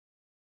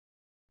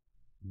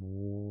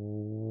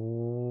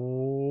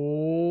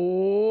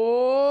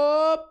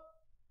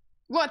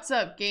What's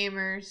up,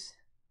 gamers?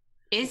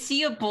 It's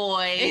your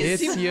boy.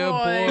 It's your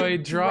boy,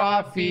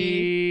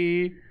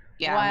 Drawfee.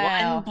 Yeah,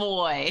 Wow. one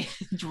boy.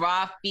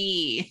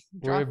 Drawfee.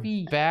 We're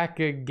Drawfee. back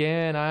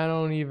again. I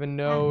don't even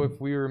know if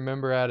we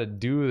remember how to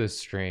do the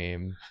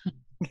stream.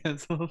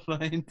 Guess we'll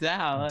find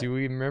out. Do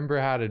we remember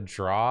how to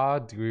draw?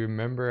 Do we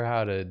remember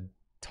how to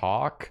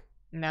talk?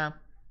 No.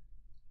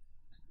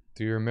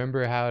 Do you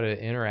remember how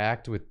to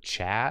interact with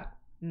chat?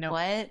 No.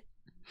 What?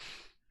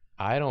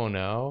 I don't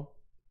know.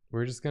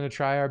 We're just gonna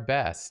try our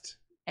best.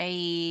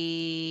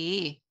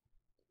 Hey.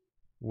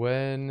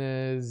 When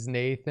is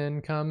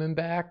Nathan coming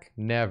back?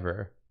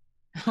 Never.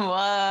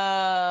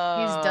 Whoa.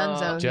 He's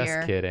donezo Just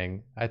here.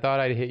 kidding. I thought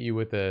I'd hit you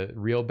with the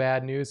real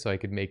bad news so I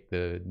could make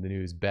the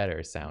news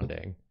better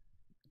sounding.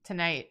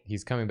 Tonight.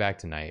 He's coming back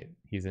tonight.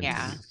 He's in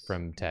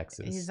from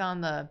Texas. He's on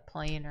the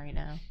plane right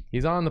now.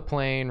 He's on the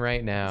plane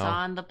right now. He's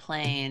on the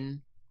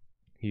plane.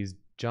 He's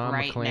John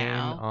Right McClane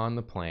now. on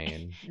the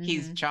plane.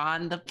 He's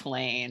John the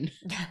Plane.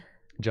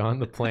 John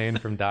the Plane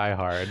from Die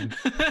Hard.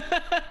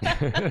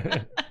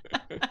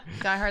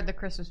 Die Hard, the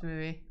Christmas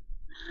movie.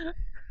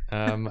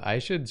 I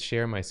should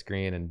share my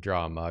screen and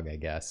draw a mug, I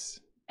guess.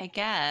 I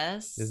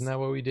guess. Isn't that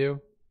what we do?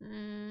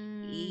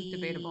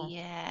 Debatable.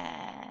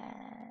 Yeah.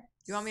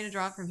 Do you want me to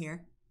draw it from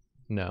here?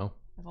 No.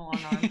 With a long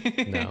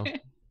arm. No.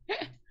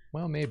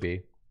 Well,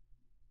 maybe.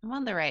 I'm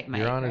on the right mic.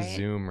 You're on a right?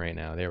 Zoom right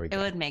now. There we It go.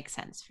 would make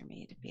sense for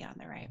me to be on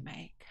the right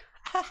mic.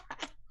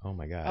 Oh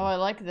my god. Oh, I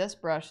like this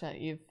brush that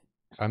you've...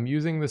 I'm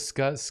using the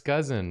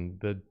Scuzzin.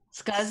 The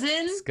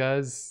Scuzzin?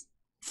 Scuzz.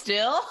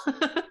 Still?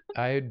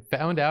 I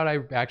found out I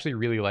actually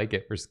really like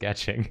it for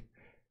sketching.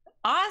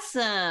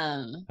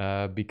 Awesome.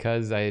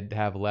 Because I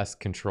have less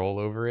control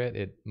over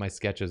it, my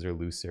sketches are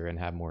looser and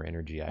have more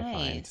energy, I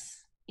find.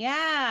 Nice.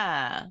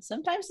 Yeah.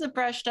 Sometimes the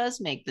brush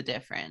does make the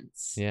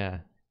difference. Yeah.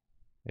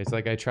 It's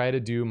like I try to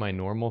do my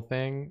normal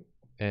thing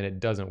and it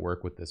doesn't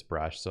work with this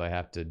brush, so I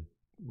have to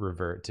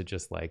revert to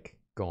just like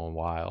going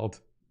wild.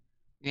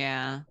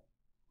 Yeah.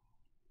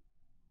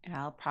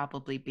 I'll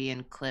probably be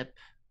in clip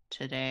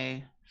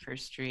today for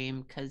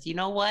stream because you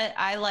know what?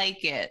 I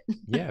like it.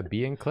 Yeah,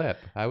 be in clip.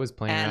 I was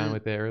playing around And-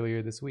 with it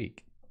earlier this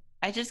week.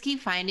 I just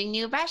keep finding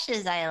new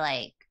brushes I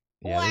like.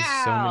 Yeah,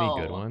 there's so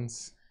many good Wow.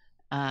 ones.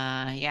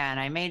 Yeah, and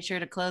I made sure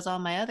to close all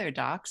my other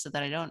docs so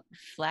that I don't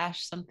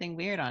flash something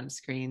weird on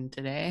screen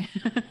today.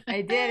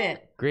 I did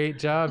it. Great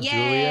job, Julia.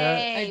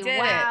 Yay! I did it.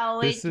 Wow,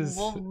 This is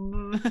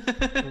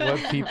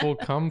what people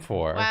come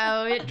for.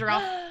 Wow, it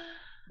dropped.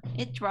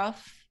 It Drawf.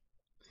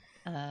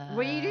 What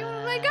are you doing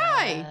with my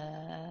guy?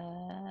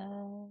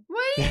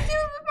 What are you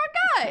doing with my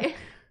guy?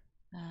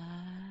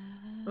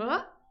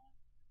 What?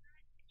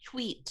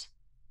 Tweet.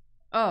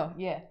 Oh,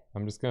 yeah.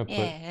 I'm just gonna put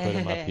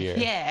him up here.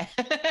 Yeah.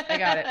 I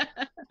got it.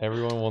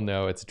 Everyone will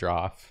know it's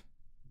Drawf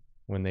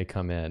when they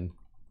come in.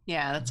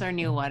 Yeah, that's our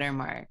new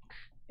watermark.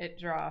 It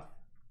Drawf.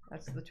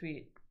 That's the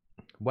tweet.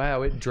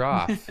 Wow, it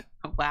Drawf.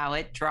 Wow,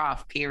 it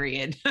Drawf,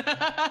 period.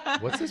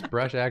 What's this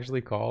brush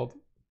actually called?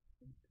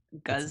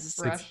 Guzz.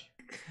 Brush.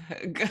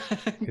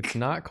 It's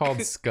not called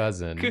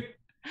Scuzzin.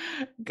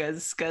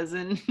 Guzz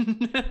cousin.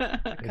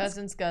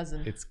 Cousin's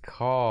cousin. It's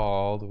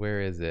called,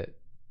 where is it?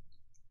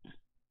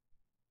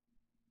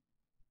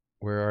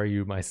 Where are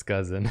you, my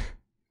Scuzzin?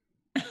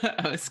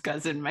 Oh,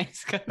 scuzzin, my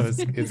Oh,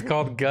 scuzzin. it's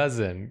called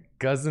Guzzin.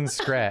 Guzzin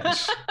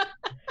Scratch.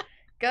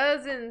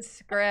 Cousin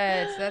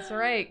Scratch. That's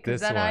right.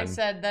 Because This then I one.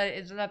 said that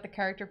isn't that the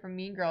character from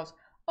Mean Girls?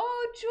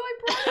 Oh,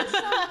 Joy brought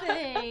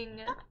something.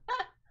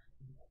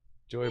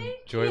 Thank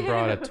Joy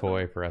brought a you.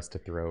 toy for us to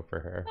throw for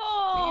her.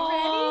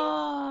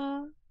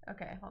 Oh,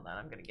 Okay, hold on.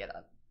 I'm gonna get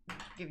up.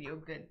 Give you a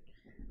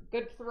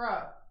good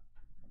throw.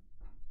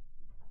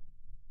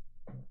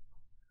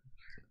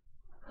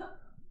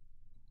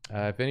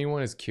 If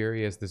anyone is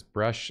curious, this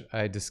brush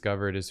I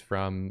discovered is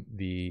from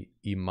the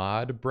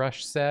Imad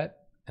brush set,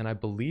 and I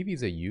believe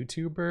he's a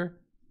YouTuber.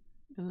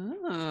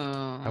 Ooh.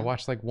 I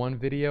watched like one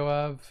video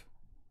of.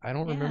 I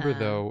don't remember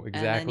though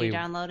exactly. And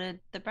then you downloaded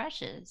the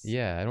brushes.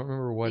 Yeah, I don't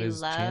remember what We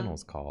his love-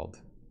 channel's called.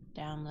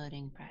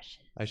 Downloading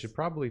brushes. I should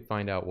probably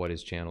find out what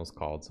his channel's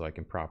called so I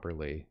can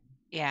properly.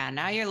 Yeah,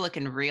 now you're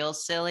looking real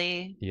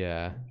silly.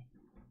 Yeah.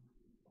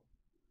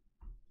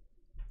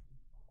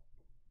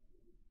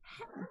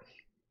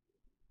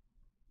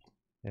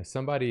 Yeah,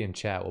 somebody in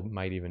chat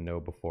might even know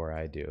before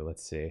I do.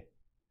 Let's see.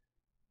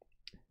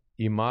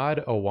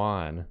 Imad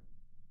Awan.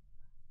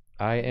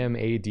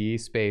 IMAD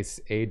space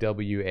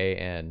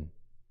AWAN.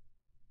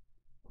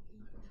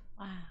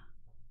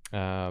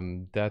 Wow.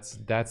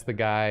 That's the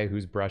guy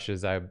whose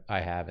brushes I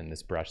have in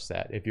this brush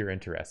set, if you're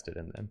interested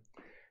in them.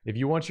 If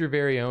you want your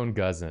very own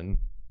Guzzin.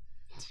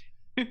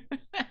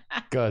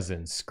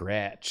 Guzzin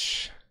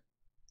Scratch.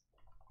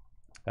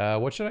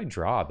 What should I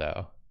draw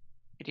though?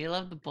 I do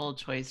love the bold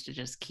choice to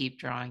just keep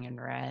drawing in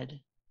red.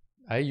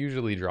 I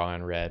usually draw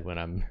in red when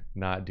I'm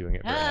not doing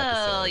it for an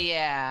Hell episode.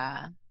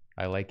 yeah.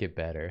 I like it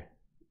better.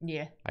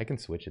 Yeah. I can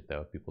switch it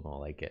though if people don't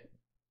like it.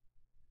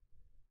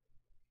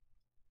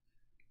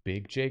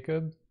 Big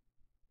Jacob?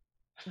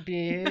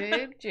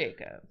 Big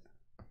Jacob.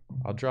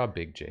 I'll draw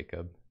Big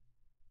Jacob.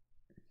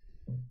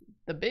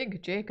 The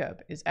Big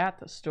Jacob is at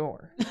the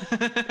store.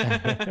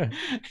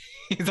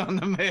 He's on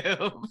the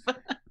move.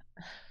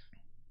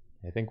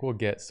 I think we'll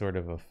get sort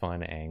of a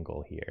fun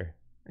angle here.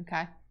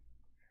 Okay.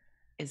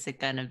 Is it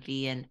gonna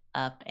be an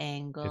up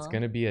angle? It's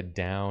gonna be a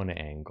down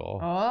angle.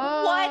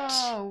 Oh, What?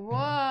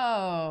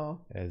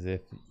 Whoa. As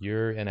if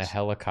you're in a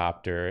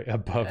helicopter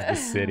above the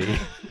city.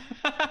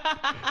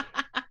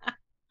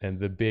 And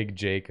the Big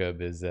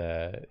Jacob is,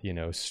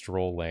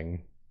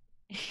 strolling.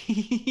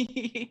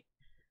 He's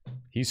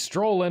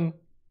strolling.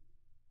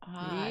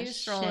 He's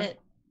strolling. Shit.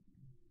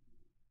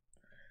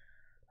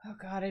 Oh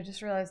God, I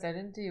just realized I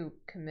didn't do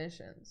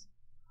commissions.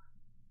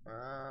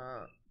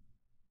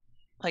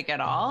 Like at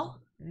all?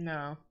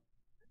 No.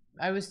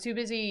 I was too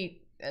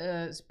busy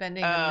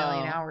spending a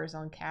million hours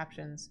on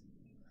captions.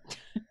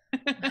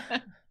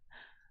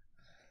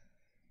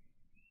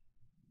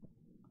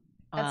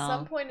 At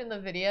some point in the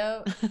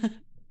video,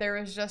 there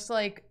was just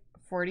like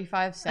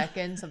 45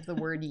 seconds of the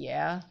word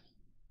yeah.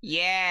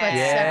 Yeah. But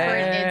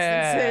separate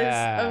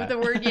instances of the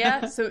word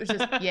yeah. So it was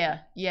just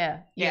yeah.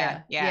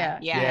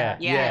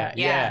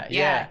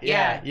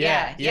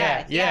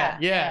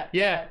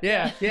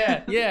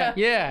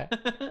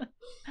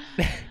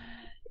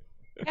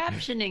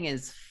 Captioning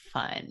is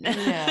fun.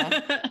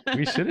 Yeah.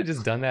 We should have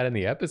just done that in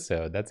the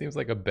episode. That seems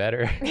like a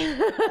better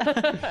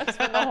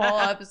Spend the whole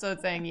episode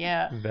saying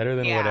yeah. better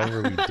than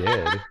whatever we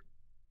did.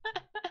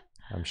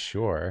 I'm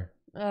sure.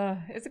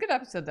 It's a good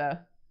episode though.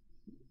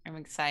 I'm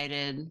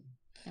excited.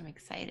 I'm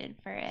excited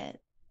for it.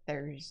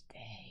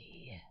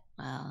 Thursday.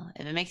 Well,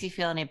 if it makes you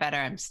feel any better,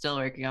 I'm still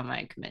working on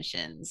my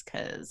commissions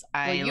because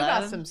you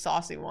got some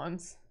saucy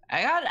ones.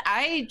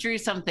 I drew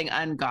something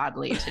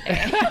ungodly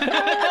today.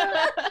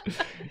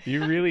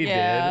 You really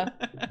did.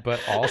 But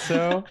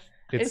also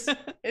it's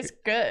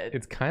good.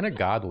 It's kind of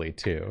godly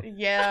too.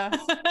 Yeah.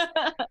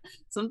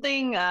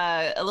 Something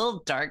a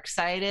little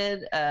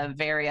dark-sided,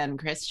 very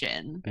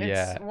unchristian.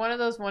 It's one of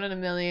those 1 in a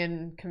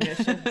million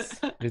commissions.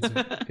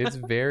 It's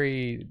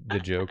very the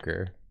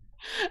Joker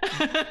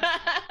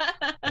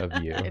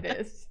of you. It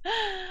is.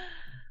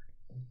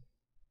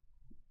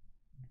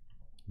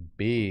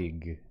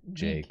 Big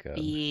Jacob.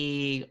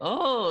 Big.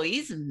 Oh,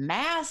 he's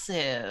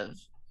massive.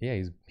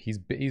 Yeah, he's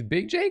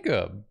Big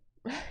Jacob.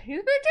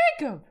 He's Big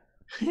Jacob.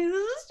 He's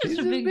He's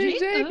a big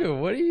Jacob.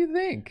 What do you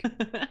think?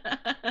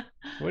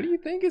 What do you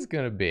think it's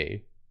gonna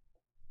be?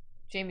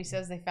 Jamie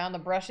says they found the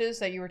brushes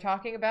that you were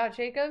talking about,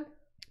 Jacob.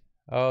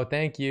 Oh,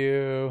 thank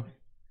you.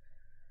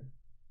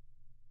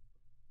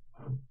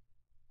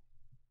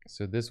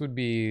 So this would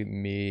be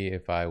me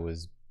if I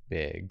was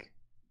big.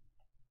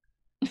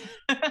 It's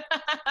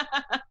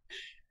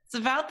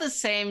about the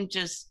same,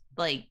 just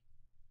like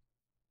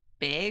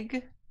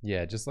big.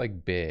 Yeah, just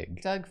like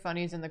big. Doug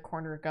Funny's in the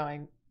corner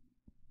going,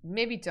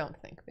 maybe don't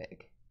think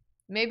big.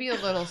 Maybe a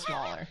little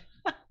smaller.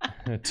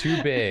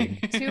 Too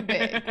big. Too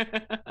big.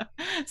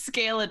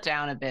 Scale it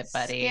down a bit,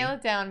 buddy. Scale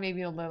it down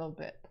maybe a little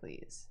bit,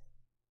 please.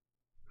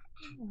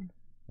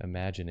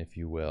 Imagine, if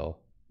you will,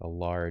 a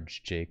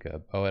large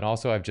Jacob. Oh, and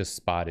also I've just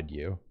spotted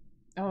you.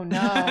 Oh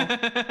no.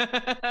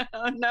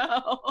 Oh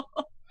no.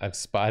 I've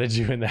spotted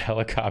you in the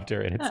helicopter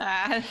and it's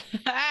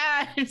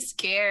I'm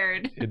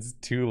scared. It's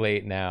too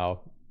late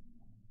now.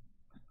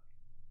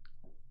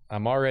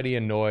 I'm already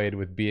annoyed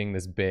with being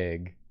this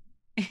big.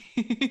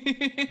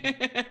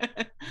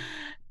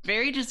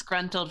 Very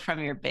disgruntled from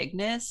your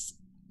bigness.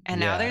 And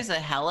now there's a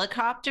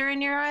helicopter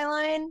in your eye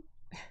line?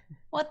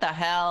 What the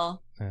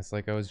hell? And it's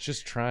like I was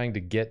just trying to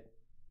get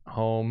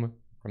home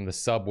from the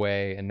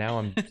subway and now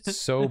I'm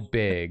so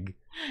big.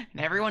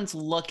 And everyone's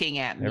looking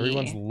at me.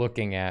 Everyone's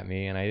looking at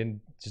me and I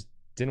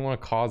didn't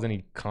want to cause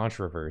any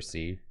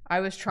controversy. I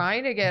was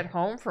trying to get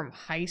home from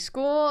high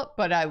school,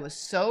 but I was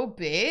so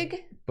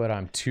big. But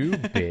I'm too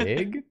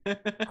big?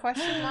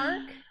 Question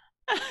mark?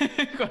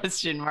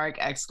 Question mark,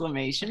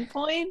 exclamation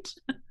point.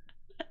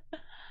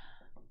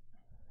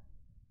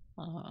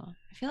 I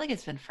feel like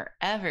it's been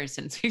forever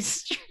since we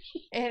streamed.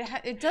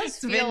 It does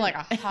feel like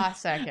a hot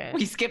second.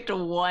 We skipped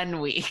 1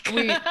 week.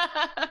 We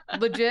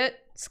legit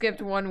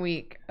skipped 1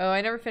 week. Oh,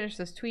 I never finished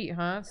this tweet,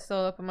 huh? It's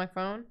still up on my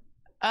phone.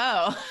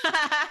 Oh.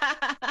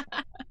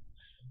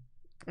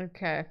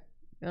 Okay.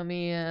 Let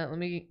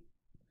me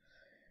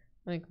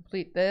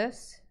complete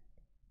this.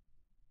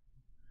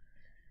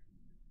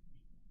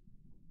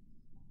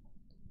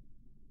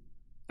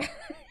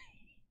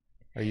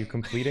 Are you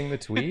completing the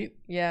tweet?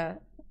 Yeah.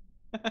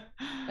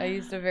 I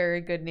used a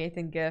very good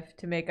Nathan gif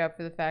to make up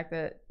for the fact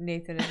that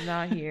Nathan is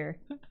not here.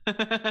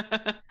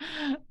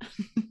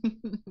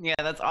 Yeah,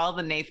 that's all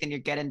the Nathan you're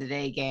getting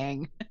today,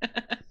 gang.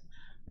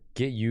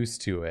 Get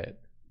used to it.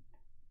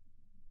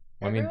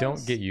 I mean,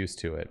 don't get used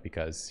to it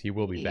because he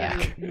will be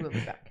back. He will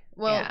be back.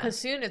 Well, because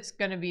soon it's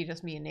going to be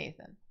just me and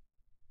Nathan.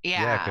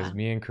 Yeah, because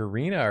me and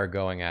Karina are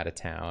going out of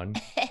town.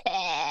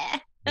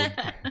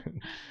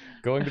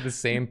 Going to the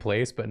same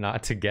place, but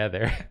not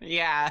together.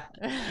 Yeah.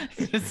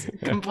 Just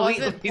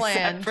completely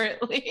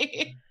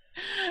separately.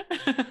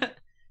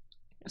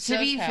 To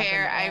be happen,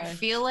 fair, I guys.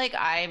 feel like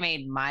I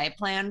made my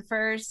plan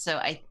first, so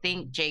I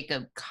think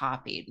Jacob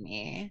copied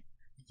me.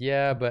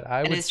 Yeah, but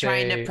I And would is say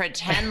trying to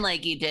pretend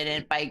like you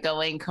didn't by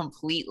going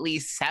completely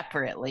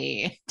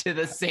separately to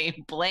the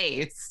same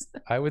place.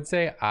 I would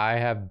say I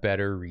have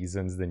better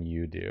reasons than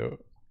you do.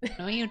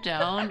 No, you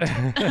don't.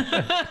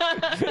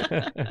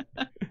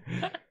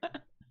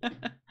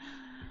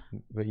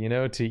 But you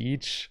know, to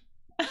each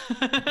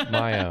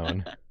my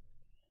own.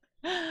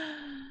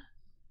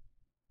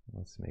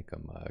 Let's make a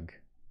mug.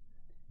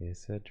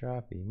 It's a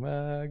Drawfee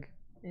mug.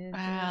 It's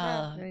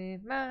Wow.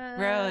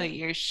 Bro,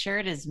 your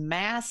shirt is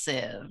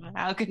massive.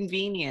 How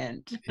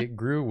convenient. It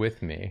grew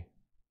with me,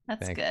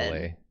 That's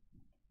thankfully.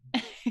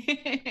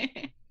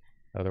 good.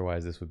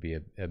 Otherwise, this would be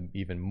a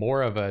even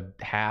more of a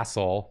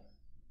hassle.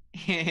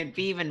 It'd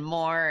be even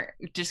more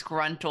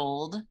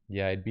disgruntled.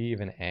 Yeah, I'd be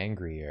even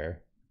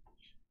angrier.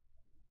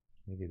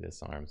 Maybe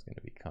this arm's going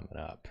to be coming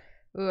up.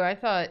 Ooh, I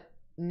thought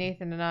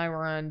Nathan and I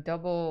were on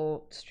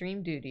double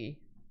stream duty,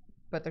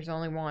 but there's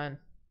only one.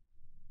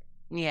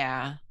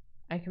 Yeah.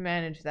 I can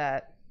manage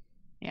that.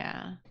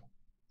 Yeah.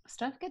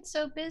 Stuff gets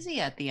so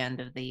busy at the end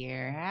of the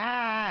year.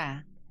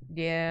 Ah.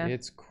 Yeah.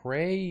 It's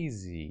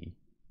crazy.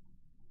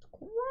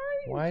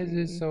 Why is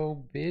it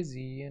so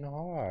busy and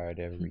hard,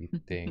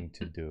 everything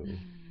to do?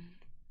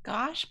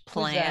 Gosh, that?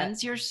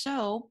 plans, you're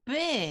so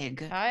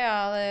big. Hi,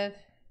 Olive.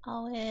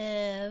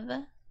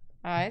 Olive.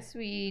 Hi,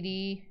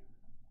 sweetie.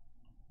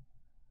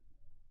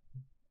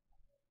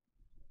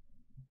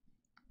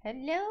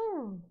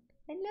 Hello.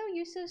 Hello,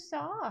 you're so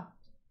soft.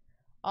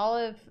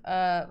 Olive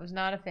was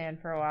not a fan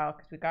for a while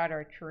because we got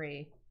our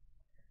tree.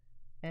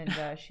 And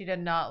she did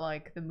not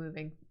like the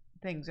moving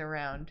things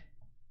around.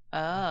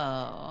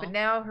 Oh. But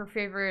now her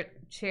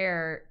favorite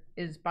chair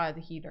is by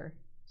the heater.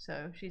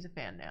 So she's a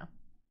fan now.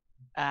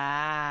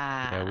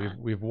 Ah. Yeah,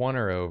 we've won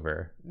her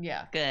over.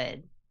 Yeah.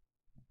 Good.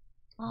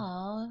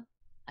 Oh,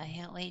 I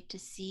can't wait to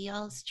see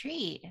y'all's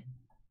tree.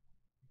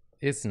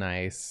 It's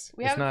nice.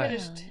 We it's haven't not,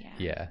 finished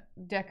Yeah.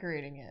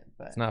 decorating it,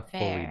 but It's not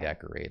fully Fair.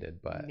 decorated,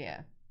 but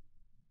yeah.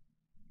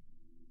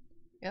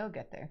 It'll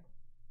get there.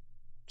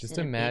 just Is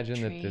it a big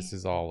imagine that tree? this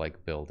is all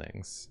like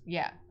buildings.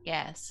 Yeah.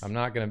 Yes. I'm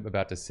not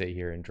about to sit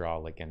here and draw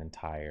like an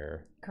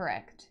entire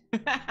Correct. You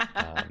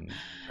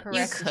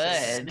Correct.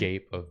 could.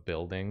 scape of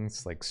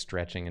buildings like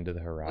stretching into the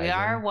horizon. We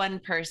are one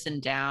person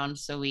down,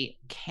 so we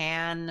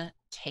can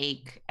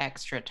take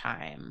extra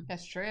time.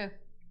 That's true.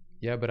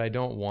 Yeah, but I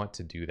don't want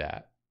to do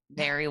that.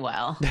 Very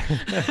well.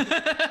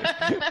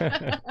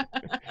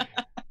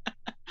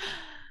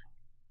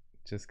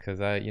 Just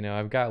because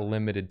I've got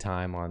limited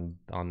time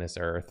on this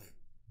earth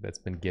that's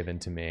been given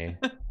to me.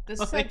 This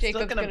Well, is how we're still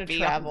Jacob's gonna be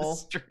travel. on the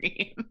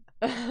stream.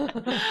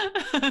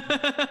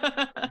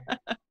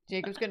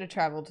 Jacob's gonna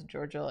travel to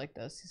Georgia like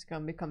this. He's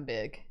gonna become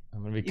big.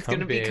 I'm gonna He's become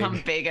gonna big,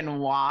 become big and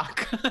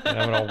walk. and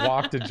I'm gonna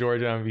walk to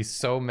Georgia. And I'm gonna be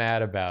so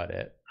mad about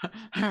it.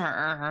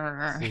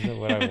 This isn't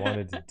what I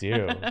wanted to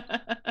do.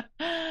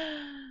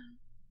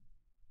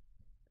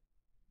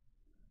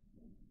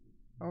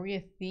 Are we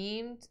a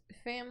themed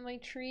family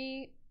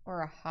tree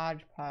or a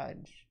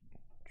hodgepodge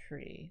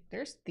tree?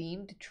 There's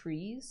themed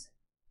trees.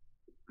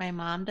 My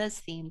mom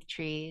does themed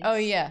trees. Oh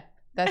yeah,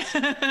 that's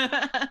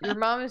your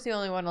mom is the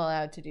only one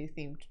allowed to do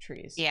themed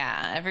trees.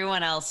 Yeah,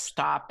 everyone else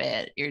stop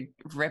it. You're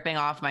ripping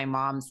off my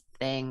mom's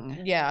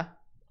thing. Yeah.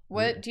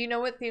 What do you know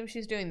what theme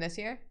she's doing this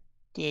year?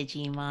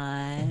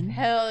 Digimon.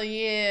 Hell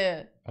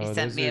yeah. She Oh,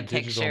 sent those me are a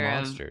digital picture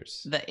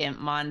monsters. of the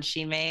Impmon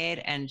she made,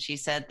 and she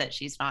said that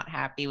she's not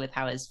happy with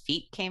how his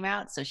feet came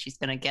out, so she's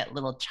gonna get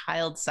little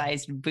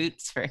child-sized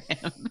boots for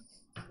him.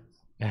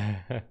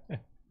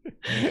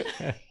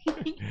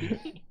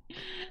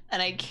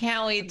 And I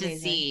can't wait to Amazing.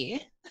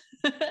 see.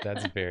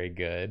 That's very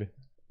good.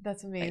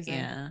 That's But amazing.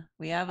 yeah,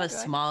 we have a Okay.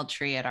 small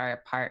tree at our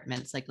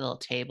apartment. It's like a little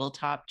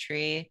tabletop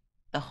tree.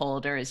 The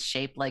holder is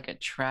shaped like a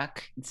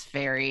truck. It's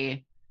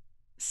very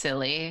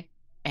silly.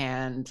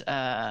 And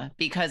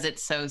because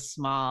it's so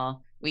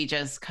small, we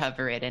just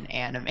cover it in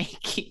anime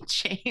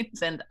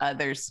keychains and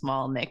other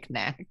small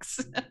knickknacks.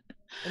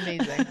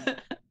 Amazing.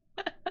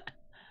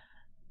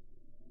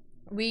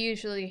 We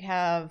usually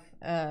have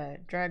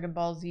Dragon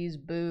Ball Z's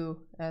Boo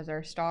as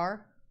our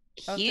star.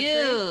 Of the tree.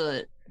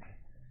 Cute.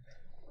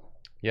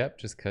 Yep,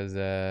 just because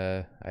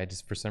I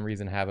just for some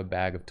reason have a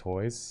bag of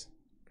toys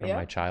from my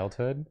Yep.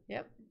 childhood.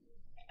 Yep.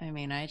 I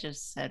mean, I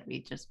just said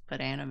we just put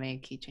anime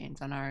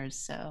keychains on ours,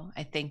 so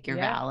I think you're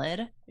Yeah.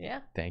 valid. Yeah.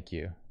 Thank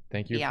you.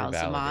 Thank you The for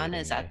Alzamon validating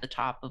is me. at the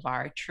top of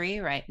our tree,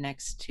 right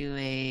next to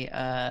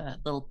a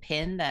little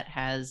pin that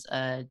has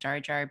Jar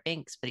Jar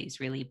Binks, but he's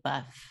really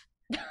buff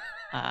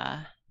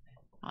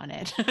on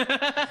it.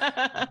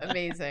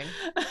 Amazing.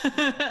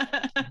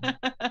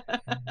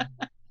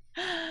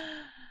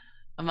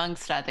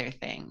 Amongst other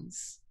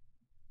things.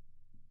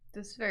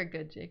 This is very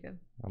good, Jacob.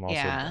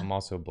 Yeah. I'm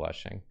also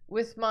blushing.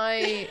 With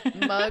my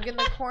mug in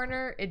the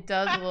corner, it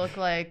does look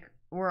like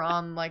we're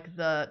on like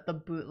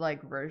the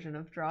bootleg version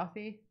of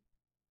Drawfee.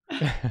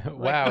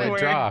 Wow, Like it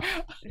we're- Drawf.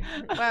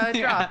 Wow, it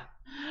Yeah. dropped.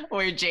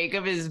 Where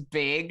Jacob is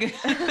big.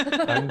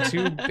 I'm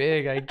too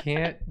big. I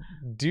can't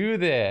do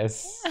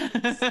this.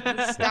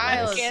 The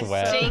style I is can't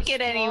sweat. take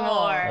it small.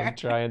 anymore. I'm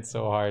trying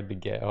so hard to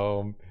get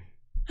home.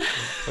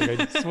 Like, I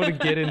just want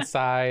to get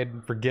inside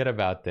and forget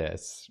about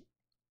this.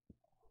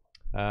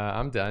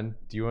 I'm done.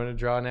 Do you want to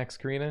draw next,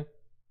 Karina?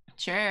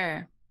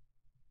 Sure.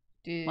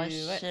 Do What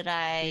it. should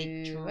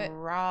I Do it.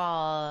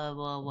 draw?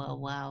 Wow.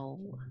 Wow,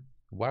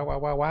 wow,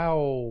 wow,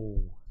 wow.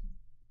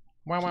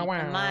 Wow, wow, Keep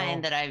wow. in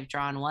mind that I've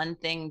drawn one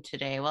thing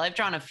today. Well, I've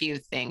drawn a few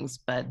things,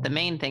 but the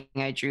main thing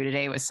I drew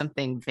today was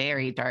something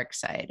very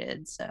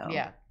dark-sided. So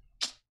Yeah.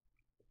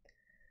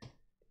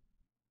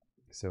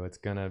 So it's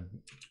gonna,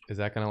 is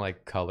that gonna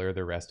like color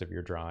the rest of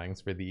your drawings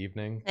for the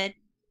evening? It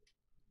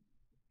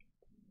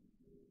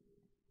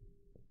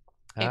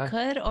Huh?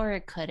 could or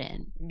it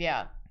couldn't.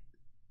 Yeah.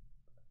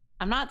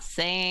 I'm not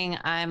saying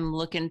I'm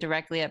looking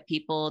directly at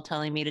people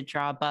telling me to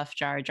draw Buff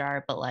Jar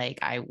Jar, but like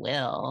I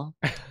will.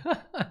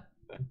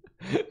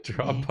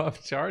 Draw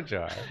Buff Jar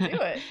Jar. Do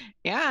it.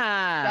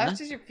 Yeah. That's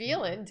just you're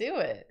feeling. Do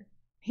it.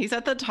 He's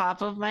at the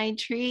top of my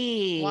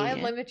tree. Why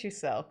limit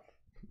yourself?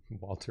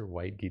 Walter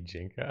White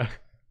Gijinka.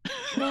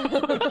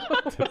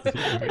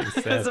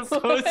 As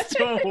opposed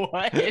to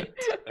what?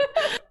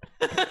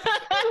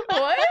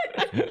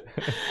 What?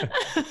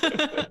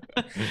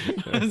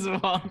 Is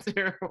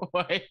Walter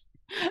White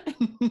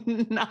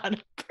not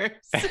a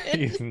person?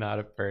 He's not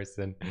a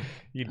person.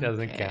 He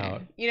doesn't Okay.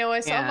 count. You know, I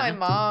saw my Yeah.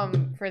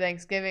 mom for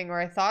Thanksgiving, or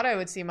I thought I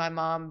would see my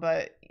mom,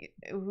 but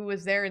who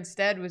was there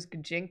instead was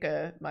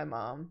Gajinka, my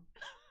mom.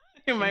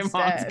 My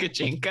mom's Instead.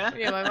 Gajinka.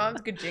 Yeah, my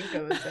mom's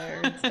Gajinka was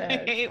there I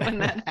instead. hate when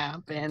that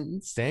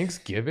happens.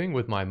 Thanksgiving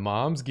with my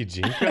mom's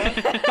Gijinka?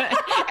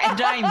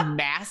 And I'm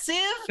massive?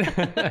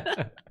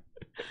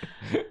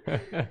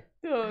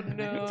 Oh Why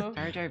no. does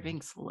Jar Jar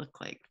Binks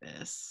look like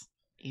this?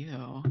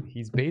 Ew.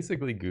 He's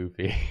basically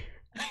Goofy.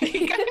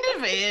 He kind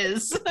of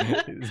is.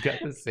 He's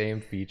got the same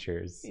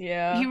features.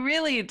 Yeah. He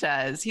really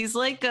does. He's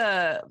like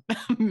a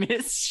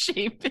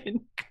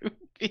misshapen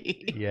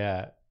Goofy.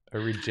 Yeah, a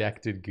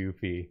rejected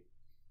Goofy.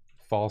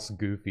 False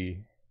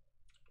Goofy.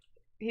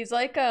 He's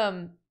like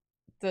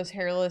those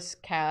hairless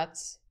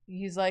cats.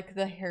 He's like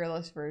the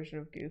hairless version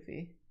of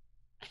Goofy.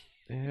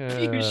 Yeah,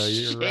 You you're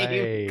shaved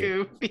right.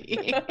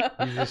 Goofy.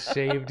 He's a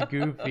shaved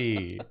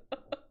Goofy.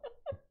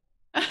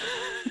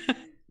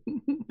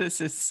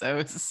 This is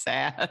so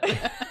sad.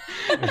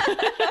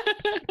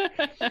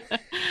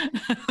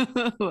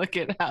 Look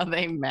at how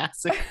they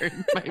massacred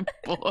my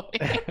boy.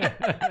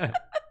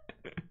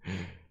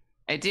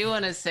 I do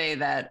want to say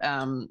that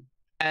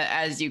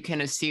as you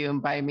can assume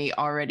by me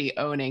already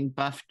owning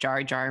Buff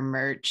Jar Jar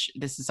merch,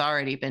 this has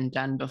already been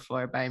done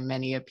before by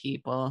many a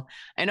people.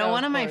 I know Oh,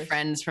 one of of my course.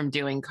 friends from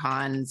doing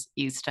cons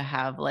used to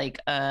have like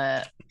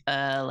a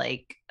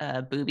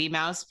booby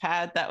mouse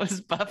pad that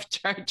was Buff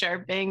Jar Jar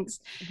Binks,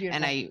 Beautiful.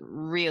 and I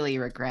really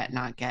regret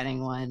not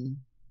getting one.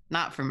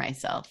 Not for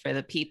myself, for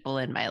the people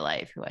in my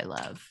life who I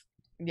love.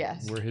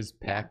 Yes. Were his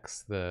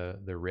pecs the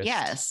wrist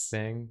Yes.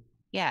 thing?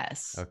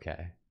 Yes.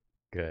 Okay,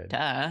 good.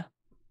 Duh.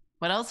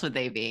 What else would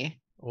they be?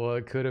 Well,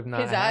 it could have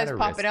not His had eyes a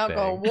popping wrist out, thing.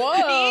 going,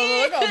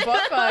 "Whoa! Look how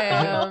buff I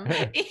am."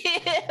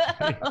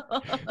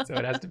 Ew. So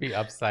it has to be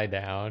upside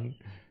down.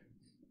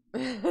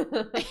 Yeah,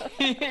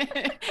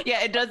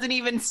 it doesn't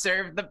even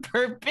serve the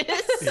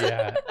purpose.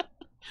 Yeah.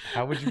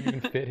 How would you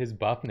even fit his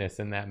buffness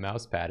in that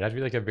mouse pad? It has to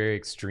be like a very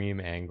extreme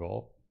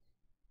angle.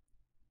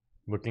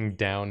 Looking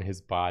down his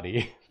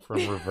body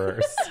from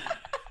reverse.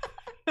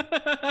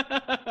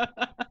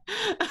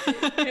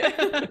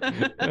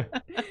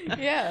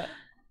 Yeah.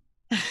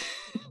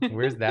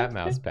 Where's that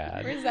mouse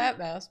pad? Where's that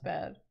mouse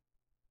pad?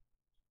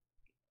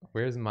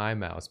 Where's my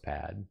mouse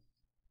pad?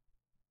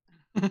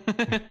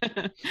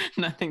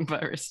 Nothing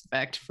but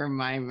respect for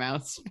my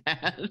mouse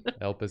pad.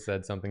 Elpa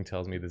said something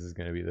tells me this is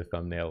going to be the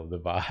thumbnail of the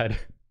VOD.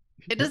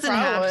 It doesn't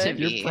have to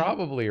Probably. be. You're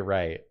probably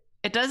right,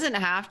 It doesn't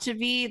have to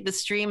be. The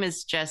stream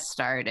has just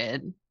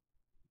started.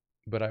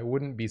 but I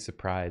wouldn't be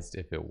surprised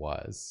if it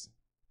was.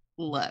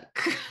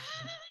 Look.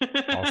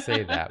 I'll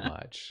say that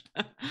much.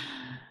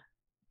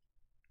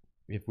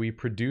 If we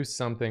produce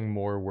something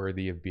more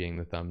worthy of being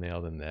the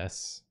thumbnail than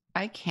this,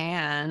 I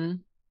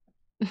can.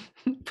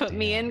 Put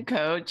me Damn. in,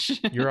 coach.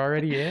 you're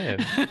already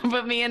in.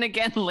 Put me in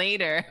again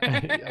later.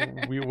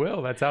 We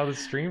will. That's how the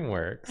stream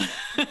works.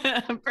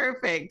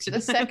 Perfect.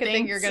 The second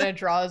thing you're Thanks. gonna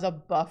draw is a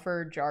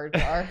buffer Jar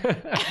Jar.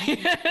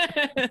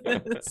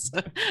 It's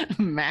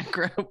a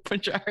macro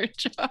Jar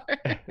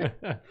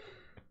Jar.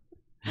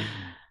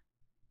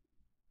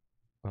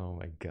 Oh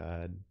my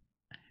god.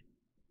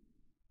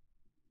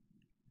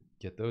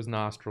 Get those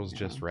nostrils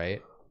just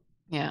right.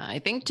 Yeah, I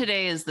think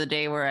today is the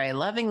day where I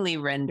lovingly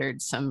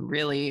rendered some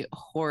really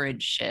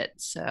horrid shit.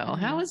 So,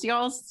 how was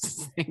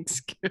y'all's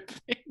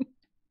Thanksgiving?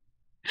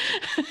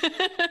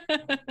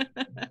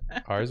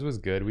 Ours was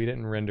good. We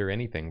didn't render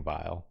anything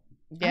vile.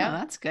 Yeah, Oh,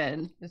 that's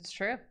good. it's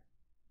true.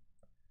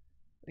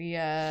 We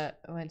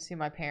went to see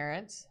my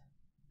parents,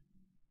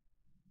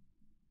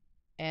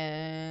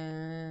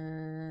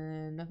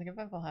 and nothing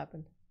eventful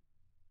happened.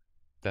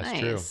 That's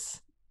true.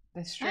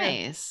 That's true.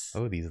 Nice.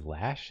 Oh, these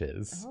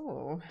lashes.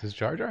 Oh, Does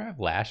Jar Jar have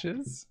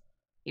lashes?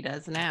 He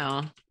does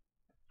now.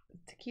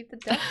 to keep the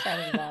dust out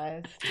of his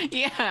eyes.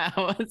 Yeah,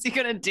 what's he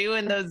gonna do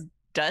in those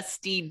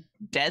dusty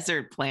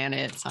desert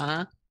planets,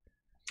 huh?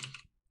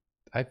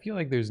 I feel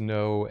like there's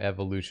no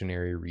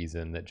evolutionary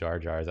reason that Jar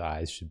Jar's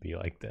eyes should be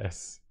like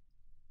this.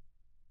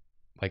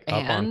 Like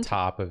up on And?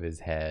 top of his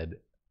head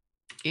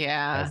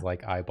Yeah. as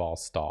like eyeball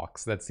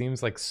stalks. That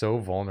seems like so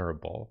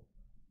vulnerable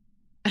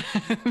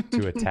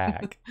to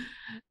attack.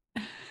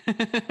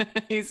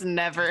 He's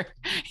never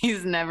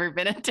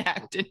been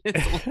attacked in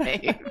his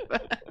life.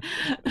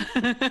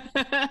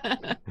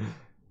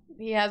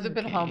 He hasn't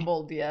been Okay.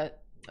 humbled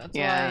yet.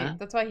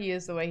 That's why he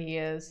is the way he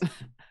is.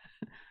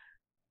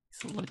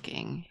 He's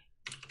looking.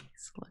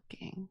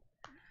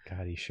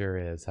 God, he sure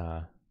is,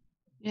 huh?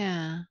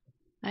 Yeah.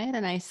 I had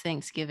a nice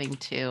Thanksgiving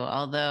too,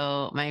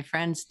 although my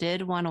friends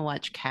did want to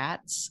watch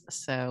Cats,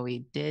 so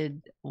we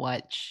did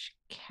watch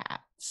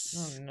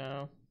Cats. Oh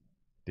no.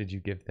 Did you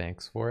give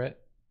thanks for it?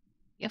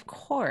 Of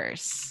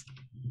course.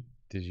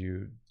 Did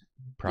you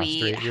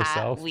prostrate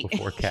yourself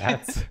before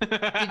Cats? Did you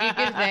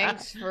give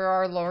thanks for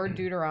our Lord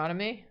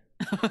Deuteronomy?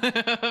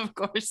 Of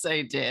course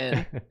I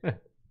did.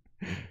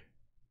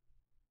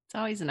 It's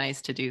always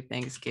nice to do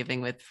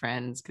Thanksgiving with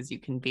friends because you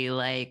can be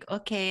like,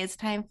 okay, it's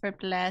time for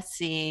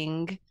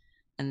blessing.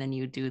 And then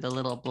you do the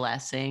little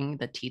blessing,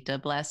 the Tita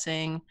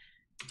blessing.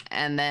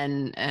 And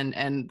then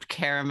and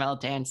Caramel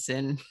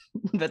Dancing,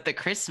 but the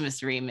Christmas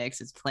remix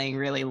is playing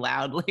really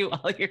loudly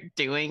while you're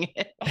doing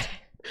it.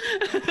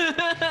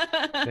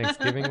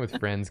 Thanksgiving with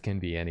friends can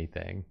be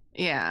anything.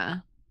 Yeah.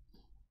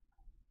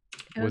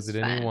 Was it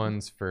fun.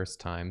 anyone's first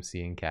time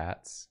seeing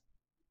Cats?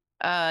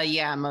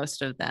 Yeah,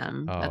 most of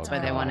them. Oh, That's why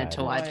they wanted to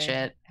God. watch Boy.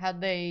 it.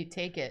 How'd they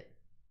take it?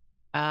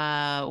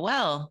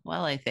 Well,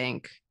 I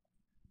think.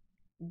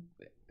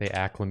 They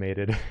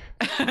acclimated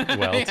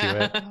well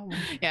to it. Oh my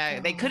Yeah,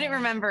 they couldn't God.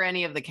 remember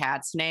any of the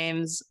cats'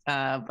 names,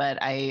 but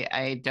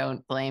I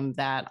don't blame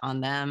that on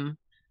them.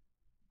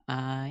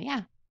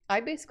 Yeah. I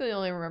basically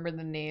only remember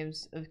the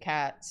names of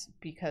cats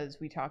because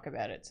we talk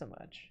about it so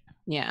much.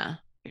 Yeah.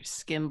 There's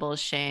Skimble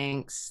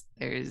Shanks,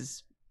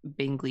 there's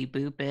Bingley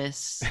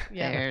Boopus,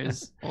 Yeah.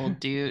 there's Old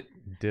Dude.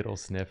 Diddle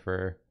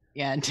Sniffer.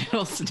 Yeah,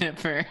 Diddle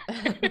Sniffer.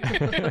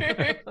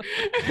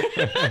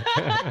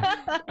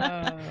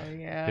 Oh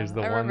yeah. There's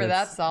the I one remember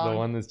that that's song. the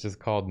one that's just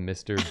called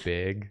Mr.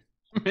 Big.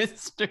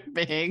 Mr.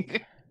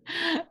 Big.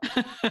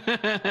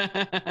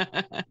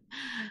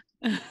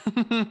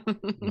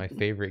 My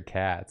favorite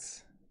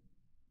cats.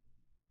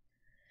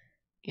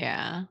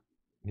 Yeah.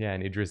 Yeah,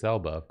 and Idris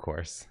Elba, of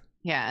course.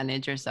 Yeah, and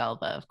Idris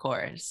Elba, of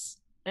course.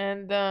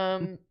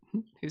 And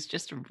Who's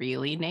just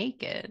really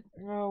naked.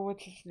 oh,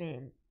 what's his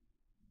name?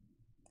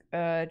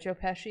 Joe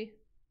Pesci.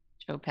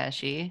 Joe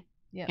Pesci.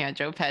 Yeah. Yeah,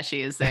 Joe Pesci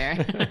is there.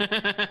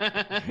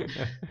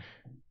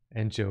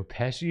 And Joe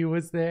Pesci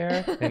was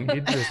there, and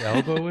Idris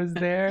Elba was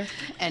there.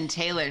 And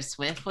Taylor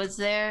Swift was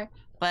there.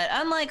 But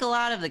unlike a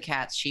lot of the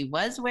cats, she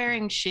was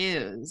wearing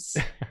shoes.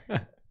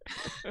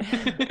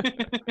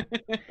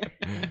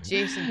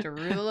 Jason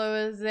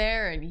Derulo is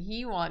there, and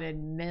he wanted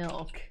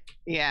milk.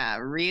 Yeah,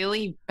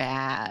 really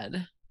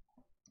bad.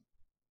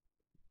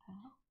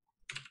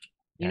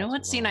 You know Cats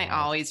what are scene I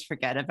wild. always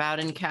forget about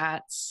in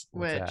Cats?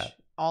 What's Which that?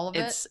 all of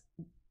It's it.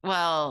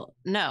 well,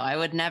 no, I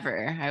would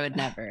never.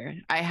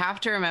 I have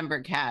to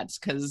remember Cats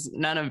because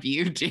none of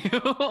you do.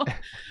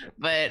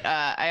 But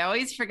I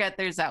always forget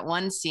there's that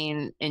one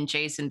scene in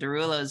Jason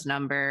Derulo's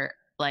number,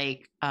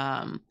 like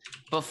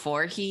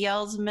before he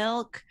yells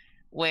milk,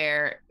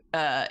 where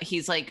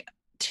he's like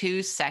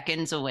 2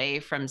 seconds away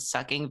from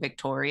sucking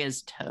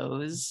Victoria's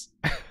toes.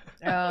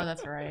 Oh,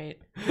 that's right.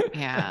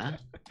 Yeah.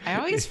 I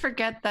always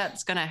forget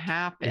that's gonna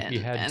happen. If he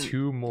had And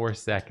 2 more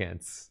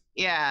seconds,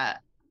 yeah,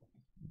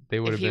 they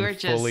would If have you been were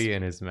just- fully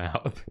in his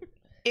mouth.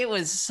 it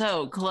was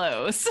so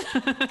close.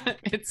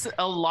 It's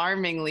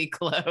alarmingly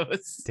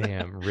close.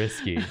 Damn,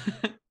 risky.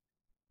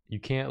 You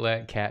can't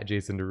let Cat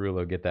Jason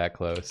Derulo get that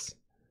close.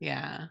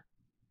 Yeah.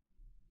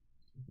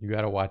 You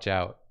gotta watch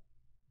out.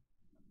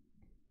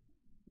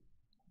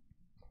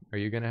 Are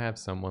you gonna have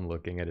someone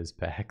looking at his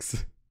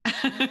pecs?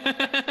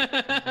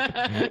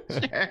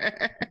 Sure.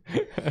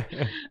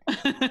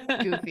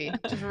 Goofy,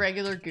 just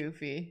regular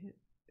Goofy,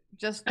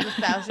 just the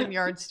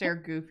 1,000-yard stare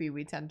Goofy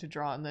we tend to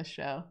draw in this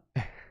show.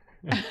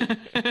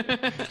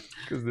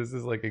 Because this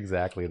is like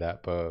exactly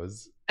that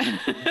pose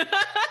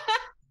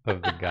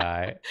of the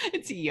guy.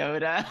 It's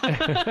Yoda.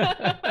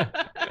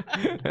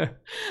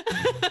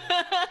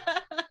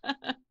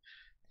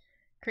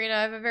 Karina,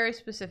 I have a very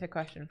specific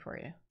question for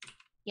you.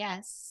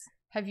 Yes.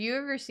 Have you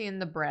ever seen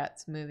the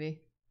Bratz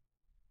movie?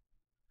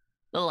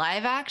 The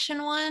live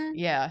action one?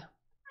 Yeah.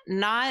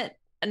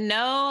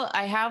 No,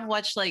 I have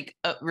watched like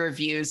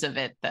reviews of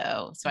it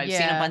though. So I've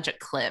seen a Yeah. bunch of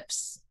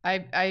clips.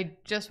 I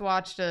just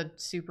watched a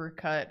super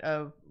cut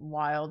of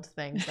wild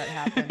things that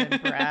happened in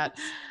Bratz.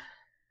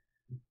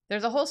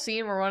 There's a whole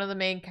scene where one of the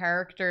main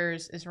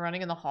characters is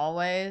running in the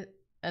hallway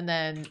and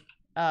then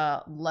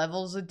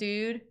levels a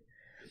dude.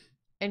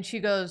 And she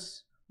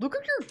goes, "Look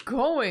where you're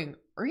going.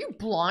 are you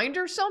blind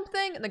or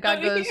something? And the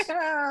guy goes,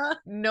 Yeah.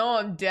 no,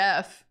 I'm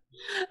deaf.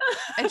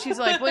 And she's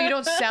like, well, you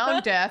don't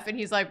sound deaf. And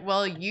he's like,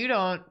 well, you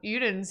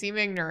didn't seem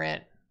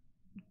ignorant.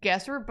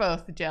 Guess we're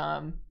both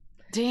dumb.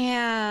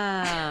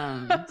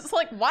 Damn. It's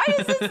like, why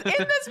is this in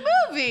this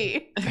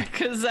movie?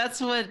 Because that's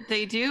what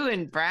they do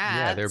in Brats.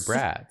 Yeah, they're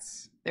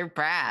brats. They're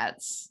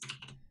brats.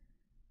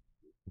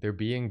 They're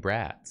being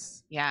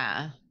brats.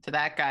 Yeah, to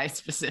that guy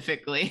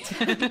specifically.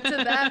 To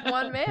that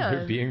one man.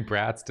 They're being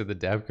brats to the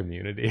dev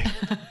community.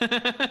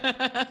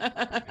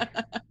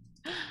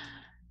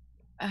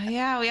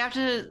 Yeah, we have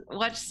to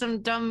watch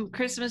some dumb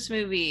Christmas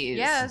movies.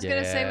 Yeah, I was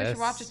going to say we should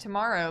watch it Yes.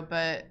 tomorrow,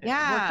 but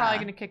Yeah. we're probably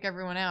going to kick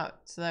everyone out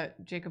so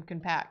that Jacob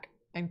can pack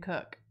and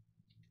cook.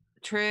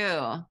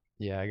 True.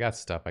 Yeah, I got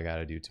stuff I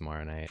gotta do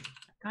tomorrow night.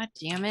 God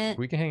damn it.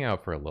 We can hang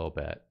out for a little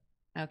bit.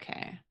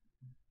 Okay.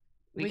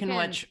 We We can can-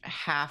 watch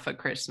half a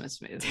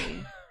Christmas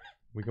movie.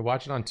 We can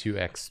watch it on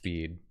 2x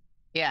speed.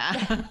 Yeah.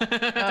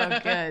 Oh,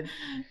 good.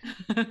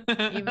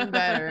 Even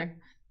better.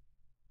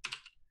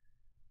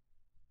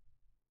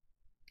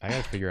 I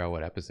gotta figure out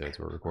what episodes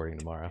we're recording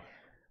tomorrow.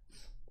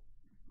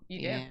 You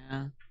do.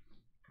 Yeah.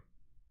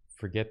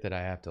 Forget that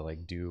I have to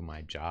like do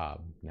my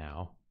job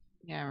now.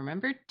 Yeah,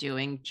 remember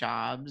doing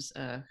jobs?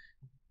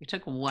 We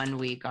took 1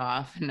 week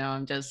off. Now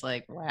I'm just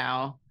like,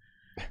 wow.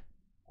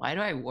 Why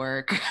do I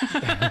work?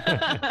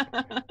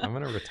 I'm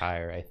gonna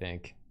retire, I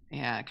think.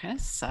 Yeah, it kind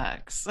of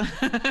sucks. It's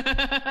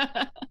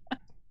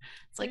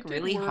like I did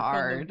really work on the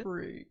hard.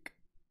 break.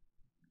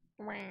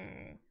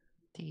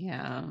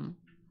 Damn.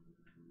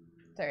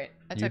 Sorry.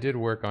 You did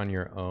work on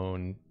your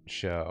own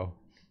show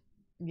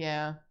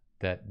Yeah.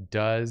 that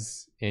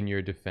does, in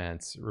your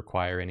defense,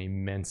 require an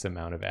immense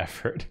amount of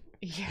effort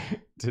Yeah.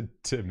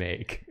 to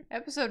make.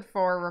 Episode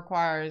 4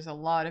 requires a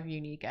lot of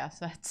unique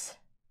assets.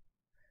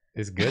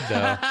 It's good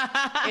though.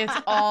 It's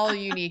all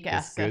unique It's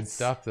assets. good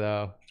stuff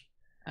though.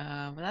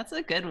 But that's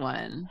a good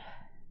one.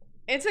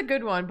 It's a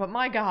good one, but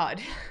my god.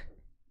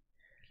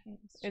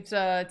 It's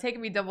taking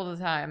me double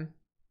the time.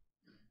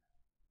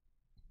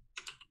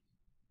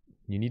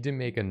 You need to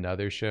make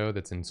another show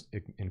that's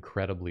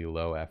incredibly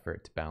low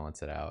effort to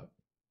balance it out.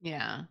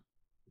 Yeah.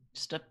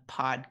 Just a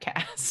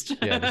podcast.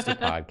 Yeah, just a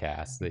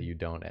podcast that you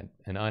don't an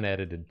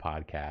unedited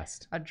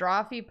podcast. A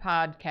Drawfee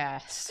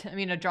podcast. I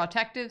mean, a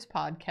Drawtectives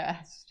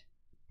podcast.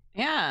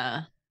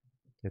 Yeah.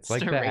 It's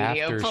like Just the a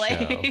radio after show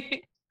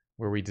play.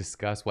 where we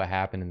discuss what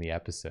happened in the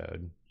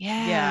episode.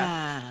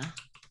 Yeah.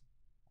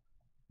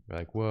 We're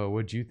like, whoa,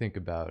 what'd you think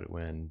about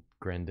when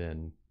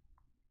Brendan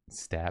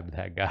stabbed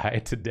that guy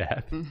to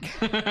death?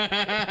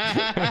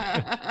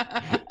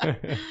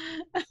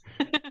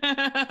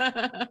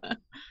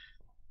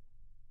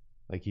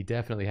 Like, he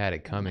definitely had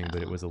it coming,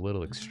 but it was a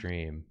little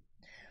extreme.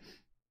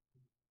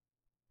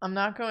 I'm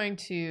not going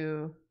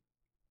to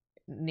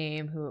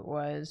name who it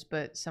was,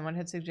 but someone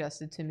had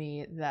suggested to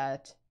me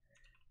that,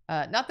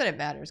 not that it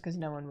matters because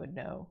no one would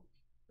know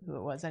who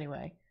it was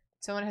anyway.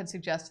 Someone had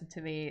suggested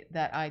to me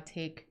that I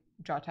take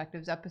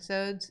Drawtectives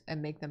episodes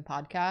and make them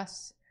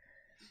podcasts,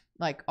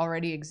 like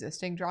already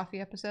existing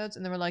Drawfee episodes,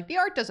 and they were like, the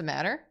art doesn't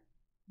matter.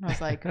 And I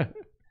was like,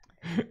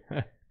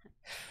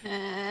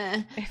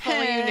 if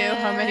only you knew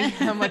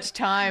how much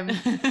time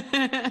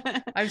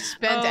I've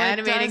spent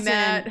animating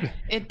that.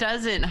 It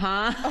doesn't,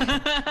 huh?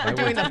 Or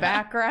doing the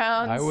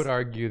backgrounds. I would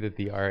argue that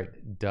the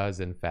art does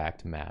in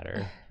fact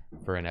matter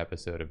for an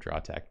episode of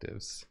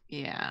Drawtectives.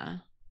 Yeah.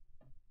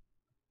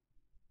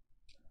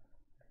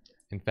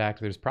 In fact,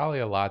 there's probably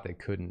a lot that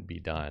couldn't be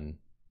done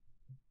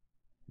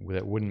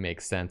that wouldn't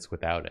make sense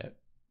without it.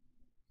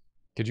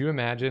 Could you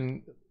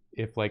imagine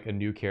if like a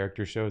new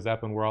character shows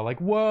up and we're all like,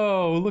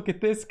 whoa, look at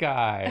this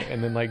guy,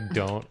 and then like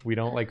we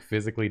don't like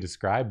physically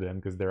describe them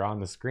because they're on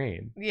the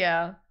screen.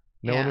 Yeah.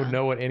 No one would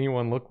know what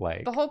anyone looked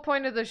like. The whole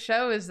point of the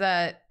show is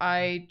that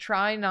I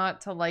try not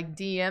to like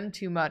DM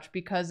too much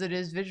because it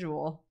is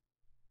visual.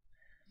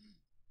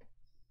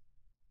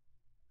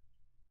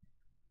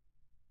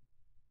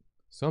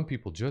 Some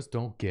people just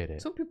don't get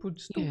it. Some people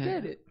just don't Yeah.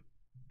 get it.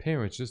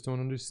 Parents just don't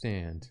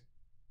understand.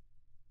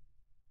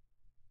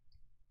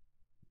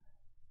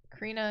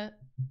 Karina,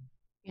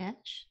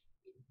 Yes.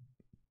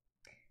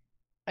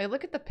 I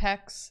look at the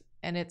pecs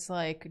and it's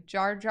like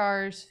Jar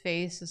Jar's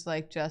face is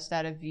like just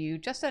out of view,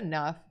 just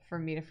enough for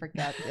me to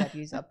forget that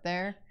he's up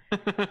there.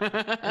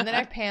 And then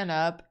I pan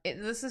up.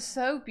 This is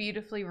so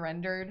beautifully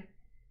rendered.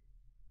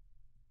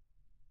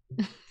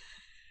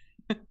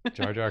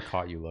 Jar Jar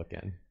caught you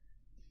looking.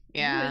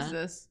 Yeah. Who is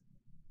this?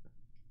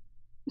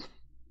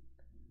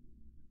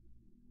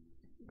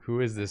 Who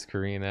is this,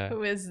 Karina?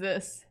 Who is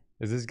this?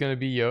 Is this gonna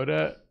be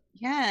Yoda?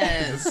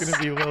 Yes. Is this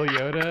gonna be little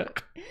Yoda?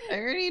 I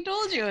already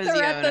told you it was They're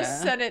Yoda. at the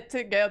Senate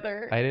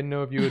together. I didn't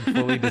know if you had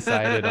fully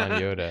decided on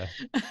Yoda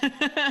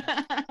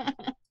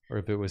or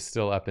if it was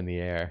still up in the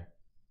air.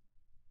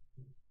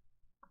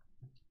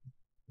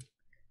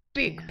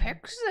 Big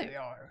pecs they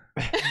are.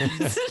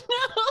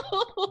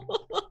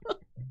 No.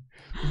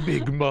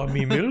 Big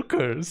mommy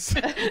milkers.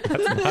 That's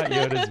not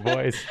Yoda's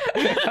voice.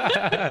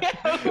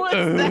 What's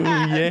Oh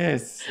that?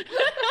 yes,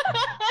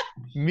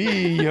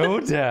 me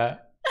Yoda.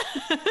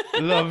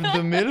 Love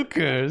the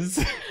milkers.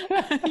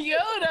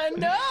 Yoda,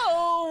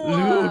 no.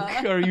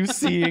 Luke, are you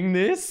seeing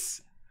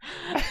this?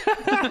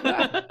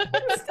 Instead,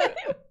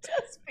 it would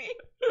just be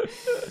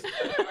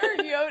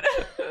remember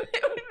Yoda.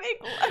 It would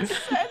make less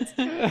sense.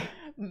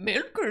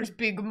 Milker's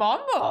Big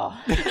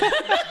Mama.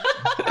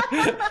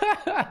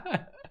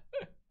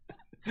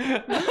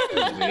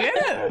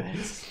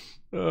 Yes.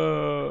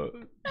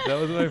 That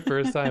was my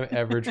first time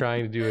ever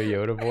trying to do a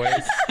Yoda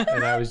voice,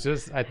 and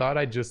I thought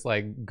I'd just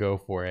like go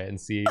for it and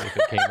see if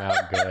it came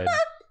out good.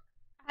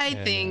 I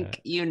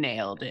think you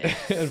nailed it.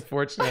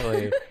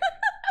 Unfortunately,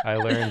 I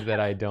learned that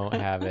I don't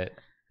have it.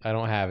 I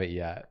don't have it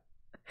yet.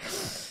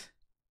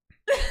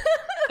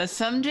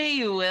 Someday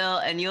you will,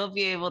 and you'll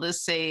be able to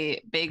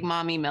say Big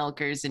Mommy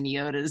Milkers in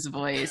Yoda's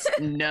voice.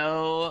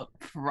 No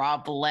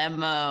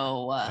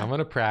problemo. I'm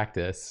gonna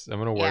practice. I'm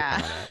gonna work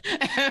on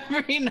it.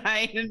 Every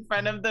night in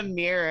front of the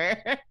mirror,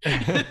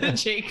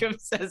 Jacob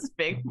says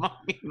Big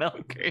Mommy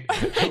Milkers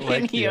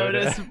in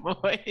Yoda's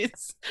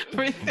voice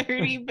for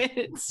 30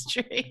 minutes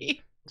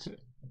straight.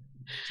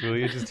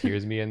 Julia just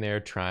hears me in there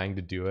trying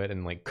to do it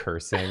and like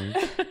cursing.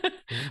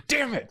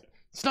 Damn it!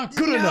 It's not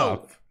good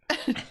enough.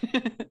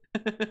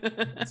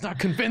 It's not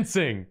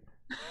convincing.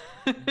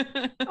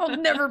 I'll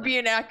never be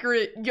an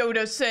accurate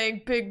Yoda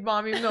saying Big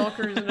Mommy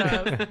Milkers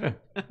enough.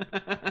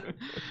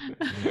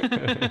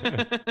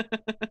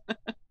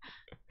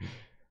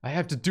 I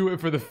have to do it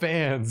for the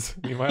fans.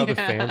 Meanwhile, the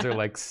fans are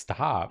like,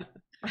 stop.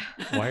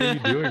 Why are you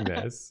doing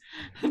this?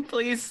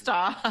 Please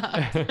stop.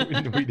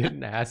 We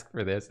didn't ask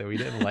for this and we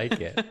didn't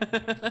like it.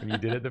 And you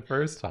did it the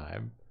first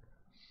time.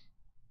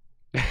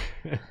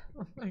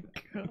 Oh my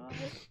god.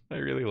 I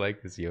really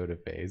like this Yoda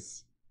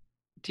face.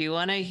 Do you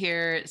want to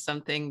hear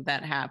something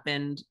that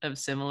happened of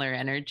similar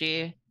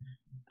energy?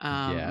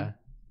 Yeah.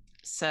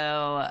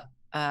 So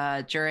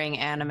during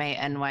Anime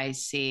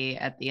NYC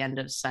at the end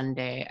of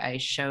Sunday, I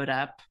showed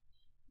up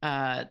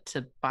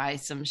to buy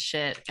some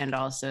shit and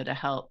also to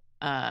help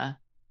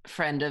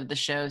friend of the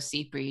show,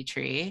 Seapree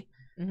Tree,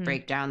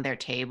 break down their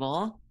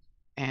table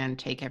and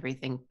take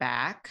everything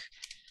back.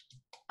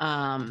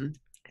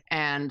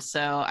 And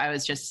so I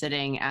was just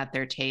sitting at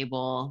their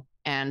table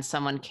and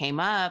someone came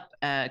up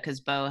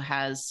because Bo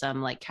has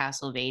some like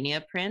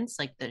Castlevania prints,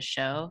 like the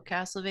show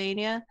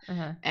Castlevania.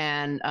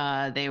 And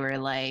they were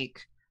like,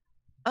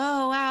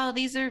 oh, wow,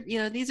 these are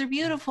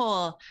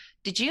beautiful.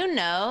 Did you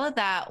know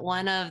that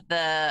one of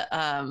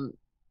the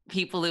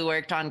people who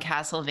worked on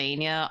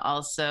Castlevania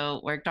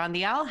also worked on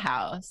the Owl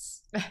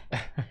House?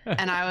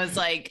 And I was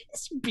like,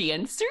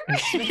 Spencer?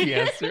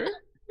 Spencer?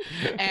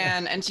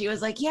 And she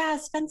was like, yeah,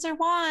 Spencer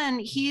Wan,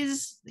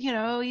 he's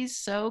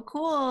so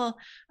cool.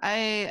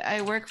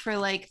 I work for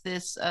like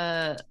this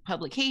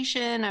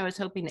publication. I was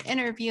hoping to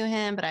interview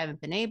him, but I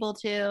haven't been able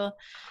to.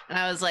 And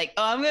I was like,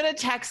 oh, I'm gonna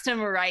text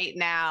him right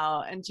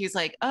now. And she's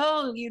like,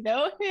 oh, you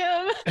know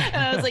him? And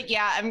I was like,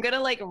 yeah, I'm gonna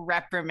like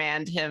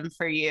reprimand him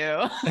for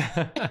you.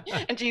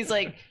 And she's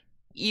like,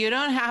 you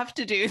don't have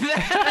to do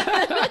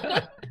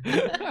that.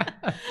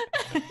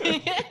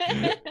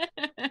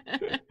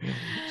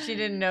 She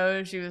didn't know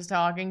who she was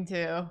talking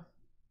to.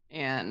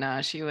 Yeah,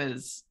 no, she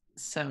was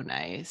so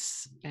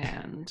nice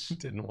and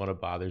didn't want to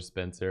bother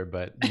Spencer,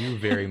 but you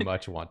very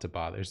much want to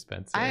bother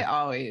Spencer. I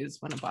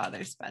always want to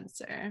bother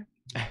Spencer.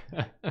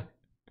 It's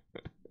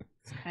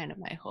kind of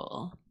my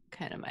whole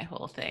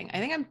thing. I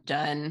think I'm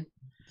done.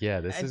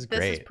 Yeah, this is great.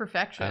 This is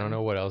perfection. I don't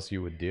know what else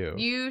you would do.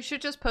 You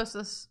should just post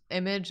this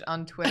image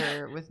on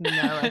Twitter with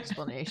no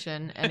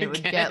explanation, and it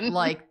would get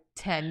like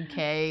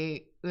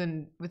 10K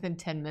within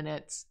 10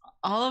 minutes.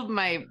 All of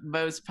my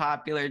most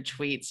popular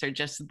tweets are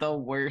just the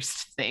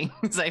worst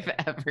things I've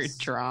ever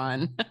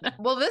drawn.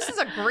 Well, this is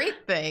a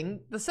great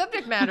thing. The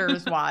subject matter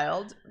is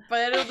wild,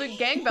 but it'll do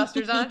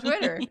gangbusters on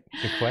Twitter.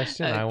 The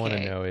question I want to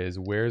know is,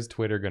 where's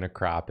Twitter going to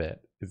crop it?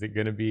 Is it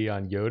going to be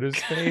on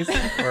Yoda's face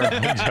or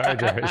on Jar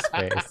Jar's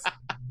face?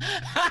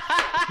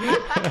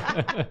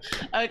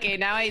 Okay,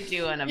 now I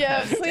do want to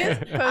post please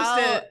it. Post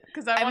it,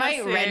 because I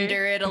might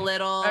render it a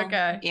little.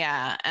 Okay.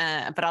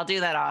 Yeah, but I'll do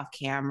that off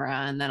camera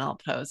and then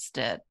I'll post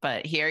it.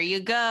 But here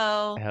you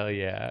go. Hell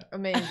yeah.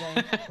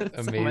 Amazing.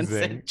 Someone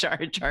said Jar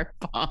Jar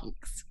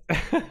Bonks.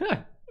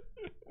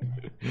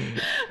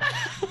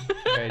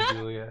 Hey,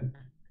 Julia.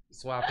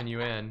 Swapping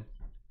you in.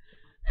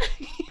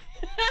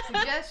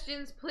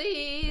 Suggestions,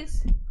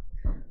 please.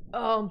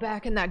 Oh, I'm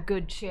back in that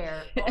good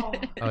chair.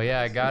 Oh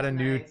yeah, I got a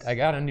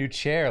new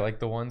chair like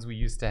the ones we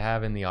used to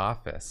have in the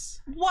office.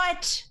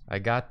 What? I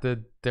got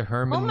the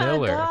Herman Oh my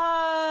Miller.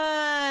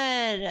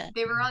 God.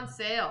 They were on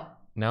sale.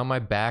 Now my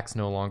back's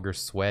no longer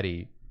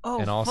sweaty. Oh,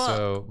 and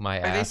also my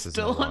Are they ass is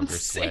still no on longer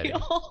sweaty.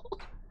 sale?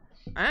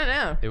 I don't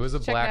know. It was a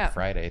Check Black out.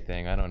 Friday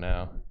thing. I don't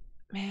know.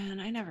 Man,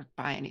 I never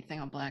buy anything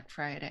on Black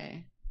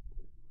Friday.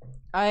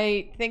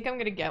 I think I'm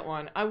gonna get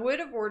one. I would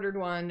have ordered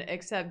one,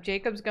 except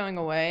Jacob's going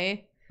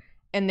away,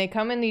 And they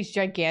come in these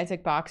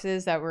gigantic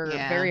boxes that were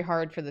Yeah. very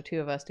hard for the two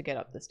of us to get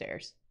up the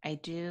stairs. I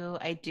do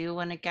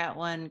want to get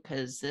one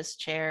because this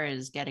chair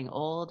is getting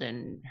old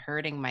and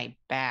hurting my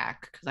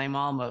back because I'm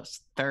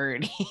almost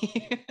 30.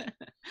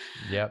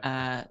 Yep.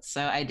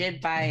 So I did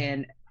buy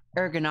an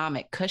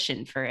ergonomic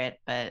cushion for it,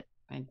 but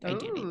I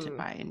do need to Ooh.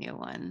 buy a new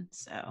one.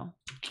 So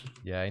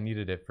Yeah, I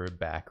needed it for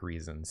back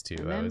reasons too.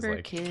 I was remember,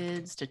 like,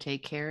 kids, to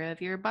take care of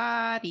your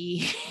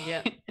body.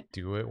 Yeah.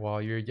 do it while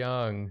you're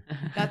young.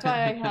 That's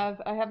why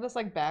I have this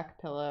like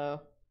back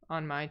pillow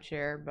on my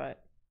chair,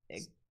 but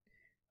it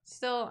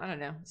still, I don't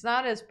know. It's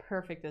not as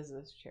perfect as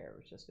this chair,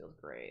 which just feels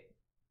great.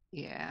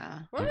 Yeah.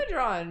 What am I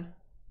drawing?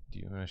 Do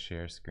you want to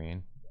share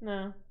screen?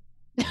 No.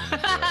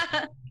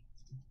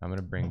 I'm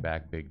gonna bring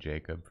back Big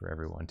Jacob for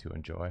everyone to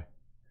enjoy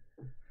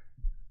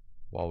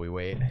while we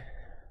wait.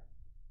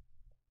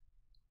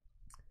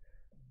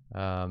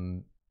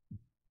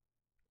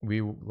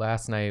 We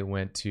last night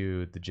went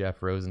to the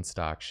Jeff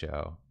Rosenstock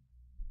show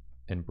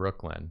in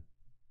Brooklyn,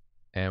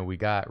 and we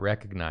got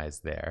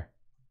recognized there,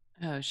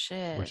 Oh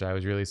shit. which I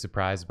was really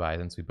surprised by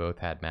since we both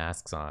had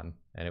masks on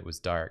and it was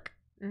dark.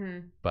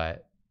 Mm-hmm.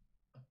 But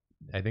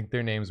I think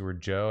their names were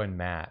Joe and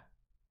Matt.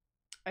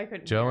 I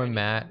couldn't. Joe hear and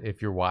Matt, anything.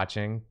 if you're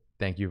watching,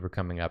 thank you for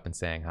coming up and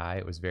saying hi.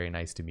 It was very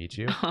nice to meet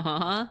you.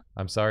 Aw.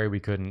 I'm sorry we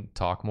couldn't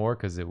talk more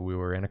because we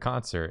were in a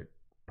concert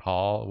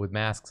hall with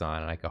masks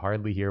on and I could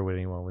hardly hear what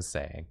anyone was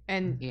saying.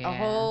 And a Yeah.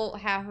 whole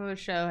half of a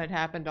show had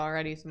happened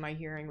already, so my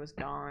hearing was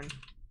gone.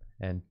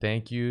 And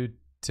thank you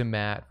to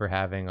Matt for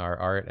having our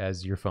art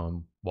as your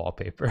phone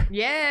wallpaper.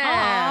 Yeah.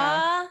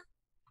 Aw.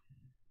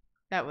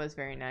 That was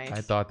very nice. I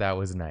thought that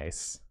was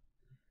nice.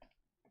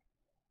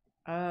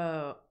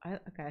 Oh,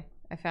 okay.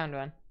 I found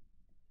one.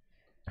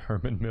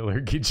 Herman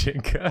Miller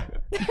Gijinka.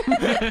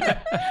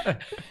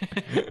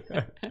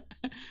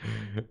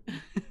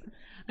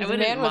 I The wouldn't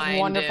man with mind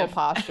wonderful if-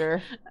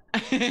 posture.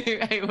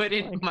 I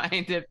wouldn't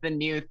mind if the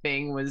new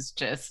thing was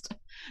just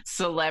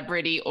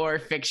celebrity or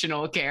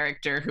fictional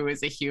character who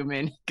is a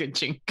human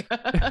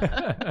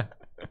Gajinka.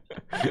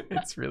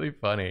 It's really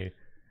funny.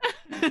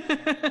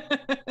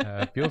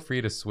 Feel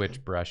free to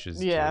switch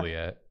brushes, Yeah.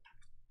 Juliet,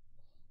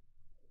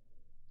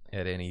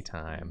 at any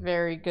time.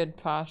 Very good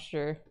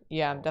posture.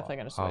 Yeah, I'm definitely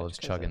gonna switch. Olive's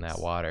 'cause chugging that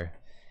it's- water.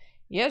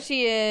 Yeah,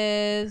 she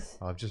is.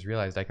 Oh, I've just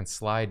realized I can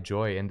slide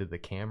Joy into the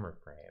camera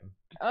frame.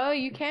 Oh,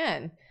 you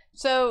can.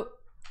 So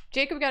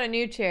Jacob got a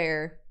new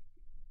chair,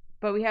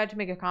 but we had to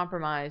make a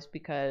compromise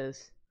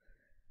because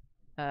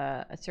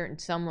a certain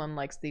someone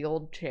likes the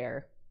old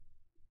chair.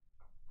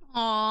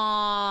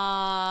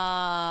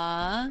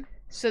 Aww.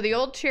 So the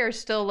old chair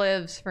still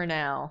lives for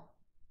now.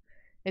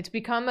 It's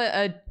become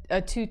a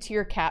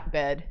 2-tier cat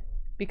bed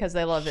because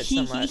they love it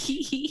so much.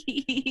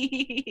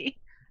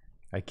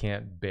 I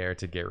can't bear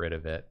to get rid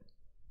of it.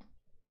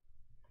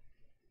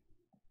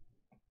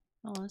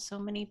 Oh, so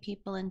many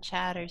people in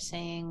chat are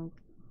saying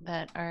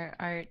that our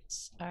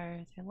arts are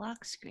their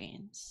lock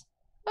screens.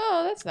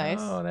 Oh, that's nice.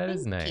 Oh, that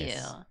is Thank nice.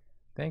 you.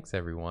 Thanks,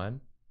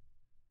 everyone.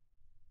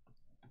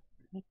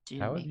 They do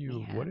How have make you?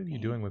 me What are you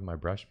happy. doing with my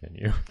brush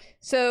menu?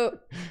 So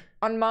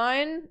on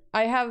mine,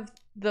 I have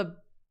the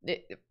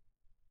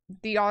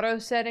auto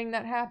setting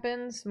that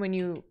happens when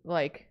you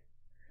like.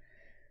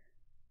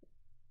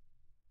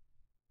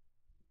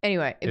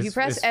 Anyway, if you It's-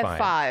 press it's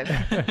fine.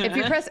 F5, if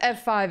you press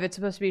F5, it's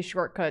supposed to be a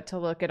shortcut to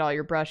look at all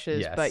your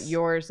brushes, but Yes.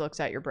 yours looks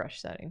at your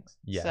brush settings.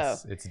 Yes,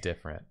 So it's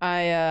different.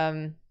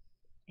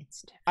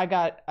 It's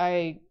different.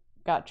 I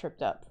got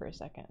tripped up for a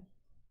second.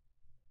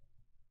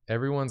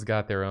 Everyone's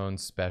got their own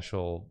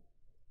special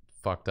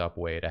fucked up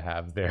way to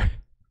have their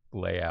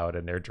layout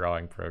and their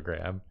drawing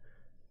program.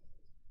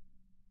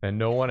 And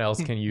no one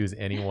else can use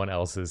anyone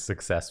else's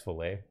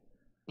successfully.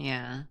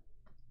 Yeah.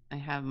 I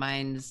have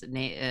mine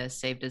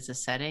saved as a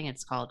setting.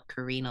 It's called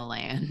Karina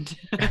Land.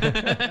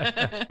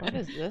 What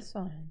is this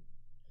one?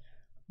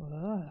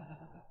 Whoa.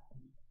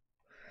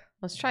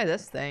 Let's try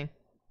this thing.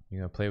 You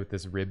gonna play with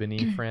this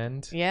ribbony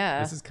friend?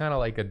 Yeah, This is kind of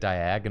like a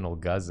diagonal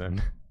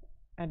guzzin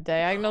a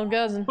diagonal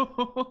dozen.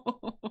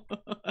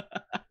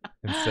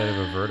 instead of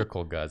a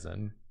vertical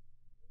guzzin.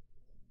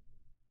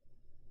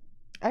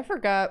 I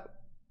forgot.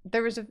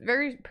 There was a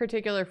very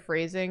particular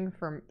phrasing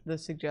from the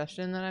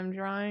suggestion that I'm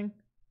drawing.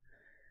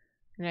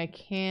 And I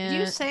can't. Did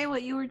you say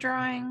what you were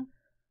drawing?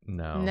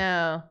 No.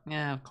 No.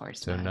 Yeah, of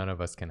course So not. none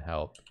of us can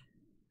help.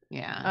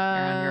 Yeah,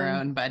 you're on your Um,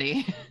 own,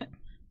 buddy.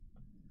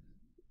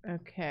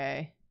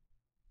 Okay.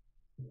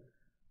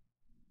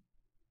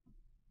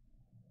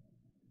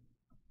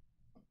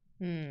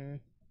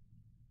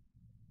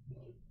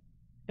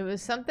 It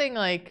was something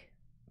like.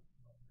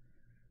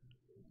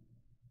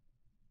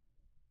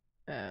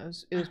 It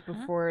was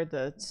before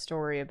the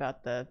story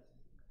about the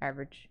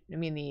average. I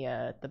mean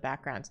the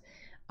backgrounds.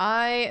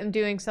 I am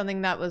doing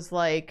something that was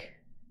like,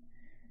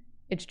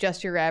 it's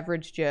just your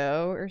average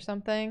Joe or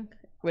something,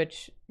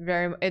 which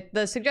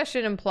the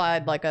suggestion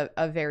implied like a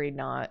very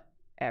not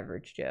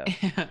average Joe.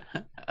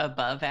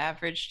 Above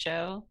average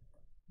Joe.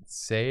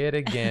 Say it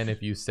again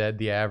if you said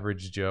the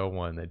average Joe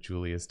one that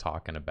Julia's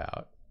talking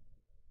about.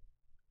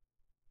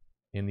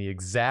 in the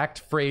exact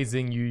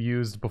phrasing you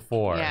used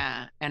before.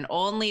 Yeah, and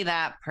only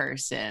that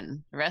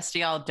person. The rest of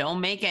y'all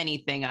don't make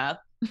anything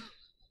up.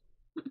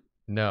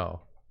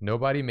 No,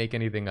 nobody make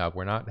anything up.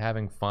 We're not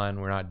having fun.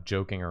 We're not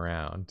joking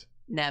around.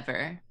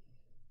 Never.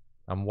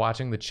 I'm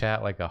watching the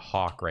chat like a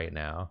hawk right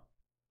now.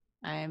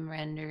 I'm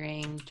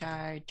rendering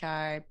Jar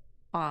Jar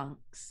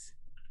Bonks.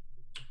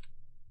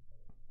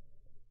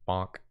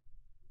 Bonk.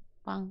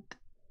 Bonk.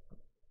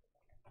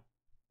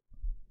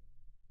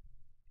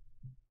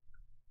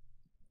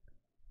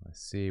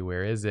 Let's see,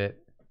 where is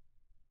it?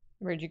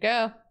 Where'd you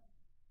go?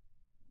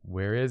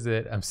 Where is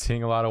it? I'm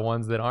seeing a lot of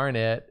ones that aren't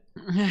it.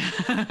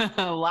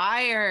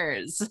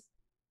 Liars.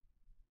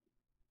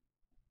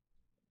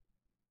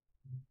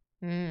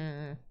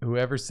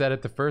 Whoever said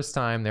it the first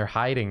time, they're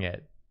hiding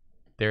it.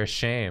 They're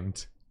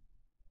ashamed.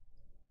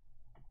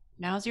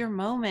 Now's your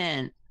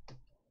moment.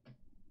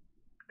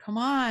 Come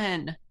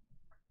on.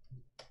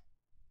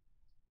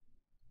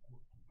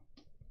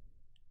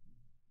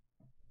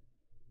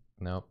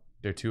 Nope,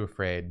 they're too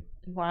afraid.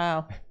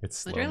 Wow. It's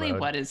slow Literally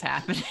mode. what is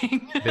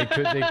happening? They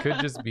could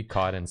just be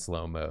caught in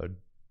slow mode.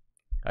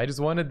 I just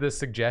wanted the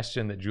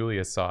suggestion that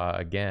Julia saw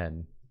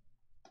again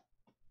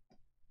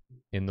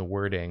in the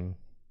wording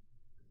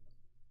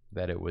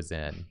that it was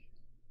in.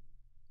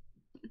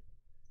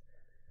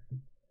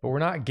 But we're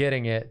not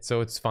getting it,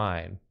 so it's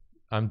fine.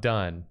 I'm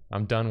done.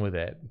 I'm done with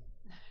it.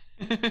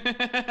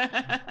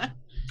 I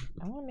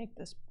want to make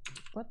this.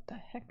 What the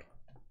heck?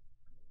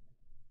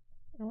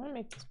 I want to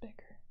make this bigger.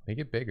 Make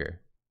it bigger.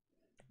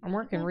 I'm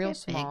working Make real it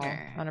small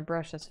bigger. on a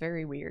brush that's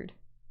very weird.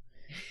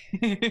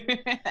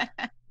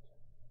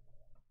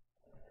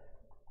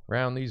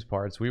 Around these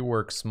parts, we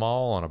work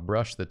small on a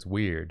brush that's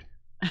weird.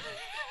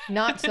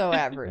 Not so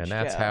average. And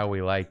that's Joe, how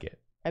we like it.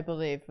 I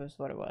believe was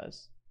what it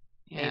was.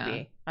 Yeah.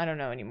 Maybe. I don't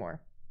know anymore.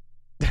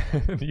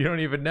 You don't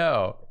even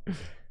know.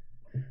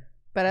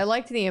 But I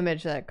liked the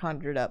image that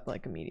conjured up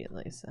like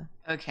immediately. So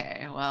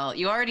Okay, well,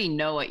 you already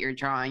know what you're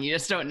drawing. You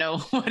just don't know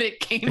what it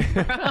came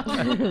from.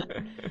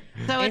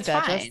 So ain't it's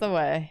that fine. just the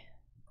way?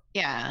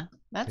 Yeah,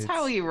 that's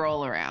how It's- we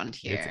roll around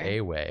here. It's a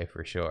way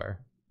for sure.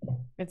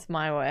 It's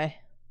my way.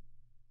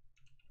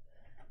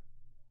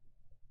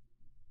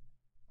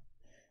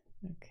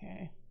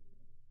 Okay.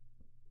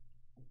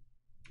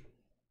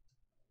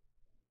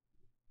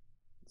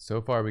 So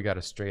far, we got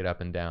a straight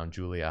up and down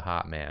Julia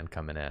hot man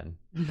coming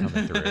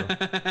through.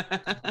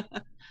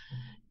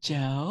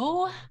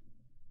 Joe?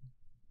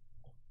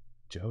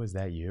 Joe, is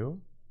that you?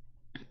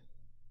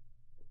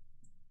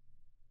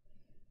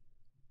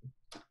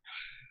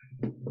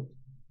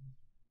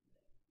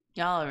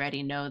 Y'all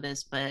already know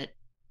this, but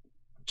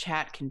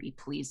chat can be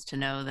pleased to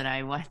know that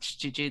I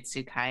watched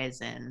Jujutsu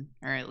Kaisen,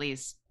 or at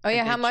least Oh a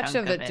yeah, how good much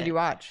chunk of it did you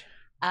watch?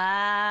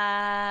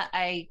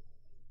 I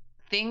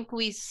think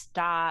we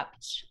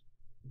stopped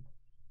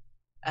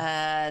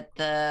at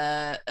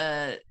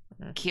the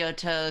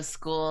Kyoto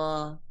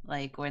school,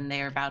 like when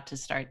they were about to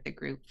start the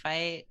group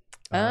fight.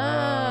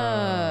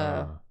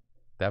 Oh.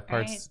 That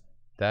part's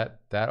that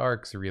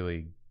arc's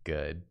really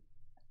good.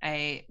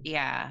 I've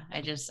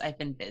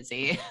been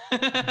busy.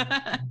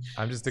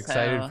 I'm just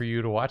excited So- for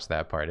you to watch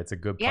that part. It's a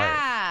good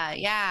part.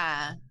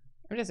 Yeah.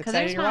 I'm just 'Cause excited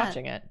there's you're not-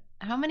 watching it.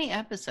 How many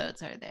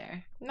episodes are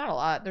there? Not a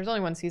lot. There's only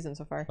one season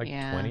so far. Like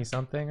Yeah. 20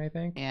 something, I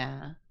think.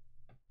 Yeah.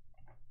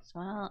 So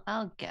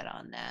I'll get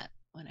on that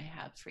when I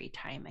have free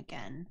time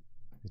again.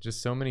 There's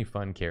just so many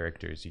fun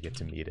characters you get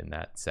to meet in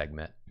that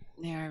segment.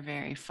 They are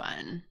very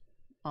fun.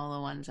 All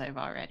the ones I've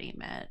already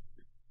met.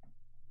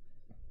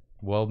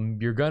 Well,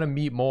 you're gonna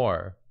meet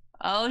more,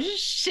 Oh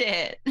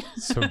shit.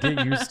 so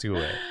get used to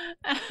it.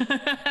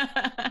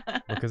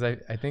 Because I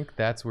think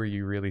that's where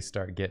you really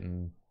start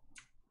getting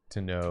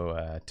to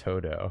know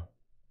Todo.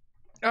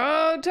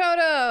 Oh,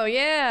 Toto,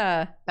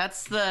 yeah.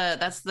 That's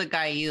the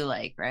guy you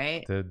like,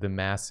 right? The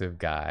massive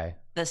guy.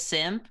 The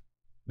simp?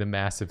 The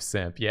massive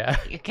simp, yeah.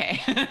 Okay.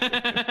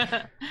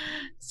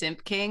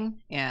 Simp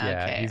King? Yeah,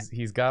 Yeah, okay.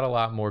 he's got a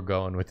lot more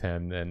going with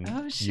him than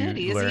Oh shit,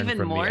 he you has learn even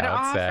from more the to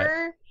outset.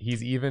 offer?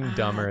 He's even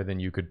dumber than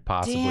you could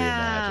possibly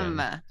Damn.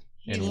 imagine.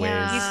 In He's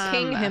ways,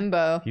 King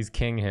Himbo. he's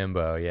King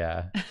Himbo,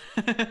 yeah.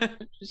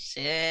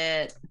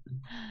 Shit.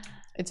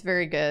 It's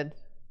very good.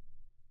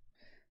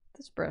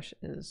 This brush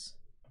is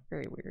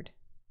very weird.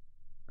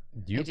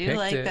 You I do picked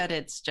like it. that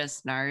it's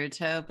just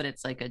Naruto, but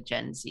it's like a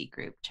Gen Z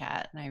group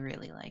chat, and I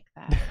really like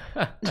that.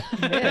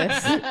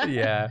 It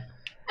Yeah,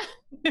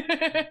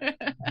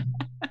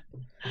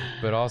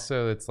 but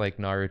also it's like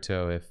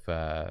Naruto if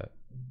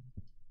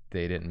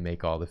they didn't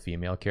make all the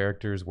female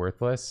characters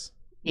worthless,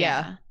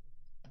 Yeah.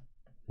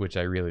 which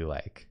I really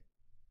like.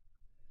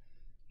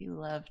 You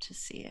love to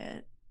see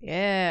it.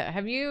 Yeah.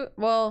 Have you?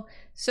 Well,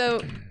 so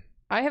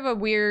I have a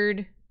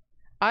weird.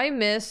 I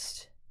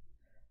missed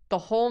the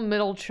whole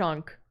middle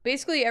chunk.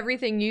 Basically,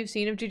 everything you've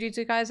seen of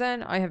Jujutsu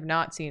Kaisen, I have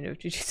not seen of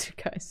Jujutsu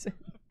Kaisen.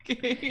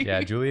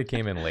 Yeah, Julia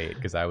came in late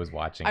because I was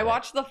watching. I it.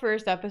 watched the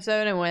first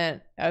episode and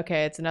went,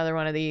 okay, it's another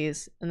one of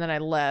these. And then I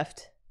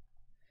left.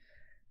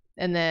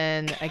 And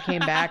then I came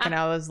back and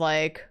I was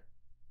like,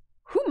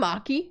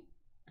 Humaki?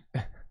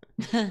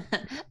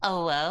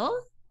 Hello?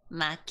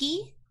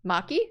 Maki.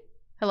 Maki?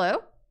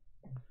 Hello?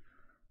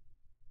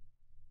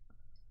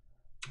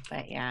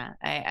 But yeah,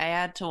 I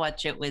had to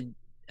watch it with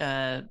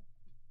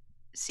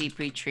Sea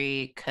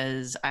Tree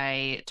because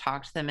I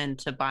talked them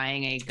into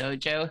buying a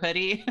Gojo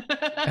hoodie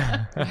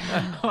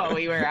while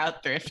we were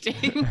out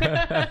thrifting.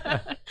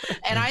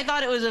 And I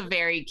thought it was a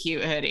very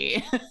cute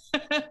hoodie.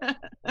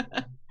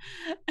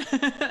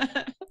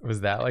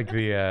 Was that like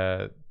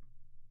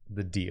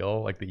the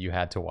deal, like that you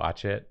had to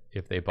watch it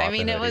if they bought? I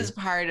mean, the it hoodie? was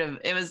part of.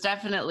 It was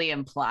definitely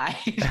implied.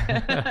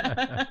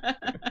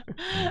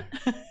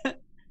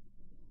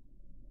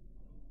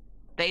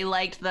 They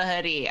liked the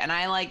hoodie, and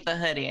I liked the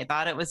hoodie. I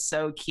thought it was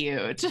so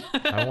cute.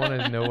 I want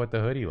to know what the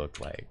hoodie looked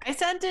like. I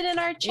sent it in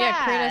our chat.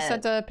 Yeah, Karina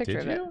sent a picture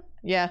Did of it. you?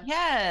 Yeah.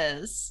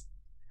 Yes.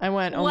 I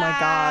went, oh my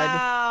god.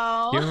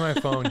 Wow. Give me my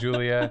phone,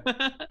 Julia.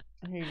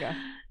 Here you go.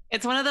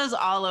 It's one of those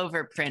all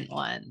over print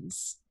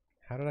ones.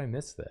 How did I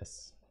miss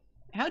this?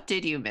 How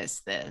did you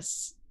miss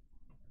this?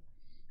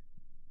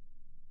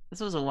 This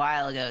was a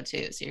while ago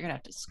too, so you're gonna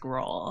have to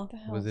scroll. What the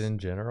hell Was it in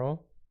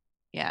general?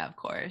 Yeah, of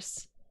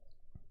course.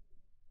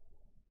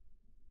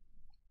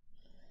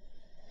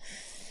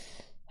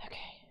 Okay.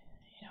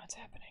 You know what's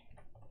happening.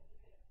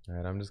 All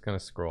right, I'm just gonna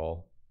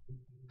scroll.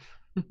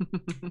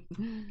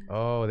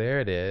 Oh,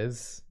 there it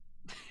is.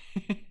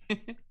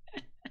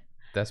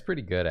 That's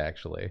pretty good,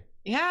 actually.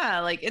 Yeah,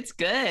 like it's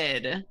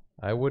good.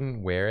 I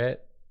wouldn't wear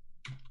it,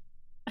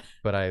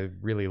 but I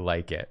really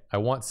like it. I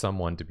want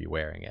someone to be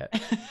wearing it.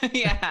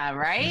 Yeah,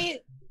 right?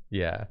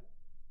 Yeah.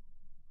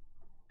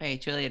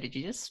 Wait, Julia, did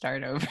you just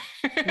start over?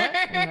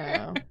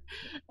 No.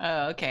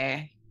 Oh,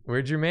 okay.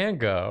 Where'd your man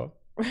go?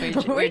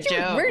 Where'd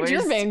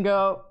your man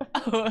go?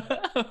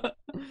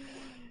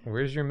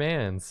 Where's your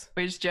man's?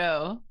 Where's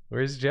Joe?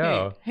 Where's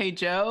Joe? Hey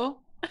Joe.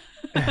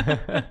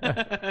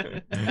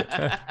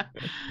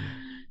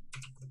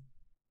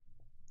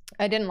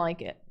 I didn't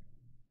like it.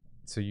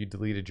 So you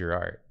deleted your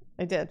art,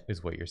 I did.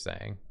 is what you're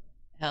saying.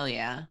 Hell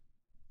yeah.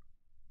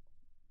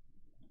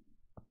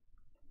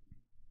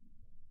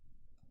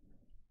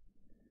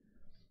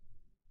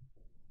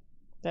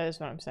 That is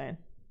what I'm saying.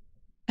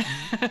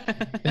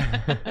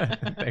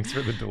 Thanks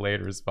for the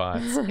delayed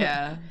response.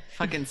 Yeah,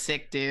 fucking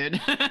sick,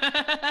 dude.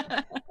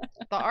 The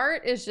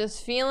art is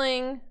just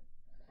feeling...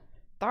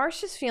 The art's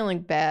just feeling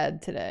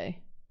bad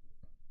today.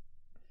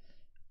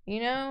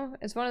 You know?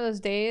 It's one of those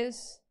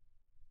days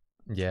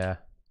Yeah,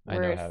 I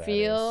where know how it that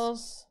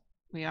feels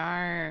We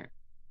are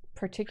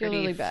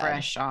particularly pretty bad.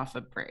 fresh off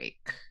a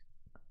break.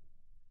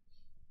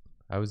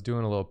 I was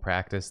doing a little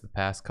practice the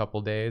past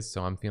couple days,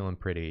 so I'm feeling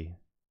pretty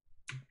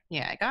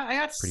Yeah, I got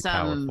pretty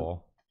some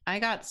powerful. I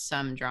got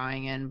some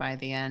drawing in by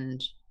the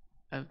end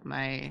of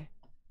my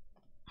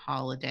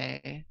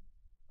holiday.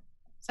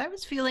 So I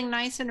was feeling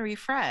nice and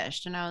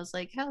refreshed, and I was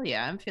like, hell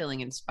yeah, I'm feeling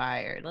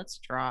inspired. Let's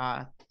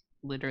draw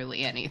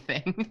literally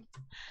anything.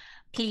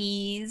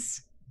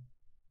 Please.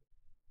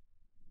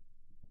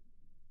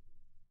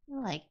 I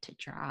like to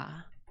draw.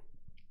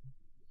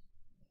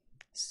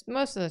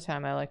 Most of the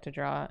time I like to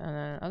draw, and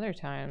then other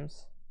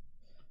times,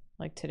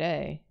 like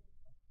today.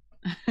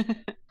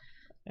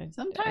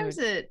 Sometimes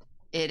it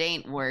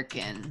ain't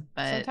working,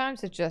 but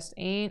sometimes it just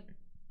ain't.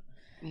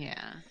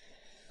 yeah.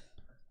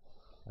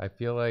 I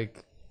feel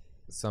like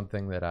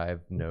something that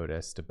I've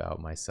noticed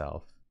about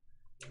myself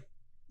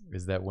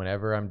is that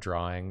whenever I'm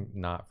drawing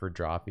not for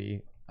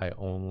Drawfee, I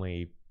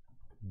only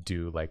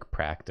do like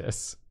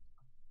practice.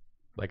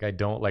 Like I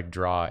don't like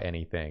draw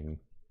anything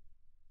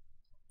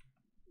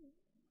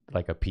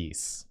like a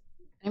piece.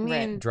 I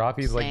mean, Drawfee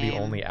is like the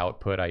same. only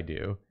output I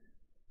do,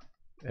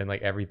 and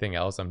like everything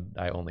else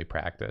I only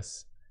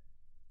practice.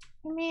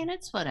 I mean,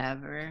 it's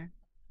whatever.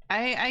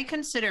 I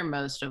consider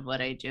most of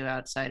what I do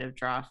outside of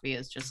Drawfee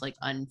as just like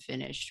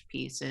unfinished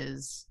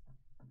pieces.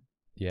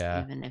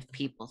 Yeah. Even if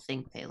people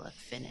think they look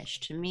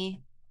finished to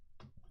me.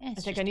 I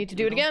think I need to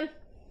do it again.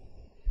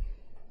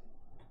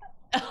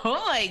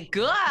 Oh my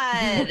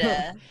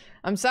god.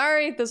 I'm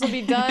sorry, this will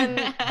be done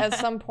at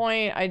some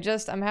point.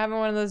 I'm having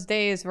one of those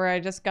days where I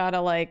just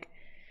gotta like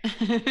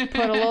put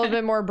a little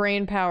bit more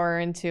brain power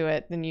into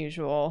it than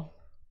usual.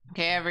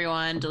 Okay,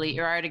 everyone, delete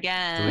your art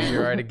again. Delete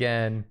your art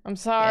again. I'm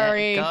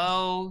sorry.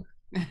 Go.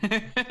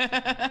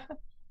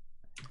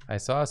 I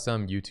saw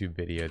some YouTube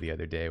video the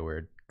other day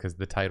where, because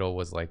the title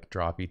was like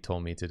Drawfee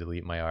told me to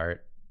delete my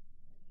art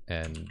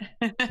and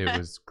it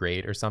was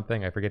great or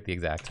something. I forget the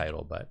exact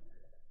title, but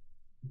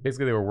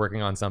basically they were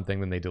working on something,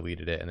 then they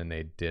deleted it, and then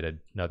they did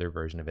another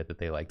version of it that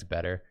they liked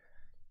better.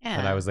 Yeah.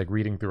 And I was like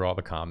reading through all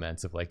the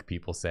comments of like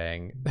people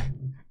saying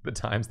the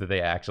times that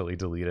they actually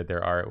deleted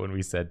their art when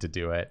we said to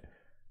do it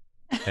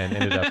and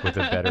ended up with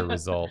a better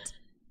result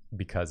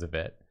because of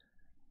it.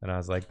 And I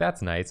was like,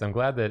 that's nice. I'm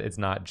glad that it's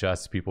not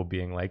just people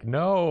being like,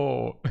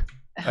 no,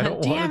 I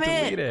don't want to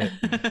delete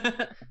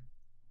it.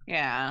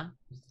 Yeah.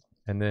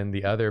 And then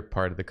the other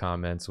part of the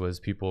comments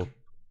was people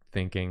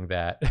thinking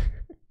that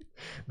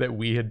that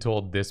we had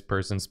told this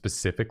person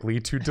specifically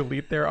to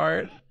delete their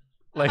art.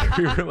 Like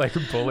we were like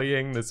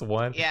bullying this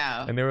one.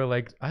 Yeah. And they were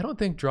like, I don't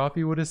think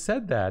Drawfee would have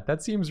said that.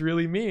 That seems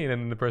really mean.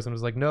 And the person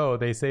was like, no,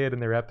 they say it in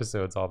their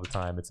episodes all the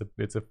time. It's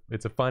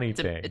a funny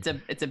thing. It's a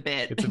bit. It's a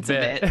bit. It's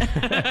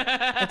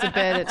a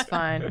bit. It's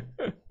fine.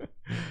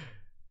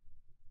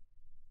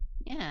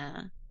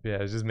 Yeah. Yeah,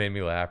 it just made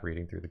me laugh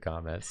reading through the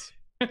comments.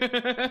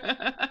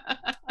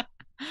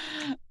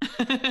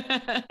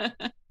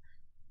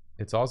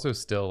 It's also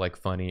still like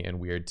funny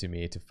and weird to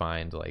me to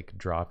find like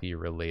Drawfee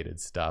related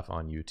stuff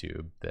on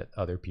YouTube that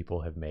other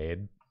people have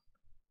made.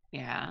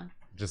 Yeah.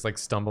 Just like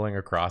stumbling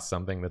across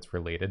something that's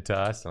related to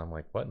us, and I'm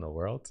like, what in the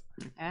world?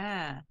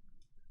 Yeah.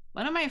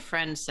 One of my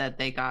friends said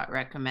they got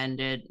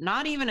recommended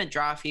not even a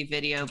Drawfee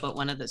video, but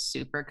one of the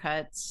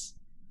supercuts.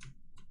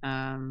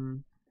 I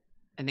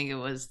think it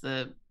was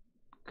the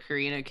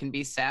Karina can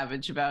be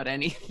savage about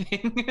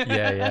anything.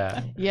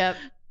 Yeah. Yep.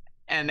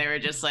 And they were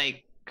just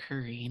like,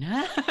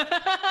 Karina?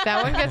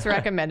 That one gets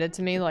recommended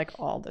to me like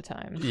all the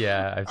time.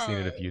 Yeah, I've seen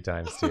it a few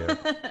times too.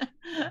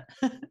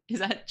 Is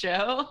that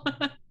Joe?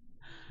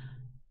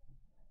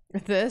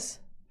 This?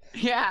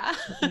 Yeah.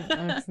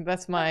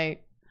 That's my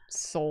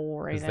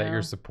soul right now. Is that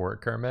your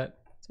support, Kermit?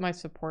 It's my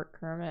support,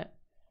 Kermit.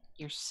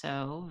 You're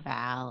so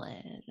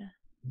valid.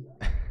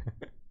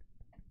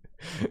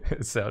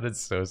 It sounded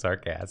so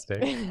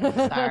sarcastic.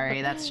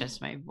 Sorry, that's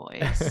just my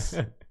voice.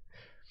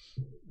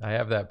 I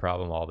have that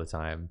problem all the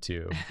time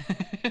too.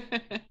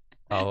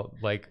 I'll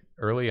like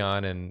early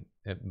on in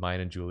mine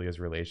and Julia's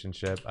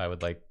relationship, I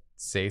would like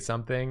say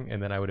something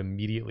and then I would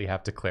immediately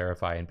have to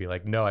clarify and be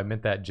like, no, I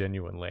meant that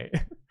genuinely.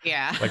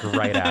 Yeah. Like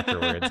right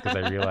afterwards, because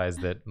I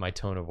realized that my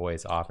tone of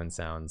voice often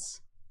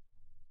sounds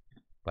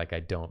like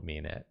I don't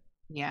mean it.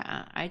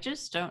 Yeah, I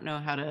just don't know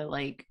how to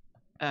like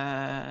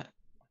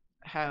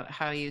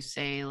how you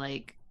say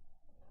like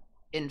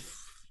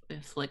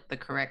inflict the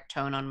correct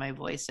tone on my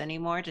voice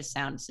anymore to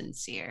sound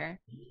sincere.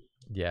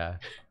 Yeah.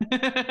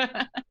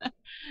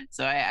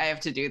 So I have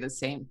to do the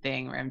same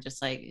thing where I'm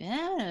just like,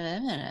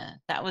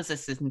 that was a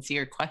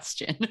sincere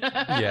question.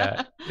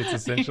 Yeah, it's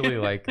essentially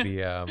like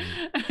the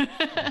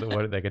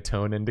what, like a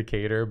tone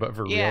indicator, but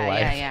for real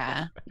life.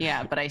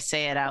 Yeah. But I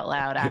say it out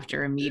loud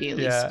after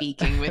immediately Yeah.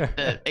 speaking with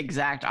the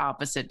exact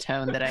opposite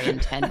tone that I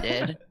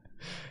intended.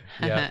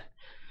 Yeah.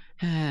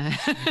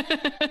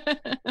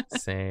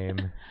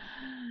 Same.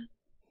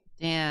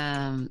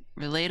 Damn,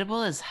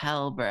 relatable as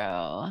hell,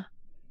 bro.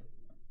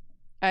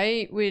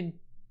 I would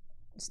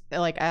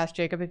like ask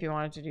Jacob if he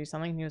wanted to do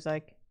something. He was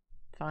like,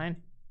 fine.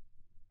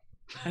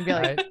 I'd be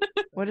like,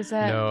 what is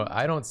that? No,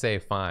 I don't say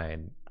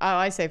fine. Oh,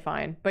 I say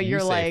fine. But You you're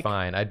say like,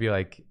 fine. I'd be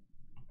like,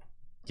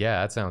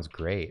 yeah, that sounds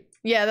great.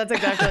 yeah, that's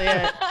exactly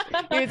it.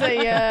 He would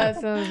say, yeah,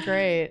 that sounds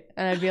great.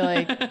 And I'd be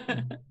like,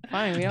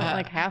 fine, we don't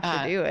like have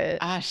to do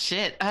it.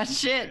 Shit.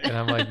 And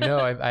I'm like, no,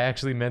 I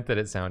actually meant that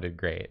it sounded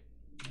great.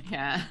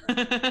 Yeah.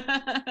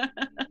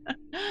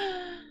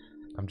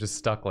 I'm just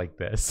stuck like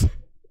this.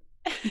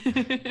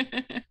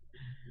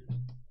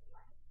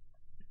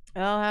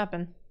 It'll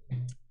happen.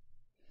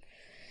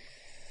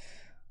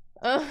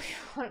 Oh, you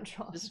want to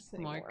draw Just this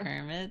more anymore.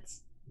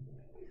 Kermits.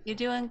 You're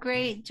doing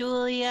great,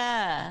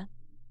 Julia.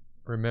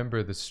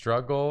 Remember the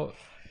struggle.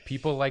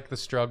 People like the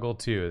struggle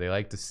too. They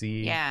like to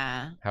see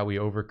how we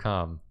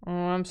overcome. Oh,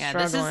 I'm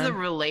struggling. This is the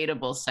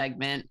relatable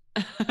segment.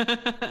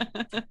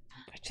 I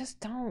just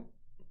don't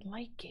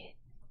like it.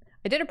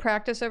 I did a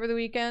practice over the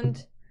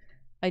weekend.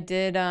 I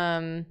did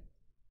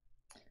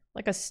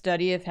like a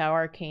study of how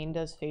Arcane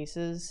does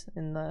faces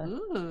in the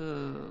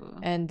Ooh.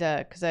 and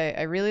because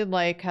I really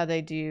like how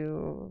they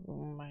do.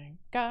 Oh my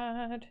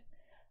god.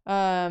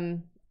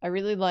 I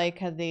really like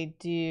how they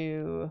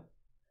do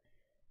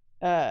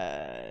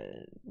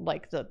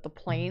like the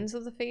planes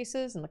of the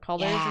faces and the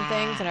colors and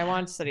things, and I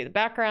wanted to study the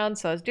background,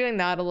 so I was doing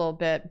that a little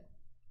bit.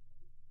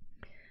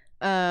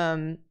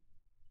 And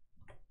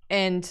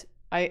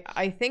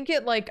I think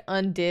it like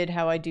undid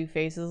how I do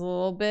faces a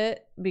little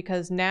bit,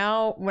 because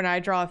now when I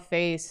draw a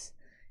face,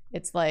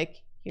 it's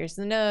like, here's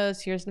the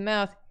nose, here's the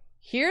mouth,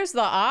 here's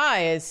the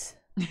eyes.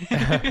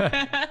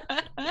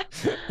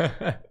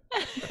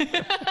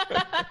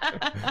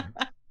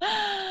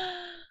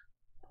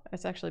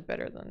 That's actually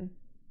better than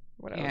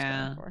what I was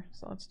going for.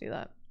 So let's do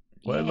that.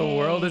 What in the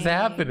world is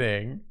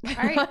happening?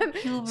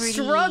 I'm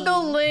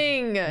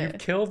struggling. You've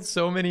killed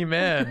so many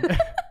men.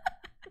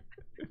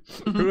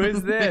 Who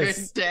is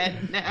this? They're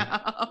dead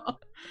now.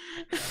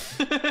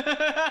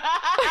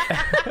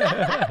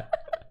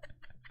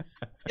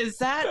 Is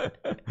that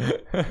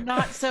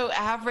not so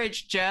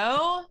average,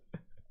 Joe?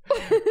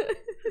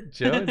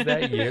 Joe, is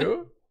that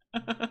you?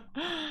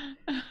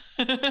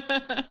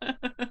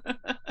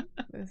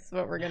 This is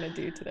what we're gonna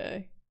do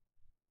today.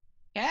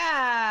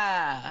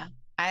 Yeah,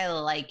 I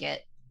like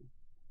it.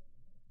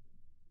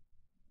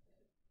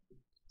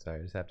 Sorry,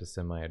 I just have to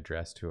send my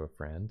address to a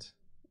friend.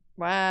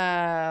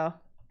 Wow.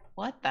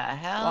 What the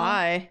hell?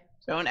 Why?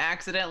 Don't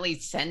accidentally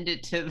send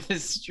it to the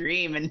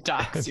stream and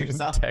dox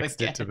yourself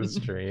Text it to the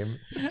stream.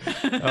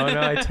 Oh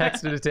no, I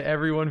texted it to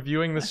everyone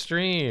viewing the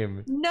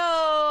stream.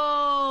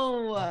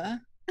 No.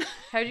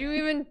 How'd you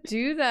even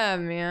do that,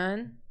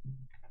 man?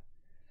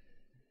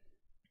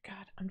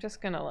 I'm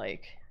just gonna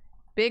like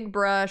big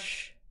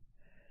brush,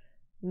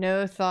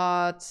 no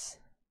thoughts.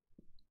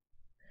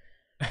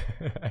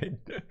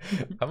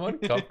 I'm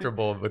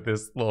uncomfortable with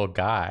this little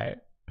guy.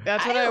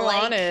 That's what I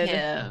like wanted.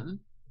 him.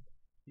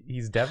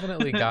 He's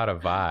definitely got a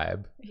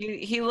vibe.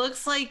 He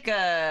looks like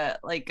a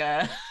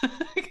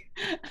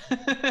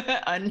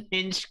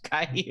unhinged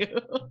Caillou.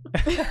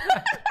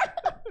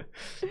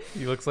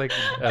 He looks like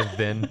a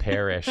then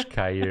parish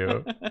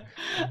Caillou.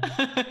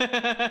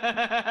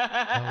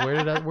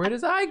 Where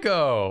does I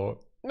go?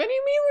 What do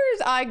you mean?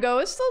 Where's I go?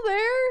 It's still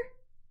there.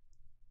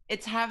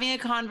 It's having a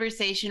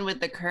conversation with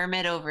the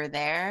Kermit over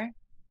there,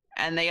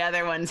 and the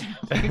other one's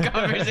having a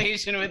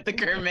conversation with the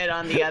Kermit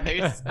on the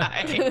other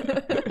side.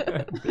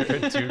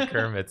 There are two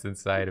Kermits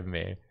inside of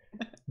me,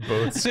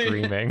 both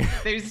screaming.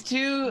 There's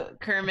two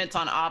Kermits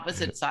on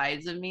opposite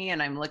sides of me,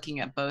 and I'm looking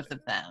at both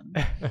of them.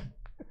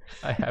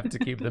 I have to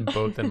keep them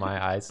both in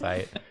my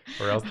eyesight,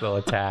 or else they'll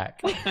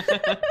attack.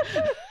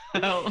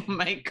 Oh,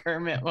 my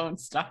Kermit won't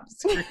stop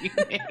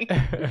screaming.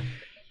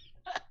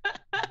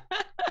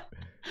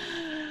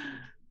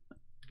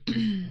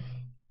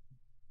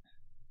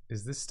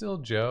 Is this still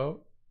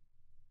Joe?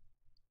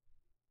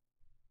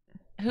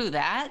 Who,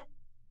 that?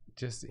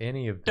 Just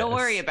any of this. Don't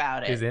worry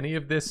about it. Is any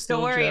of this still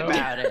Don't worry Joe?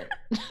 about it.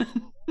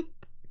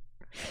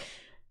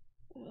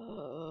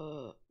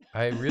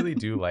 I really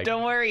do like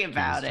Don't worry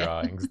about these it.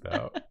 drawings,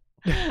 though.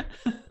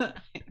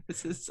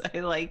 I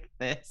like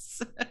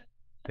this.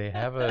 They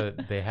have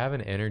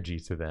an energy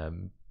to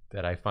them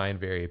that I find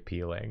very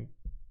appealing.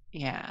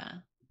 Yeah.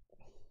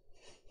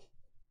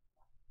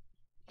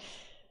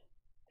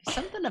 There's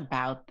something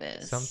about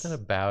this. Something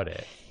about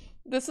it.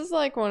 This is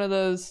like one of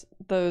those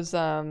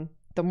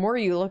the more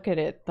you look at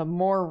it, the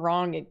more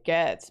wrong it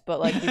gets. But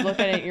like you look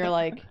at it and you're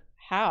like,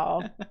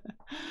 how?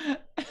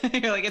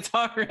 You're like, it's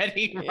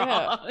already wrong.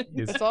 Yeah,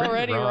 It's it's pretty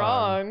already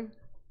wrong.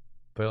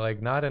 But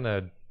like not in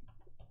a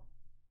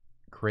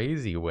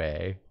crazy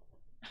way.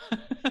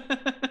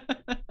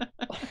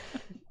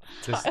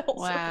 This,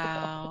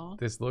 Wow.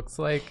 this looks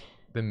like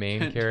the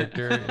main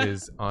character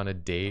is on a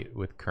date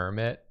with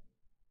Kermit,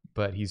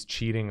 but he's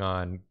cheating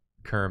on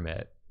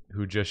Kermit,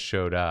 who just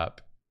showed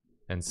up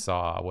and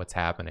saw what's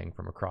happening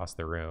from across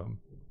the room.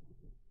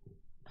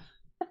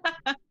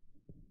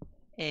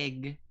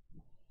 Egg.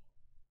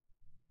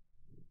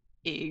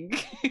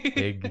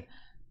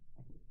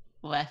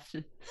 Left.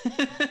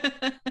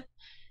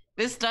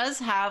 This does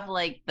have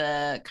like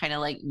the kind of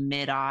like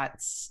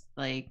mid-aughts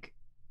like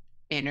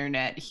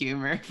internet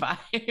humor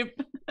vibe.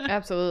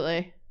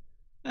 Absolutely.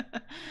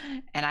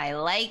 And I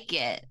like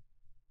it.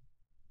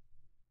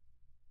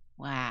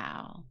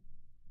 Wow.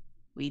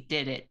 We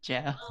did it,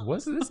 Joe.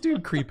 What's this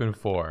dude creeping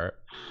for?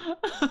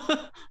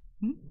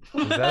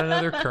 Is that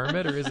another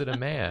Kermit or is it a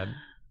man?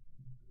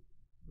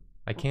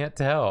 I can't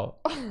tell.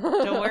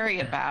 Don't worry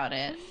about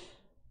it.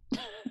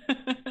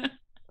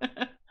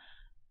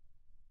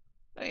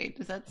 Wait,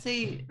 does that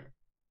say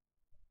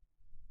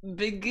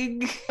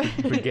Begig?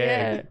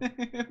 Begeg.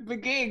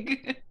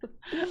 Begig.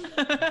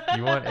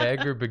 You want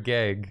egg or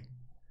begeg?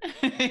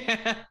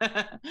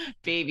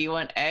 Babe, you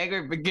want egg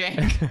or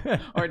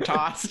begeg? Or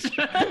tossed?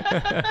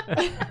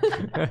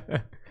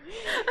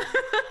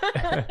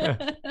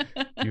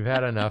 You've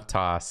had enough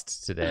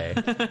tossed today.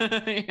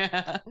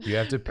 Yeah. You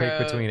have to pick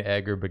Bro. between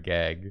egg or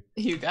begeg.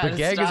 You gotta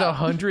Begeg is stop.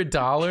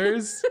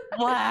 $100.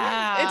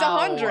 Wow. It's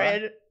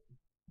 100.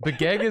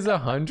 Begeg is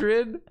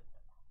 100.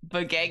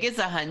 Begeg is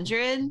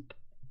 100?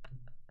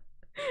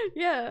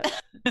 Yeah.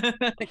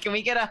 Can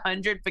we get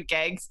 100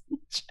 begegs?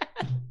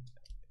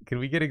 Can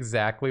we get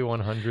exactly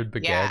 100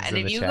 begegs Yeah, and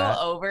in if the you chat?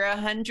 go over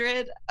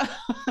 100,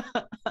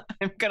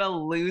 I'm gonna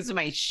lose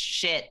my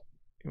shit.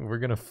 We're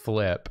gonna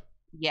flip.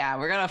 Yeah,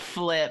 we're gonna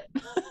flip.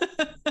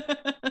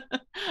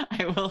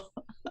 I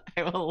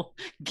will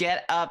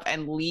get up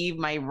and leave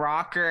my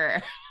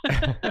rocker.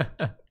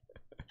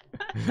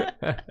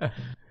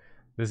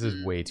 This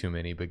is way too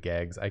many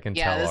begegs. I can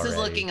tell Yeah, this already. is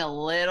looking a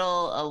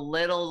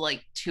little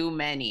like too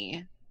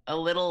many. A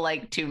little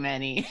like too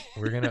many.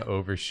 We're gonna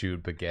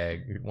overshoot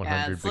begeg. 100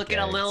 Yeah, it's looking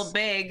a little begegs.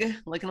 big.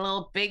 Looking a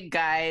little big,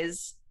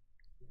 guys.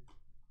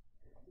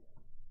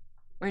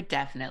 We're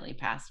definitely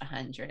past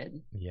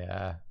 100.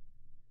 Yeah.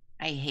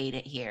 I hate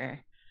it here.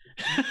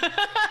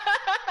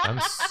 I'm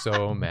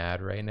so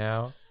mad right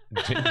now.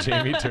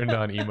 Jamie turned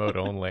on emote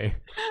only.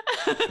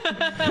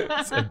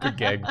 It's a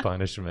begeg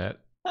punishment.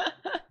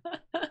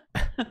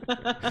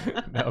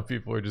 Now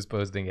people are just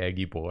posting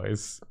eggy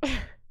boys.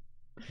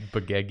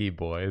 Begeggy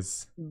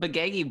boys.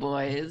 Begeggy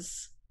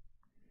boys.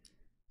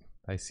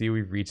 I see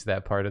we've reached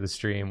that part of the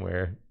stream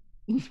where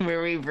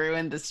Where we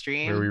ruined the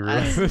stream. we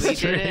ruined the We did it.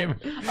 stream.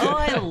 Oh,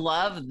 I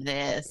love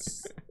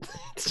this.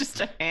 It's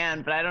just a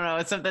hand, but I don't know.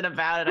 It's something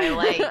about it I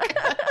like.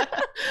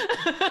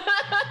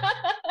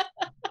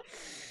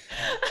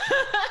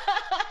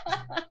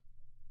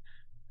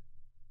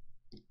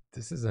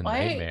 This is a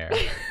Why- nightmare.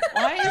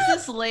 Why is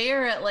this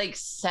layer at like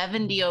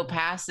 70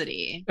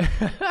 opacity?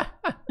 I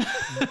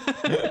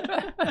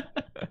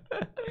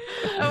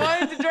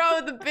wanted to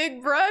draw with a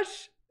big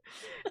brush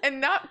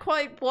and not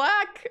quite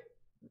black.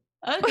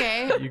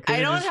 Okay. You I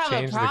could've don't just have a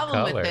changed the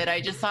problem with color. it. I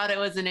just thought it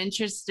was an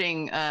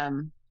interesting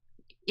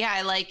yeah,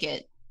 I like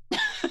it.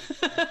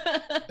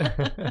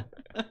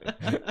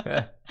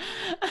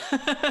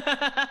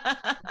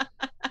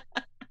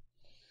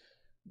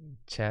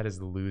 Chad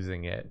is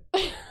losing it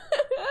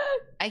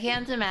I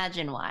can't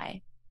imagine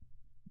why.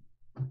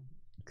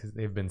 because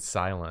they've been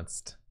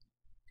silenced.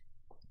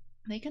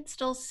 They can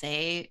still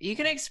say, you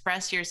can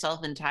express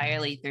yourself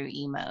entirely through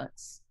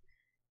emotes.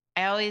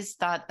 I always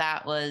thought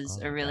that was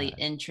Oh a my really God.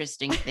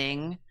 interesting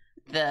thing.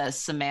 The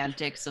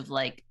semantics of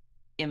like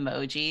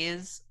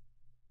emojis.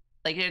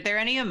 Like, are there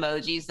any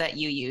emojis that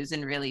you use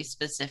in really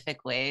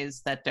specific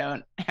ways that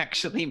don't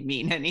actually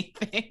mean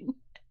anything?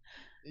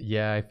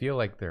 Yeah, I feel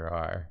like there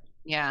are.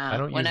 Yeah. I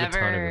don't use a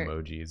ton of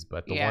emojis,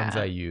 but the ones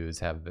Yeah. I use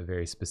have a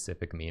very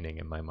specific meaning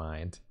in my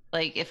mind.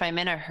 Like, if I'm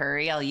in a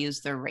hurry, I'll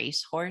use the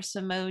racehorse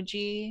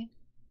emoji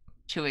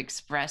to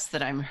express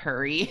that I'm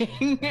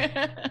hurrying.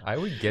 I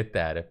would get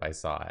that if I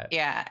saw it.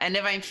 Yeah. And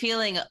if I'm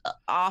feeling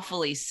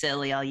awfully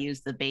silly, I'll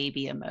use the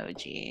baby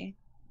emoji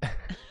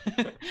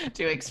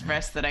to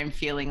express that I'm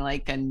feeling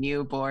like a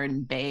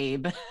newborn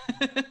babe.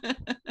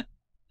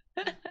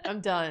 I'm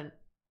done.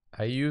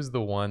 I use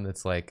the one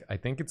that's like, I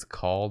think it's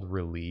called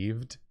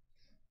relieved.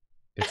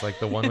 It's like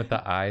the one with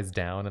the eyes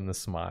down and the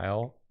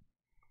smile.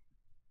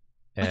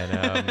 And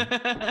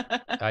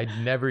I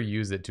never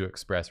use it to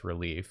express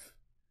relief.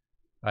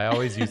 I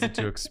always use it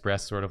to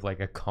express sort of like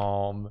a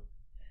calm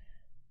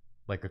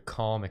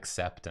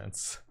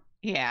acceptance.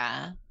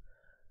 Yeah.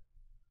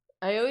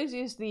 I always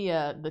use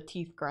the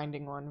teeth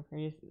grinding one.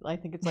 I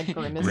think it's like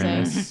grimacing.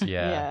 Grimace,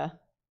 yeah.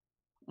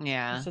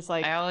 Yeah. It's just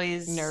like I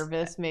always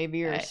nervous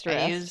maybe or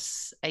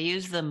stressed. I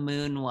use the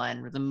moon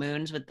one, the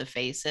moons with the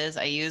faces.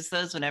 I use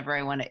those whenever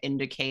I want to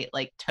indicate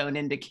like tone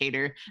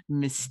indicator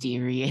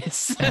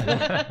mysterious.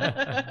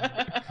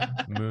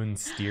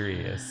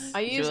 Moonsterious.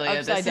 I use Julia,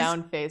 upside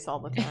down face all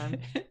the time.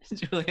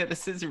 Julia,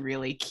 this is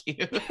really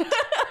cute.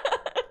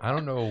 I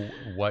don't know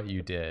what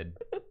you did.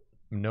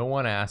 No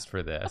one asked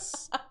for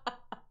this.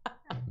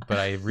 But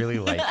I really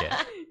like it.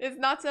 It's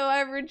not so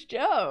average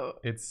Joe.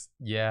 It's,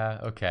 yeah,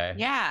 okay.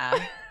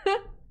 Yeah.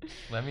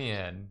 Let me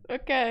in.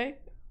 Okay.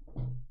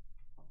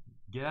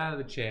 Get out of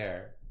the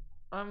chair.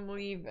 I'm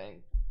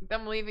leaving.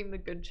 I'm leaving the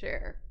good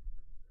chair.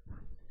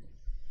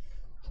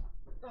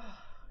 Oh,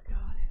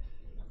 God.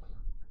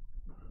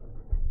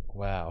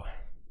 Wow.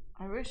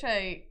 I wish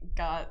I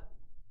got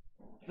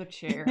the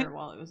chair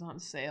while it was on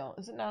sale.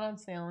 Is it not on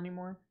sale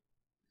anymore?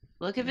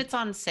 Look if it's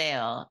on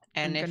sale.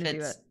 And I'm if gonna do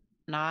it's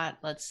not,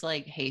 let's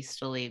like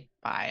hastily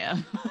buy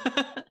them.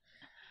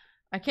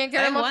 I can't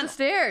get them up the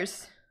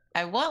stairs.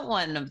 I want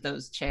one of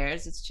those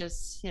chairs. It's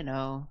just, you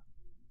know,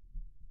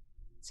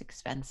 it's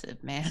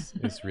expensive, man.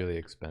 It's really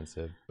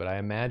expensive, but I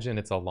imagine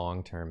it's a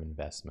long-term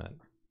investment.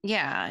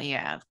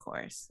 Yeah, of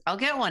course. I'll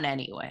get one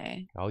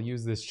anyway. I'll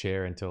use this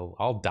chair until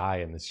I'll die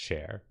in this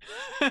chair.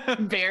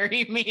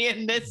 Bury me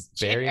in this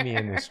chair. Bury me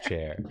in this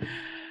chair.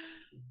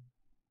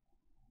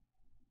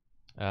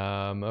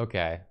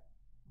 Okay.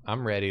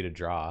 I'm ready to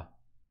draw.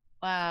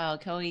 Wow,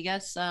 can we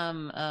get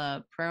some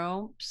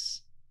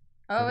prompts?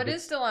 Oh, it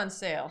is still on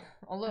sale.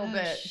 A little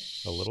bit.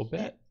 A little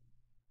bit?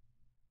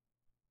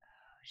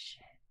 Oh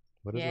shit.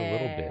 What does a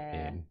little bit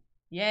mean?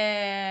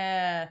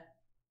 Yeah.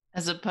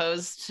 As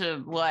opposed to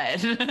what?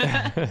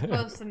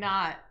 Supposed to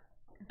not.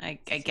 I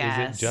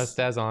guess. Is it just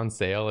as on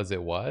sale as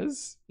it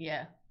was?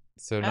 Yeah.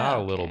 So not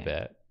a little okay.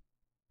 bit.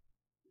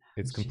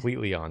 It's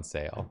completely on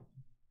sale.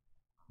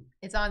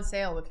 It's on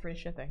sale with free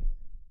shipping.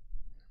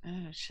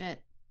 Oh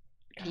shit.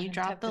 Can God, you I'm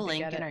drop tempted the to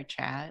link get in it. our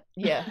chat?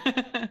 Yeah.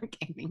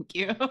 Okay, thank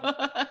you.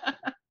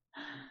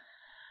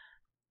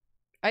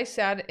 I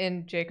sat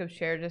in Jacob's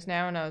chair just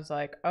now and I was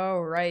like, oh,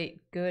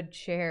 right. Good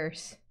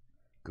chairs.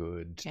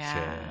 Good Yeah.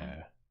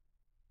 chair.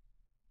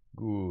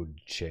 Good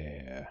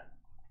chair.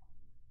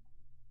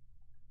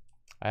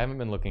 I haven't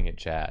been looking at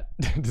chat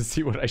to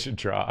see what I should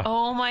draw.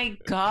 Oh my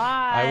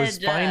god. I was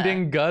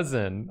finding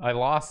Guzzin. I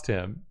lost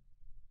him.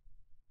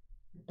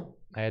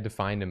 I had to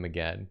find him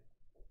again.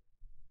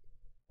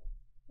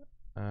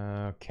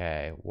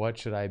 Okay, what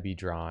should I be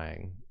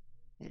drawing?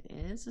 It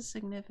is a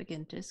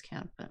significant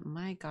discount, but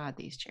my god,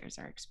 these chairs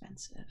are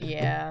expensive.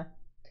 Yeah.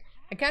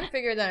 I kind of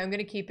figured that I'm going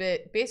to keep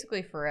it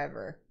basically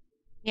forever.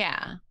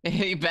 Yeah.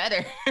 You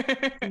better.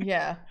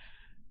 Yeah.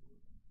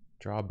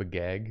 Draw a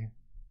Begeg.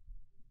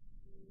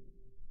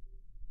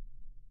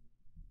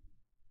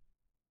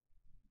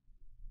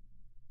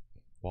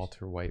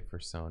 Walter White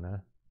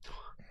persona.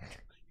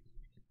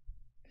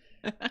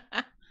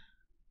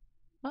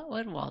 What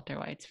would Walter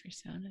White's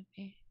persona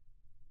be?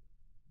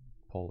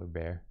 Polar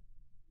bear.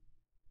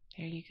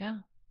 There you go.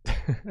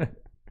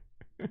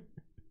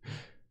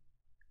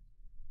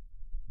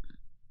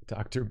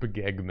 Dr.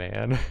 Begeg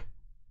Man.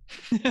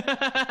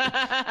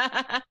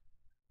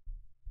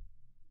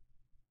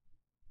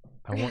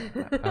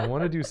 I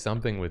want to do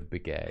something with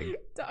Begeg.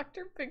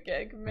 Dr.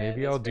 Begeg Man.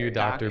 Maybe I'll do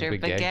Dr.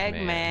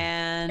 Begeg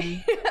Man.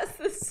 He has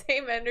the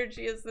same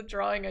energy as the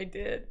drawing I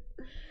did.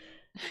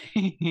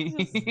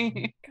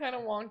 Kind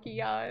of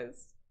wonky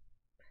eyes.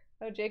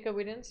 Oh, Jacob,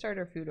 we didn't start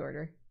our food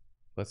order.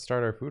 Let's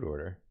start our food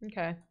order.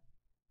 Okay.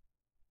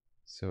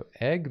 So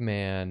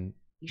Eggman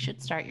You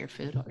should start your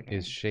food order.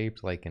 is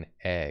shaped like an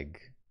egg,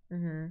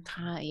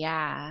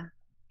 Yeah.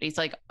 He's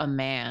like a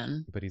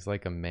man. but he's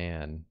like a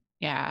man.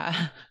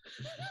 Yeah.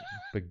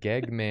 But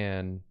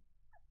Gegman,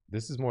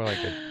 this is more like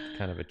a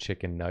kind of a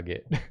chicken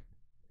nugget.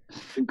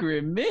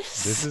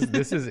 Grimace.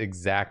 This is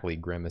exactly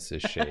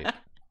Grimace's shape.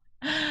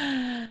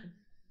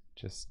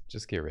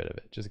 Just get rid of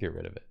it. Just get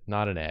rid of it.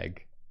 Not an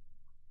egg.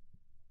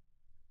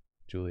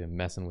 Julia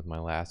messing with my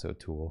lasso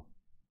tool.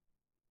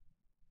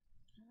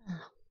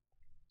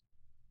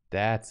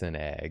 That's an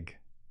egg.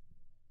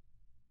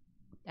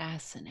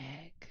 That's an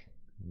egg.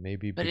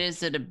 Maybe. But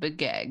is it a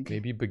big egg?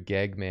 Maybe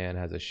Begegman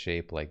has a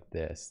shape like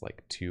this,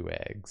 like 2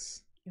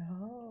 eggs.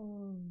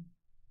 Oh.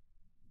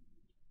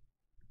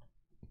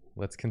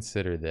 Let's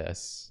consider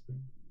this.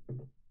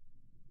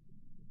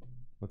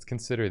 Let's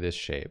consider this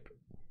shape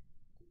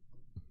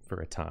for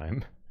a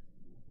time.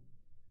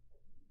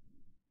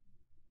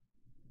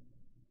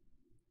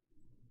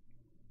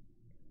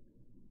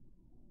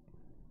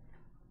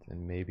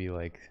 And maybe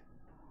like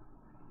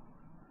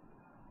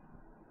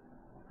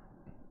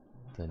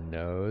the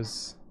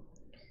nose.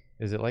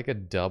 Is it like a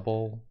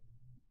double?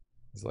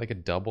 Is it like a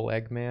double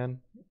Eggman?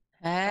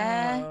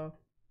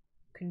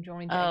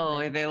 Conjoined. Oh,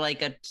 Eggman. are they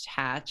like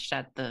attached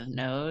at the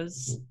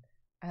nose?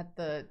 At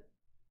the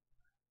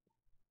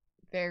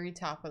very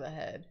top of the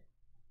head.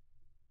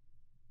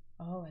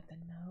 Oh, at the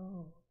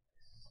nose.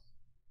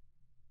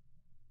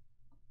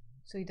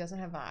 So he doesn't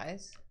have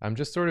eyes? I'm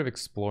just sort of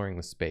exploring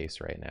the space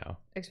right now.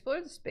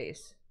 Explore the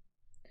space.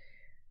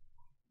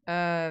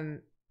 Karina,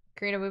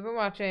 we've been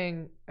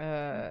watching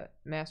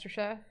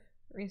MasterChef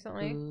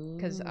recently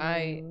because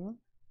I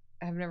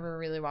have never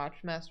really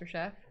watched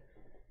MasterChef.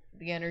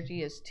 The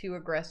energy is too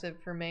aggressive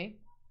for me.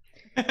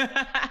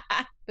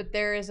 But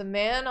there is a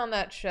man on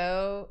that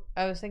show.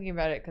 I was thinking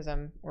about it because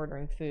I'm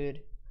ordering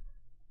food.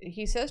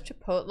 He says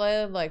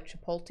Chipotle like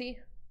Chipotle.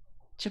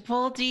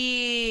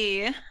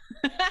 Chipotle.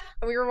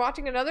 We were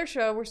watching another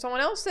show where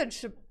someone else said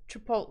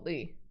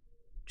Chipotle.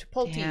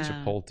 Chipotle. Damn.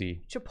 Chipotle.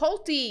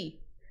 Chipotle.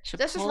 Chipotle.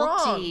 That's just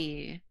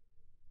wrong.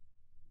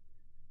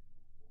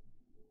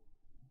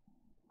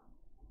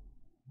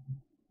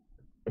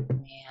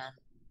 Man.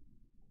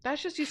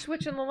 That's just you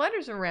switching the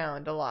letters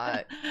around a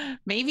lot.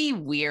 Maybe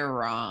we're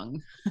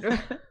wrong.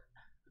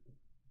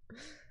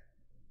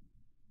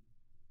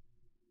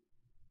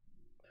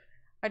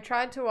 I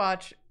tried to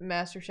watch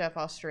MasterChef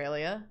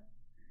Australia.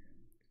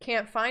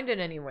 Can't find it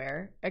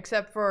anywhere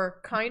except for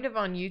kind of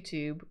on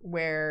YouTube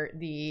where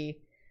the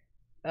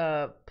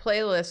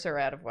playlists are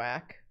out of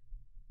whack.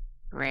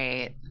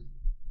 Great.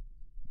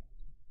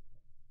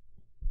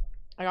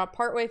 I got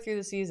partway through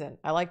the season.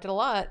 I liked it a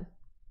lot.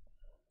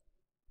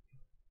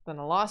 Then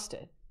I lost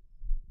it.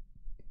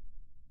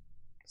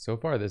 So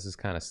far, this is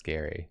kind of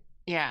scary.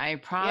 Yeah, I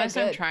promise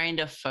I'm good. trying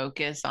to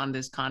focus on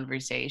this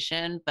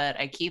conversation, but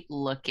I keep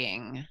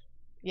looking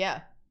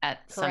Yeah.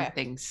 at Correct.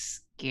 something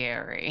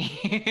scary.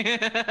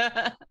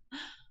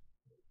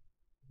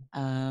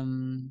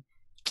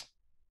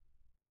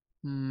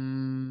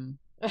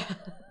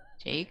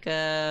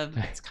 Jacob,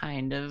 it's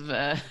kind of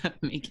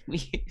making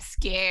me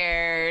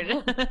scared.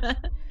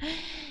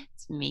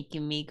 It's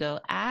making me go,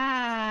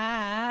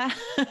 ah.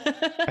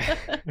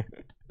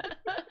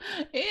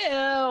 Ew.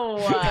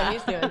 That's what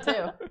he's doing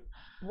too.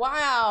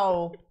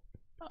 Wow.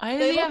 Why does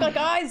They he look have- like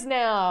eyes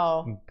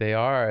now. They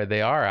are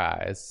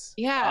eyes.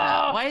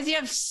 Yeah. Oh. Why does he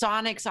have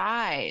Sonic's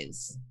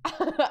eyes?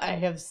 I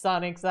have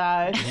Sonic's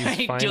eyes. He's I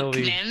took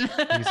finally them.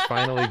 he's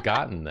finally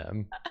gotten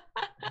them.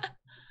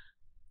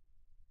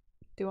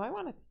 Do I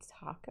want a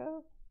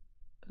taco?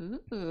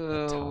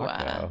 Ooh.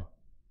 Taco.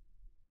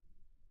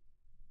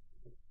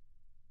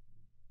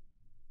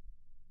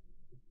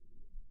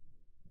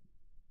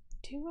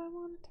 Do I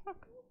want a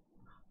taco?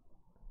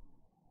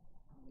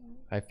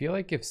 I feel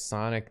like if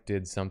Sonic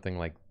did something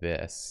like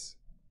this,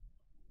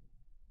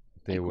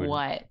 they Like would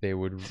what? they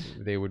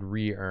would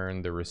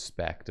re-earn the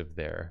respect of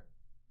their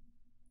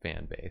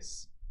fan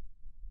base.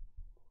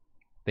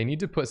 They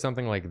need to put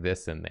something like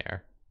this in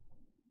there.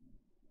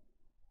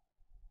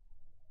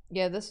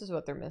 Yeah, this is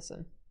what they're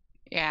missing.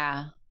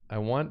 Yeah. I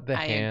want the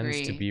I hands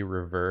to agree. be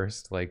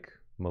reversed like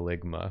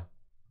Maligma.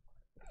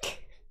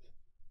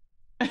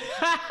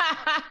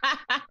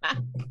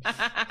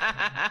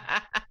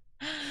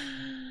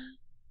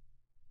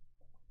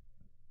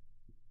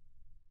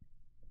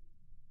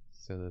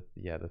 So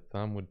the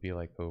thumb would be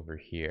like over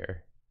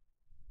here.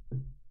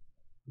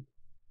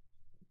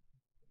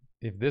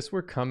 If this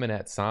were coming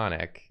at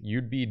Sonic,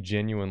 you'd be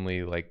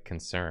genuinely like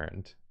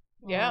concerned.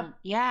 Yeah.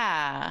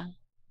 Yeah.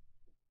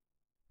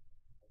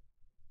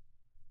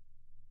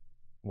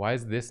 Why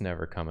is this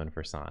never coming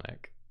for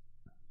Sonic?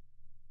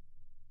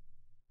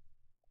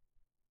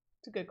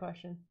 It's a good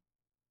question.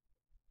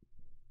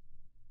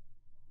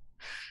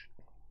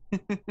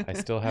 I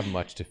still have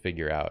much to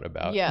figure out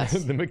about Yes,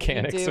 the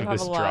mechanics you do of have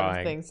this a lot drawing.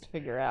 of things to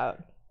figure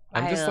out.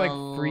 I'm just I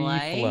like free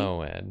like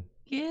flowing.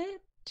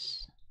 It.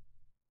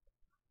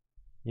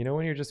 You know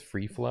when you're just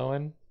free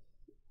flowing?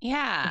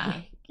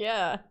 Yeah.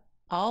 Yeah.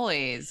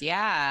 Always.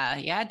 Yeah.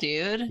 Yeah,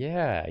 dude.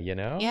 Yeah, you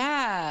know?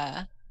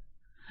 Yeah.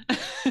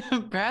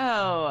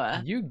 Bro.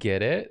 You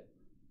get it.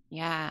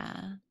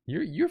 Yeah.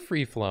 You're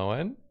free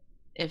flowing.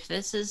 If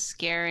this is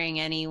scaring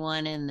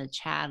anyone in the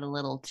chat a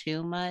little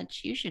too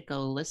much, you should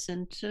go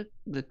listen to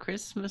the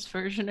Christmas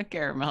version of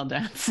Caramel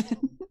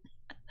Dancing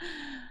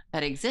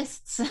that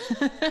exists.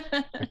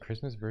 The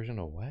Christmas version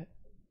of what?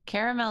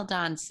 Caramel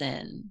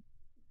Dancing.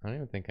 I don't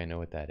even think I know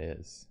what that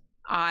is.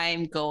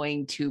 I'm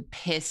going to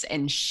piss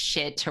and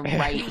shit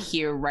right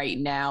here, right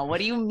now. What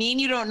do you mean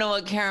you don't know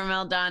what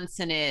Caramel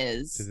Dancing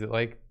is? Is it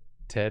like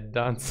Ted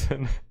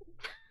Danson?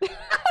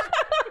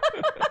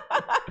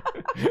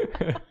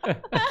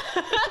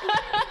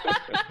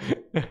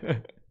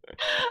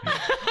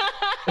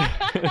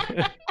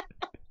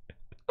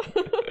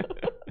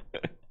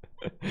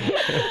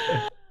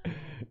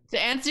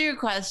 To answer your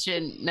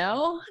question,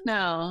 no.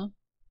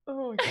 Oh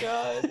my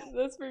god,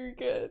 that's very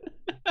good.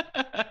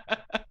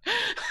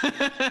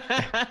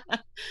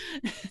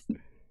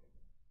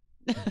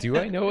 Do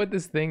I know what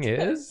this thing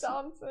is?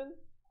 Thompson.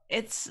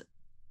 It's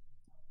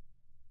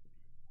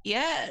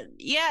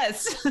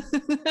yes.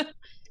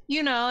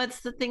 You know,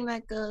 it's the thing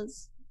that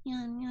goes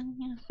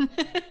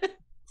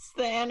it's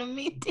the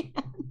anime dance.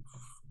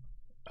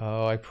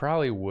 Oh, I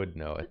probably would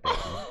know it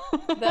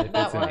then. That If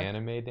it's an one.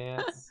 anime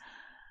dance.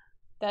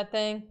 That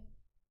thing.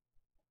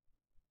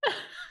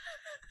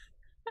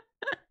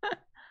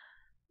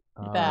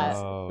 That.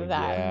 Oh,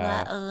 That.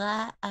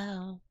 yeah.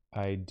 Oh.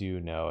 I do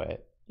know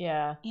it.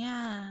 Yeah.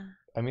 Yeah.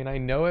 I mean, I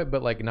know it,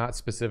 but like not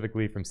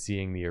specifically from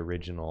seeing the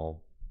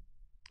original,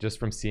 just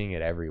from seeing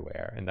it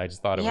everywhere. And I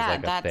just thought it was like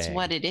a that's thing.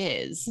 what it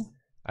is.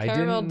 I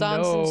Caramel didn't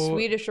Dancing know.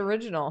 Swedish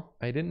original.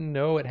 I didn't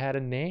know it had a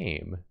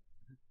name.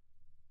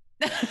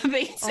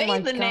 They say oh my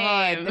the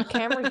god, name. the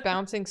camera's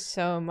bouncing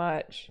so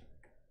much.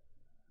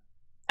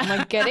 I'm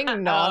like getting Oh, are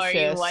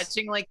nauseous. you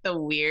watching like the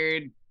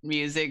weird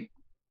music,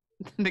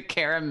 the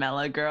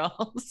Caramella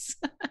Girls?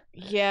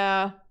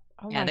 Yeah.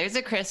 Oh Yeah, my there's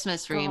a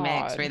Christmas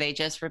remix God. where they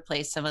just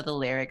replace some of the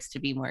lyrics to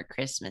be more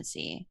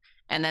Christmassy.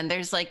 And then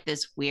there's like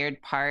this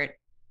weird part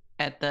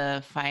at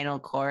the final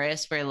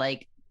chorus where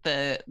like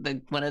the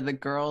one of the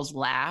girls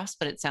laughs,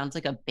 but it sounds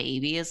like a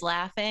baby is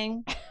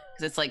laughing because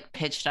it's like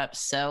pitched up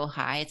so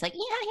high. It's like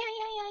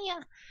yeah.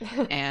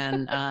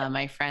 And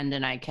my friend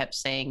and I kept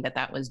saying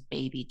that was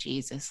baby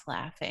Jesus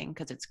laughing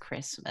because it's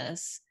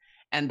Christmas.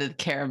 And the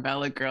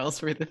Caramella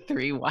Girls were the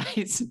three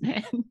wise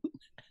men.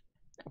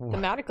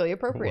 Thematically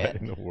appropriate. What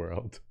in the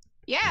world?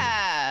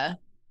 Yeah.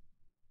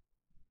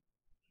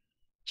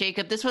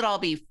 Jacob, this would all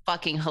be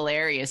fucking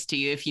hilarious to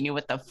you if you knew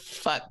what the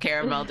fuck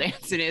Caramel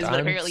Dancing is. But I'm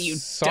apparently you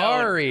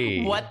sorry.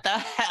 don't. What the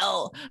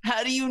hell?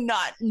 How do you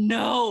not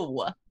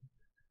know?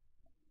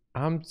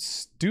 I'm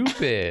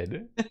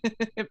stupid.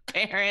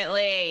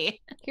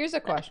 Apparently. Here's a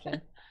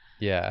question.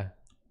 Yeah.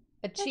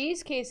 A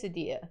cheese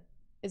quesadilla.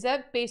 Is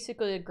that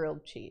basically a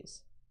grilled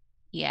cheese?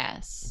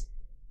 Yes.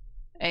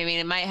 I mean,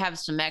 it might have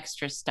some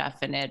extra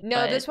stuff in it. No,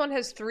 but this one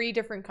has 3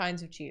 different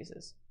kinds of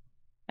cheeses.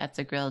 That's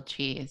a grilled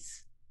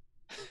cheese.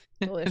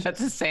 Delicious.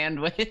 That's a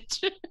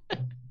sandwich.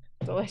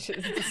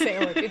 Delicious. It's a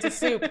sandwich. It's a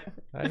soup.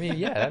 I mean,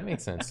 yeah, that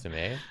makes sense to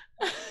me.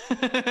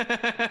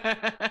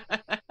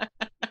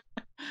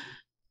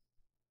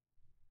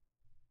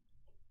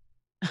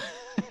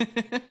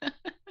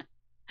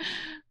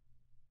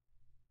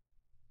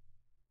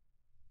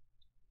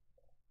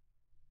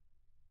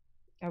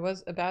 I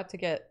was about to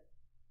get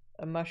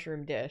a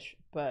mushroom dish,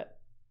 but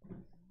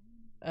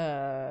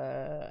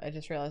I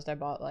just realized I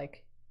bought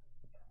like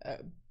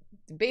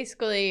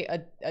basically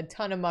a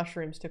ton of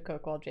mushrooms to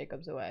cook while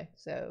Jacob's away.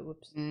 So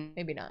whoops,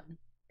 maybe not.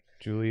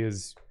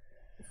 Julia's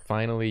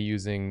finally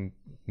using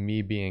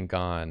me being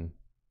gone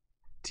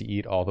to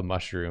eat all the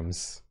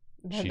mushrooms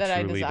she That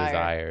I truly desire.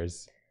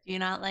 desires. Do you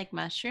not like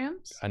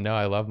mushrooms? I know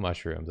I love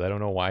mushrooms. I don't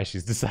know why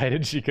she's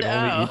decided she can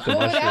only eat the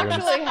What mushrooms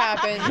actually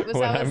happened was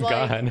when I was I'm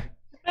like, gone.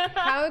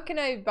 how can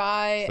I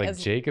buy It's like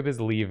as Jacob is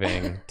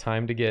leaving.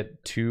 Time to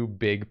get 2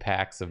 big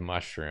packs of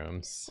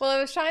mushrooms. well, I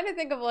was trying to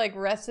think of like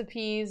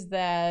recipes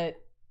that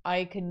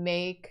I could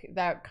make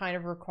that kind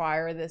of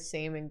require the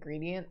same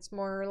ingredients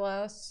more or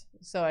less.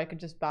 So I could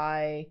just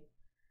buy,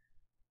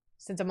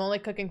 since I'm only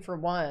cooking for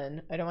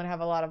one, I don't want to have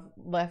a lot of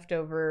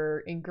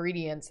leftover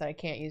ingredients that I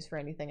can't use for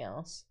anything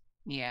else.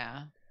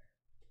 Yeah.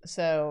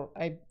 So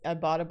I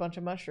bought a bunch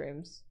of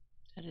mushrooms.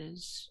 That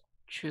is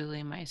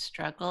truly my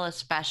struggle,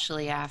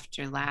 especially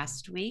after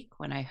last week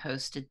when I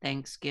hosted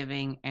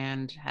Thanksgiving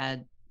and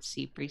had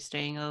Cypri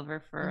staying over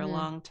for a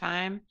long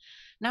time.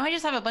 Now I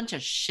just have a bunch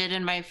of shit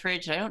in my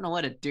fridge I don't know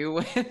what to do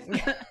with.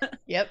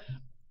 Yep.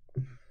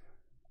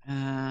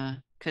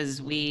 Because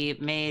we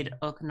made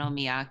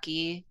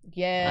okonomiyaki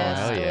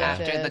Yes. Oh, yeah.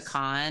 after the delicious.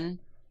 con,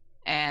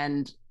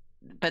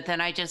 but then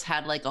I just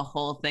had like a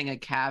whole thing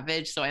of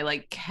cabbage, so I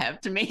like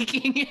kept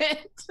making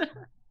it.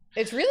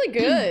 It's really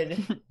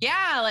good.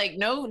 Yeah, like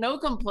no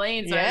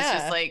complaints. I was Yeah.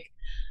 just like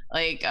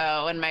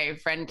when my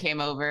friend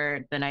came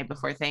over the night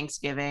before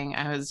Thanksgiving,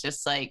 I was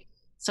just like,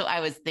 So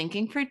I was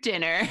thinking for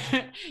dinner,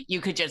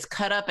 you could just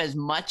cut up as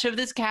much of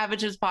this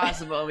cabbage as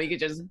possible. We could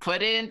just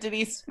put it into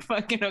these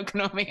fucking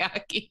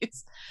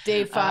okonomiyakis.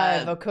 Day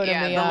 5, okonomiyaki.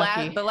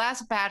 Yeah, the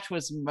last batch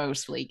was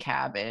mostly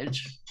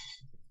cabbage.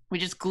 We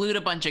just glued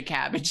a bunch of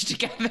cabbage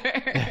together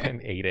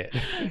and ate it.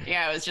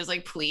 Yeah, it was just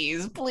like,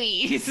 please,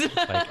 please.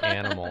 Like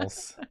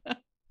animals.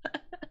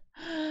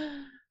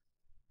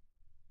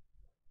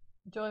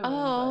 Joy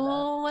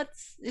Oh,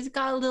 it's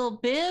got a little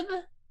bib?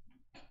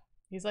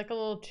 He's like a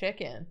little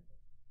chicken.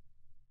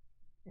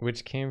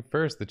 Which came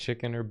first, the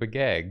chicken or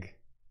bageg?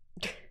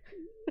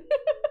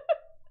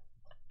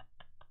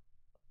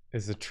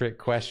 Is a trick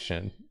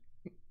question.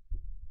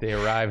 They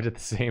arrived at the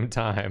same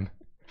time.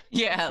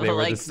 Yeah, they were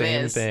like the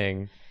same this.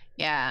 thing.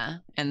 Yeah,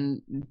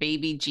 and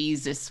baby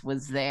Jesus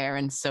was there,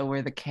 and so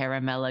were the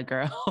Caramella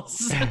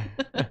girls.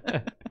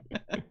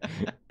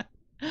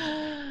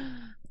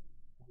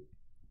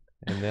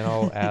 And then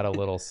I'll add a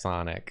little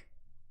Sonic,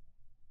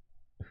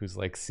 who's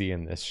like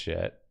seeing this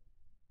shit.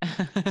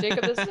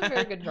 Jacob, this is a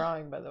very good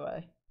drawing, by the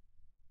way.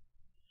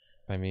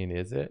 I mean,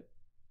 is it?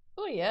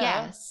 Oh, yeah.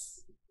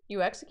 Yes.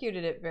 You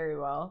executed it very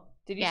well.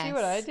 Did you see Yes.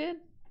 what I did?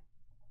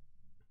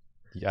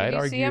 Yeah, Did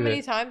you see how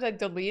many times I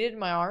deleted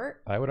my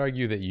art? I would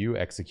argue that you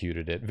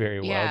executed it very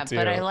well, Yeah, too.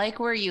 but I like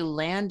where you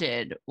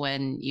landed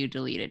when you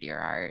deleted your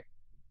art.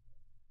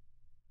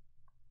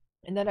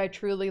 And then I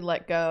truly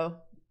let go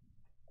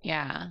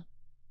Yeah.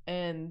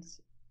 and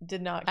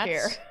did not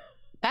care.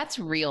 That's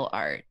real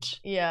art.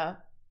 Yeah.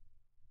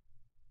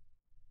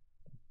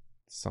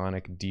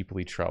 Sonic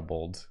deeply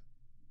troubled.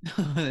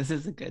 This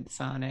is a good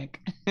Sonic.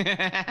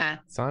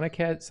 Sonic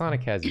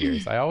has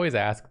ears. I always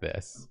ask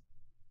this.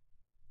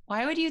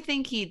 Why would you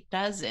think he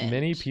doesn't?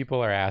 Many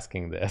people are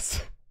asking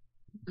this.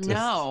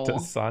 No.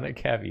 Does Sonic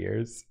have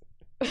ears?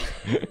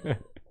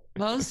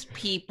 Most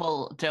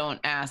people don't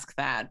ask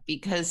that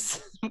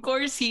because of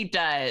course he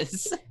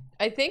does.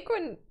 I think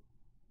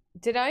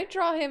did I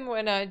draw him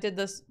when I did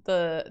this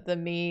the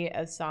me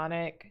as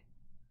Sonic?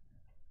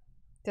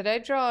 Did I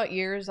draw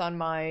ears on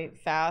my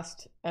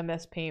fast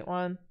MS Paint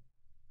one?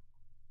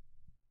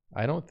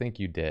 I don't think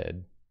you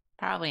did.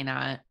 Probably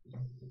not.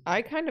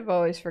 I kind of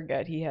always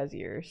forget he has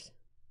ears.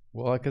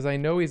 Well, because I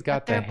know he's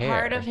got But they're the hair.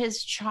 part of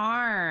his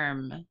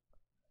charm.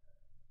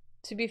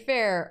 To be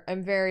fair,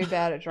 I'm very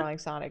bad at drawing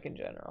Sonic in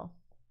general.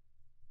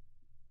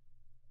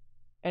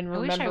 And I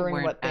wish I remembering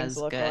weren't what things as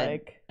look good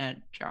like. at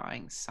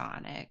drawing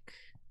Sonic.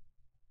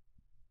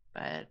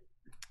 But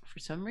for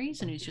some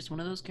reason, he's just one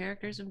of those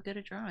characters I'm good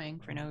at drawing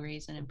for no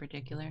reason in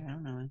particular. I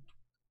don't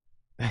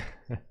know.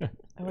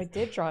 Oh, I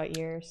did draw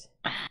ears.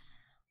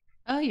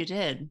 Oh, you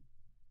did.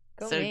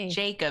 Go so me.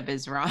 Jacob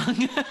is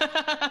wrong.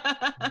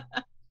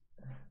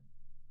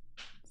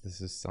 This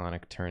is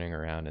Sonic turning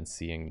around and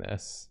seeing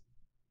this.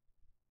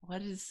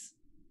 What is...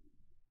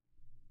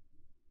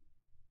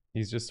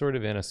 He's just sort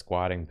of in a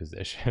squatting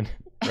position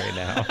right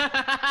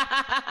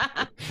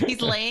now.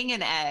 He's laying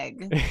an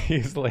egg.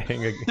 He's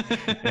laying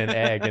an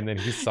egg, and then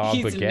he saw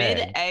He's Bagay.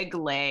 mid-egg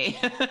lay.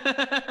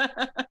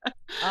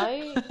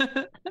 I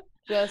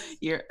just...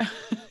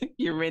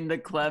 You're in the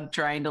club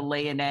trying to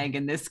lay an egg,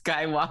 and this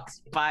guy walks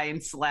by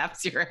and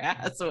slaps your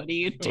ass. What do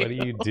you do? What do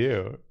you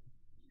do?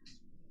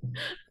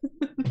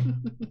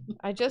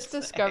 I just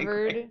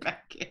discovered Right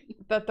back in.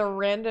 that the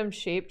random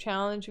shape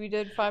challenge we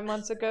did 5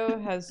 months ago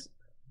has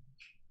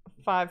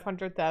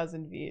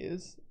 500,000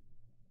 views.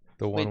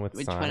 The one with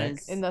Which Sonic? one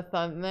is In the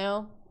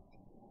thumbnail.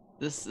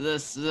 this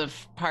the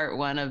part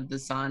one of the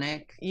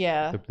Sonic?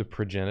 Yeah. The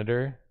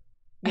progenitor?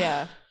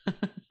 Yeah.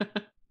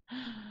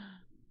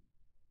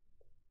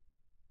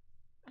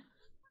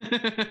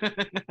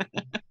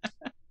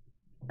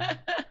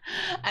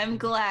 I'm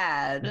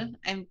glad.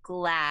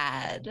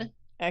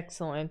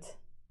 Excellent.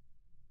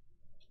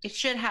 It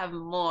should have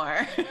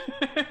more.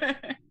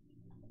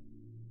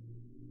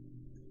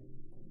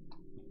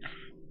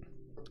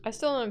 I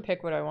still didn't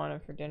pick what I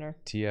wanted for dinner.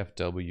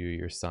 TFW,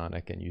 you're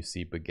Sonic and you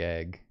see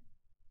Bageg.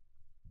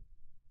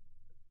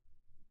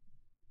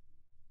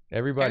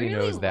 Everybody really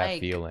knows that like-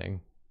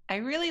 feeling. I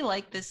really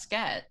like this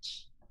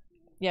sketch.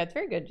 Yeah, it's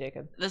very good,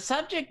 Jacob. The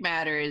subject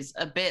matter is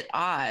a bit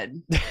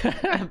odd,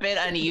 a bit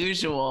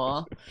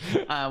unusual,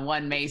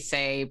 one may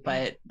say,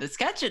 but the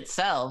sketch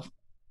itself,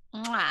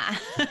 mwah.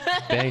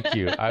 Thank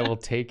you. I will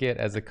take it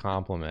as a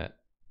compliment.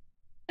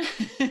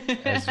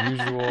 As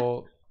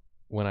usual,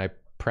 when I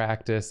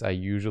practice, I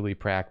usually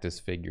practice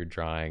figure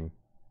drawing.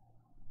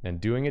 And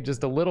doing it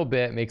just a little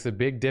bit makes a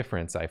big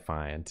difference, I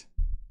find,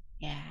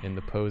 Yeah. in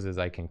the poses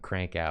I can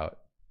crank out.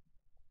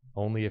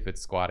 Only if it's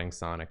squatting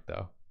Sonic,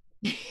 though.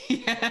 It's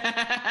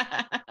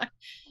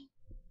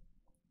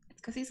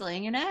because he's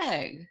laying an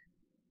egg.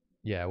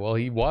 Yeah, well,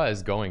 he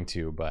was going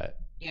to, but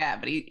Yeah,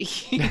 but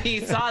he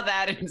saw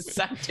that and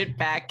sucked it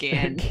back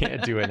in.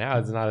 can't do it now.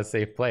 It's not a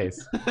safe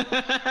place.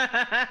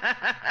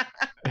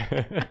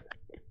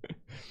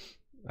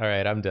 All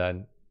right, I'm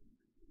done.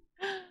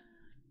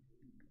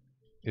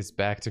 It's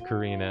back to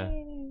Karina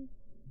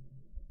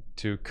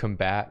to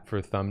combat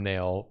for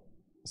thumbnail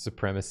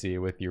supremacy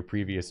with your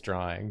previous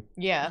drawing.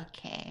 Yeah.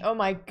 Okay. Oh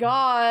my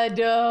god.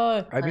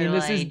 I mean, do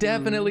this is I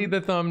definitely do?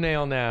 the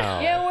thumbnail now.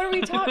 Yeah, what are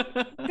we talking?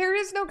 There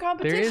is no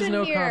competition There is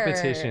no here.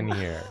 competition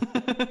here.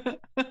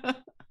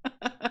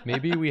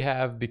 Maybe we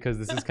have, because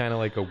this is kind of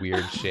like a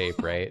weird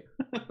shape, right?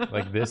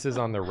 Like this is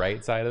on the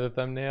right side of the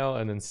thumbnail,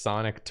 and then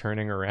Sonic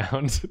turning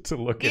around to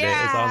look at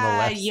it is on the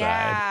left side.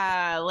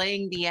 Yeah,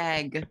 laying the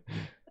egg.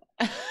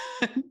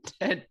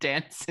 Ted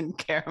Danson,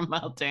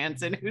 Caramel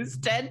Danson. Who's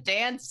Ted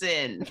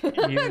Danson? He's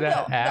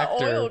that The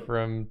actor oil-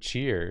 from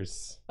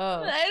Cheers.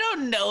 Oh. I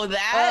don't know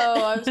that.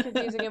 Oh, I was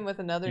confusing him with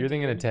another. You're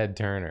thinking of dude. Ted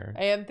Turner.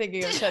 I am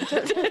thinking of Ted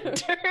Turner.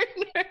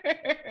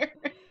 Turner.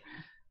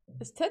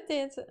 Is Ted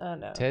Danson? Oh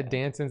no. Ted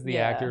Danson's the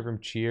Yeah. actor from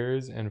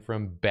Cheers and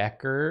from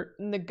Becker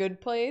In The Good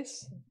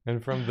Place.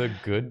 and from The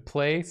Good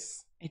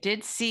Place. I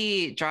did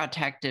see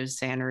Drawtective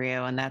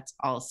Sanrio, and that's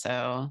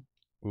also.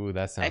 Ooh,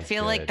 that sounds I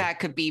feel like good. that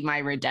could be my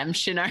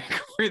redemption arc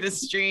for the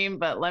stream,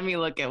 but let me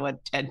look at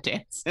what Ted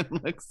Danson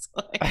looks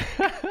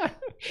like,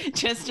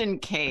 just in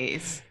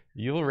case.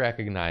 You'll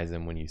recognize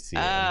him when you see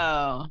him.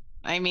 Oh,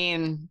 I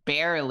mean,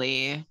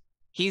 barely.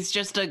 He's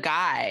just a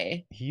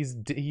guy. He's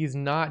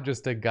not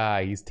just a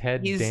guy. He's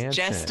Ted He's Danson.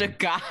 just a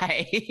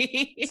guy.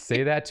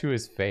 Say that to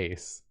his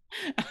face.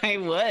 I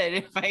would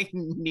if I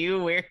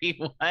knew where he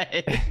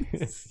was.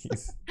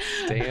 He's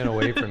staying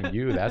away from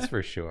you, that's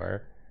for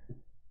sure.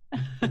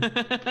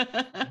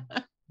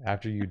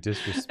 After you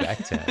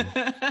disrespect him.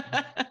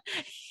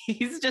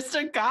 He's just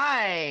a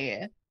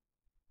guy.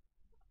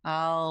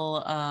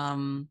 No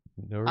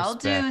I'll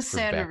do respect for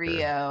Becker.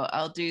 Sanrio.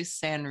 I'll do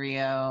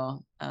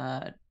Sanrio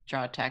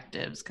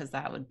Drawtectives because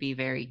that would be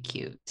very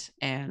cute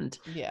and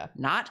Yeah.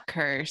 not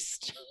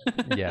cursed.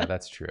 Yeah,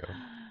 that's true.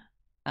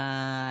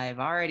 I've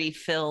already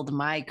filled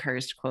my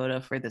cursed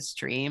quota for the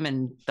stream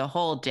and the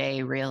whole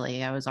day,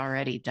 really. I was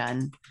already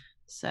done.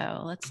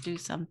 So let's do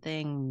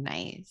something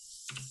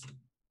nice.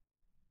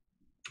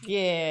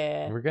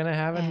 Yeah. We're gonna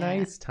have a Yeah.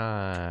 nice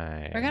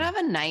time. We're going to have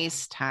a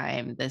nice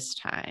time this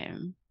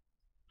time.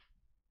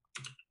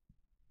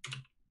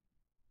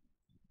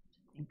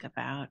 Think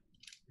about.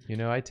 You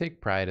know, I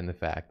take pride in the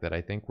fact that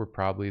I think we're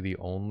probably the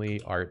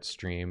only art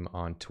stream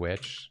on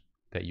Twitch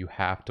that you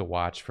have to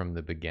watch from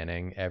the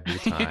beginning every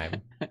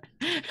time.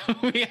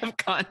 We have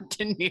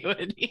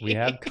continuity. We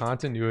have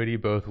continuity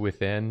both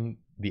within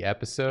the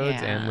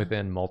episodes and Yeah.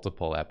 within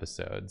multiple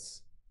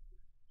episodes.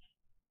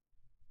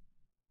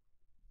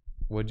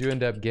 What'd you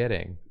end up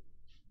getting?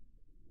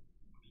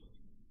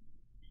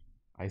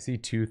 I see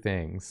two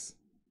things.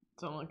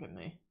 Don't look at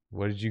me.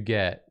 What did you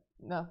get?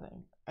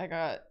 Nothing. I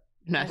got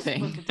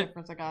Nothing. What's the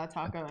difference? I got a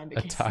taco and a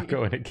A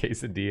taco and a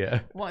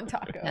quesadilla. One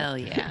taco. Hell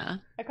yeah.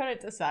 I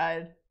couldn't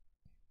decide.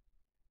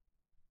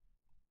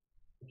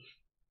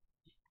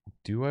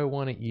 Do I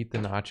want to eat the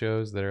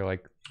nachos that are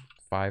like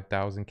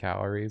 5,000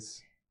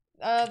 calories?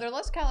 They're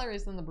less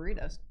calories than the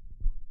burritos.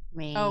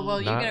 Me. Oh,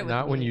 well, you get it with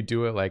Not when meat. you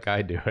do it like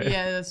I do it.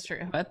 Yeah, that's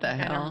true. What the Okay,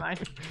 never hell?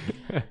 mind.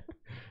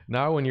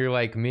 Not when you're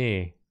like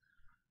me.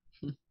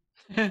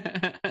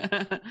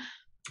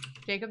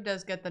 Jacob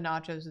does get the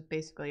nachos with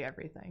basically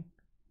everything.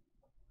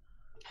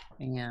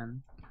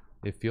 Man.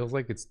 It feels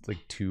like it's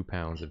like 2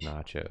 pounds of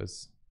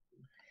nachos.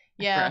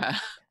 Yeah. Bruh.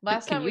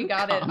 Last Can time we you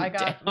got it, calm I got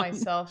down?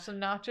 myself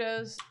some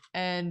nachos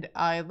and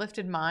I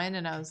lifted mine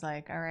and I was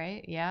like, all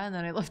right, yeah. And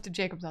then I lifted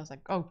Jacob's. I was like,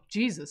 oh,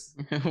 Jesus.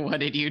 What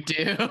did you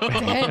do?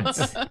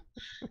 Dense.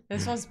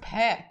 This one's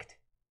packed.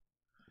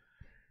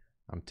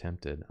 I'm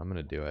tempted. I'm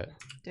gonna do it.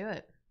 Do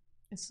it.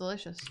 It's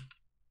delicious.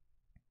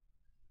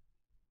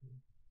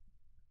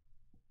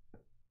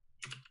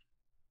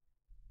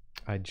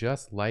 I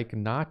just like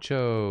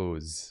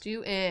nachos.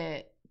 Do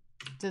it.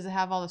 Does it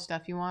have all the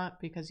stuff you want?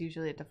 Because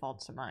usually it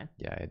defaults to mine.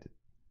 Yeah, I had to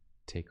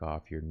take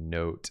off your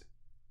note.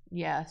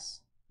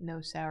 Yes.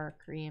 No sour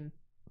cream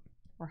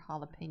or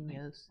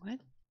jalapenos. What?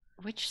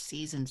 Which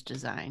season's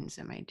designs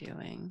am I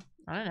doing?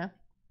 I don't know.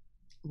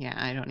 Yeah,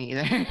 I don't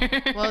either.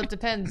 Well, it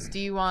depends. Do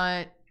you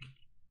want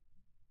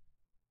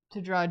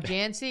to draw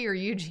Jancy or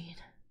Eugene?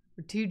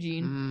 Or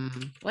Eugene?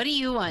 What do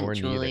you want, Or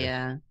neither.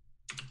 Julia?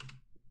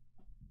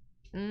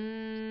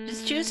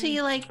 Just choose who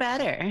you like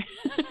better.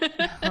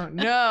 Oh,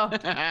 no.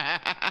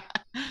 I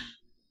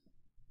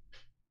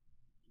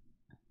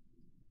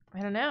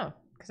don't know.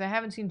 Because I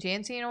haven't seen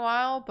Jancy in a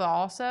while, but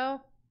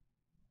also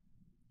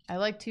I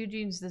like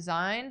Eugene's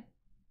design.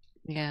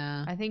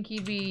 Yeah. I think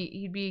he'd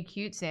be a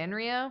cute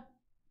Sanrio.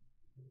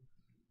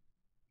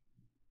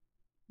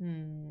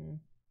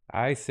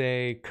 I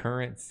say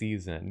current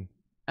season.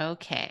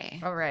 Okay.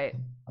 All right.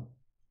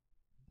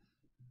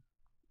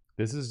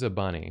 This is a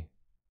bunny.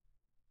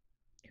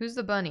 Who's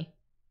the bunny?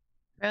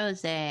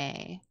 Rose.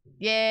 Yeah.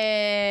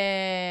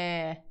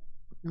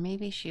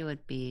 Maybe she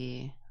would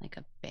be like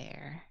a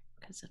bear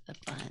because of the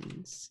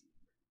buns.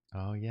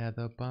 Oh yeah,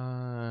 the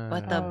bun.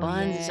 But the Oh,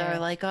 buns yeah. are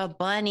like a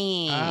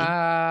bunny.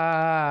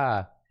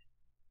 Ah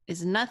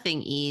Is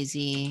nothing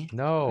easy.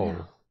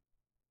 no.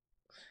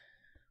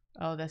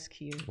 Oh, that's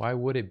cute. Why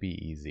would it be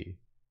easy?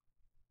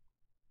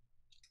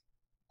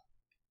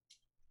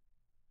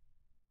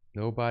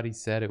 Nobody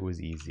said it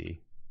was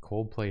easy.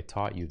 Coldplay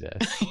taught you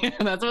this. Yeah,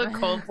 that's what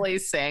Coldplay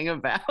sang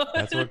about.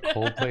 That's what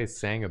Coldplay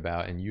sang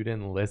about, and you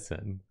didn't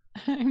listen.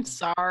 I'm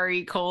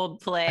sorry,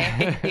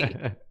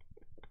 Coldplay.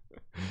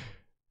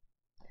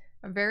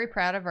 I'm very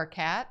proud of our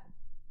cat,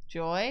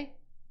 Joy.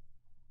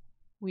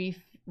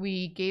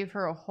 We gave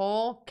her a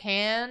whole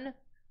can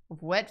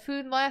of wet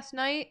food last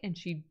night, and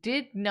she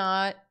did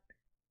not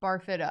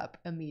barf it up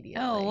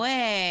immediately. No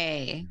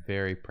way.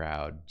 Very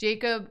proud.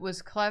 Jacob was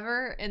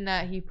clever in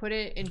that he put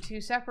it in 2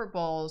 separate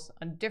bowls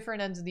on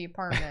different ends of the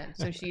apartment,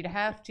 so she'd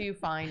have to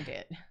find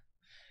it.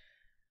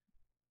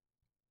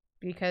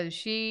 Because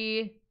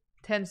she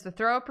tends to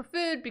throw up her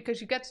food because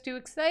she gets too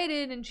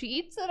excited and she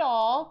eats it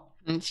all.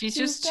 And she's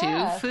Too just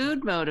fast. too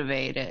food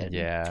motivated.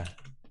 Yeah.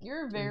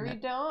 You're very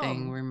That dumb.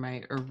 thing where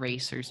my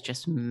eraser's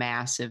just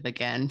massive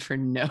again for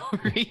no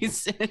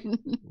reason.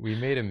 We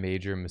made a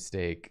major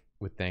mistake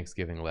with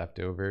Thanksgiving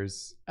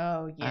leftovers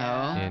Oh,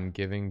 yeah. and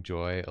giving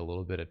Joy a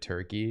little bit of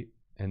turkey.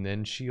 And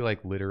then she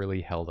like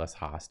literally held us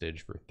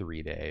hostage for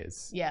 3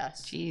 days,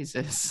 Yes.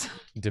 Jesus.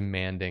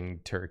 demanding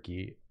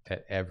turkey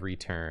at every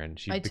turn.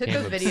 She I took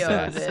became a video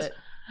of obsessed. it.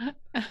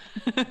 It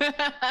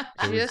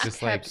She was just just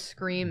kept like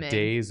screaming.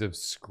 days of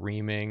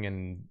screaming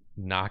and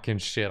knocking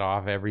shit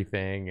off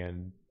everything.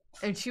 And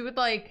And she would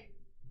like,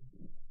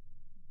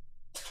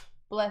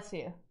 bless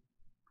you.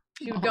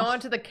 She would go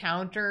onto the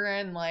counter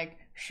and like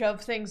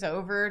shove things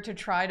over to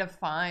try to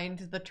find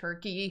the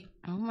turkey.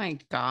 Oh my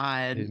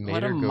God. It made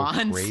What a her go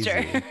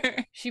monster.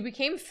 crazy. She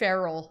became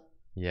feral.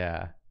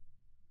 yeah,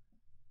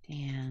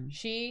 Damn.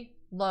 She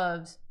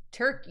loves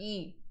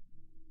turkey.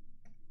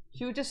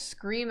 She would just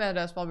scream at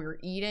us while we were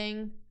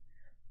eating.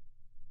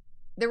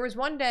 There was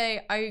one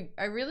day I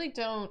really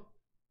don't,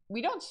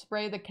 we don't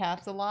spray the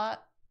cats a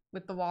lot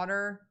with the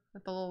water,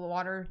 with the little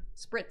water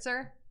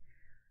spritzer.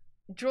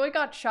 Joy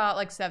got shot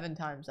like 7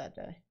 times that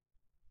day.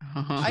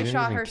 I didn't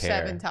shot even her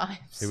care. 7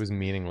 times. it was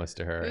meaningless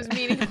to her. It was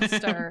meaningless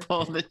to her.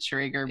 Pull the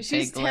trigger,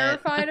 She's piglet.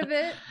 terrified of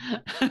it.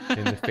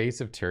 In the face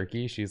of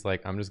turkey, she's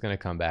like, I'm just gonna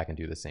come back and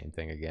do the same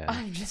thing again.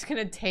 I'm just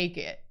gonna take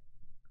it.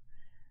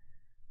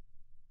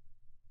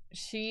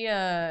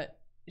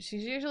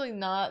 She's usually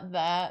not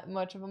that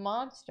much of a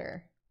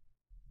monster.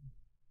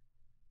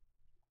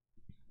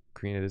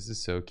 Karina, this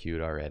is so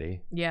cute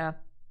already. Yeah.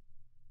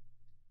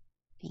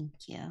 Thank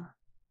you.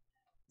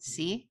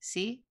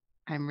 See?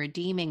 I'm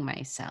redeeming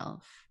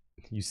myself.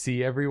 You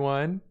see,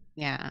 everyone?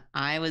 Yeah,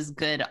 I was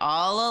good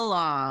all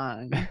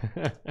along.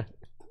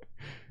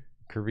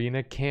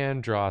 Karina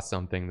can draw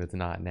something that's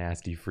not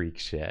nasty freak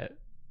shit.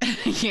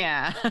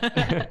 Yeah.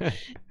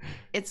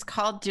 It's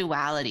called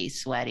duality,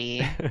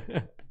 sweaty.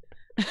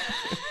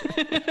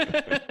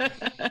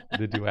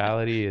 The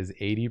duality is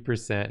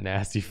 80%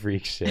 nasty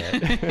freak shit,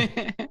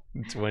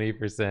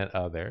 20%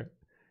 other.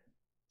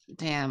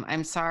 Damn,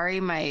 I'm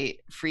sorry my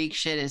freak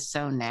shit is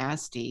so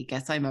nasty.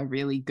 Guess I'm a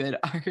really good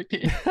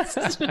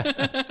artist.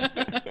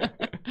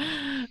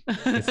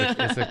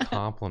 It's a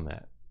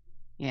compliment.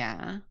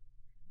 Yeah.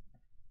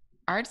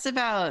 Art's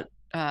about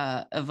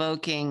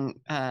evoking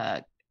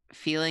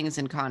feelings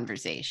in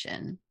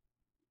conversation.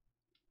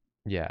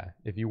 Yeah,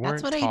 if you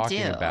That's weren't what I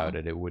talking do. about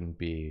it, it wouldn't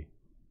be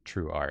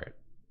true art.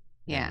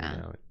 And, Yeah. you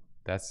know,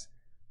 that's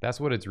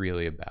what it's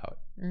really about.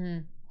 Mm-hmm.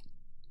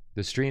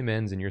 The stream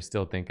ends and you're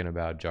still thinking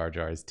about Jar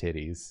Jar's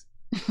titties.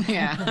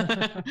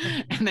 Yeah.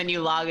 And then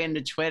you log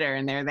into Twitter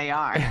and there they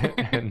are.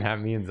 And that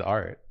means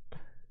art.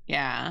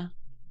 Yeah.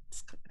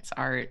 It's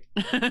art.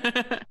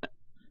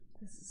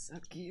 This is so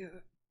cute.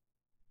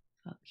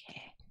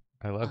 Okay.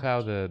 I love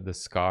how the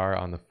scar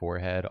on the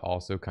forehead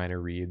also kind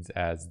of reads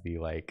as the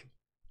like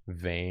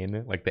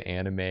vein, like the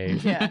anime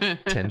Yeah.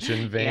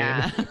 tension vein.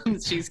 Yeah.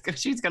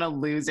 she's gonna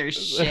lose her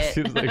shit.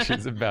 Seems like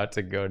she's about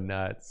to go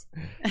nuts.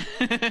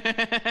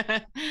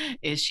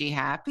 Is she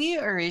happy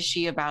or is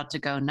she about to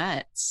go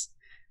nuts?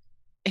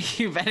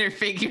 You better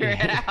figure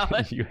it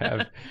out. You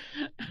have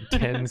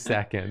 10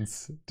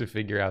 seconds to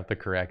figure out the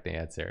correct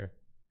answer.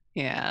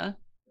 Yeah.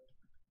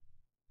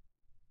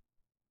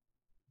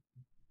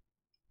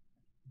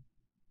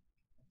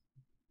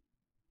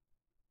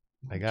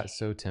 I got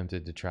so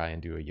tempted to try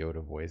and do a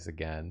Yoda voice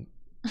again.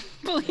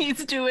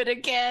 Please do it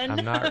again.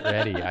 I'm not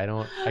ready.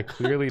 I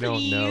clearly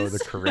don't know the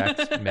Please.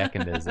 correct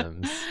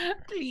mechanisms.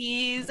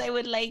 Please, I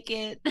would like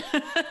it.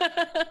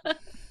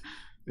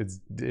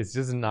 It's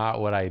just not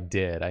what I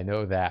did. I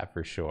know that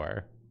for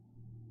sure.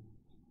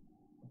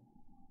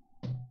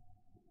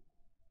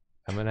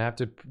 I'm gonna have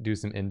to do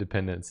some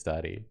independent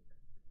study.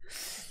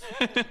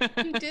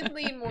 You did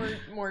lean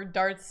more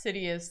Darth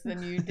Sidious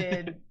than you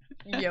did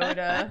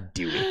Yoda.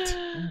 Do it.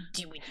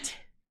 Do it.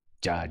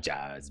 Jar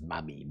Jar's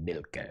mommy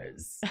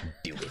milkers.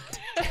 Do it.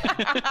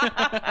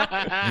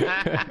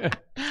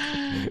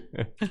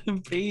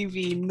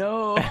 Baby,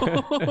 no.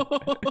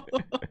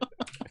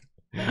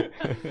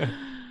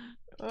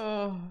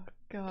 Oh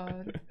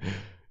God.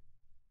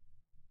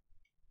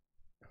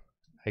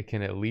 I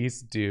can at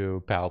least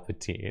do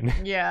Palpatine.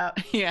 Yeah.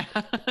 Yeah.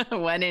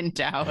 When in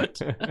doubt,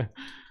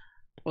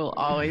 we'll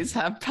always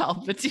have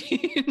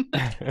Palpatine.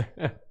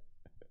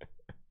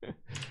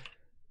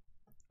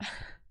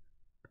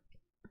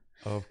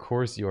 Of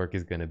course York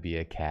is gonna be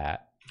a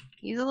cat.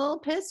 He's a little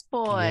piss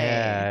boy.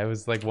 Yeah, I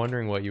was like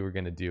wondering what you were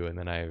gonna do, and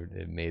then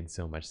it made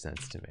so much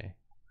sense to me.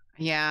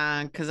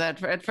 Yeah, because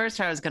at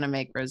first I was gonna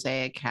make Rose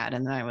a cat,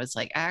 and then I was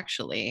like,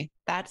 actually,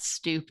 that's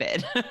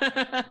stupid.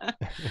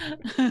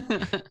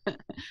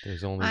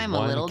 There's only I'm a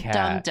one little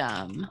cat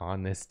dumb.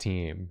 on this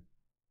team.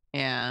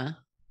 Yeah.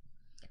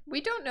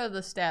 We don't know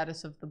the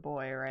status of the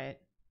boy, right?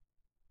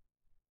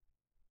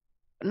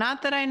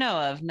 Not that I know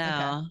of, no.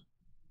 Okay.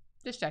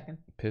 Just checking.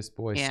 Piss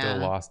boy Yeah. still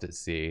lost at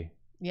sea.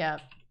 Yeah.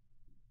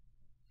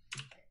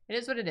 It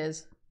is what it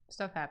is.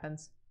 Stuff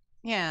happens.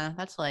 Yeah,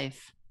 that's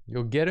life.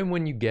 You'll get him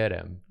when you get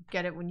him.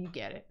 Get it when you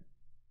get it.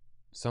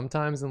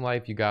 Sometimes in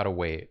life you gotta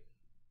wait.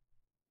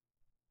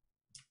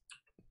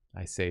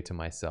 I say to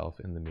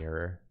myself in the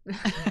mirror. In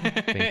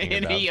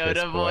a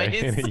Yoda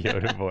voice. In a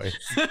Yoda voice.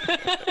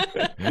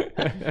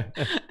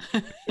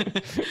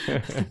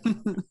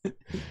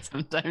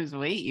 Sometimes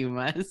wait, you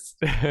must.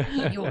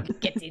 You'll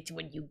get it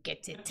when you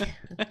get it.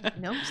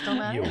 No, still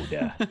not.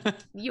 Yoda.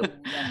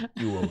 Yoda.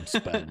 You old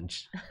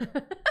sponge.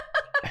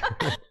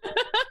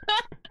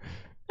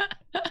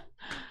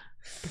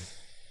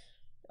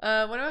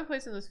 When am I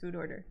placing this food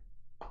order?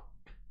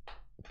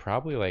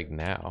 Probably like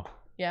now.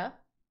 Yeah?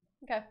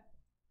 Okay.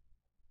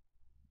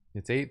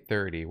 It's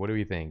 8:30. What do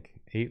we think?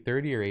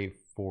 8:30 or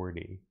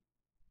 8:40?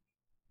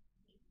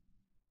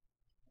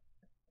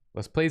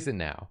 Let's place it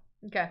now.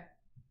 Okay.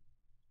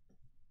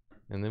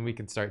 And then we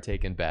can start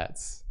taking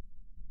bets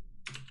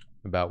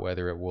about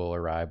whether it will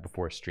arrive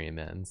before stream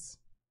ends.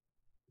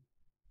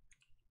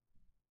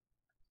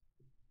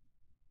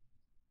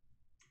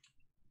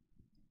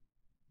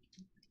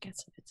 I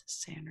guess if it's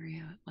a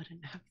Sanrio, it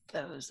wouldn't have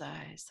those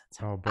eyes.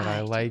 That's Oh, but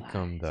I like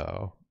them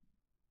though.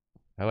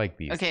 I like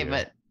these. Okay, two.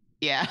 but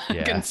yeah,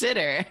 Yeah.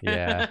 consider.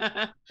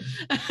 Yeah.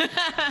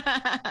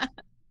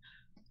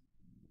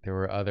 There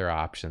were other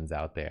options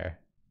out there.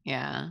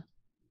 Yeah.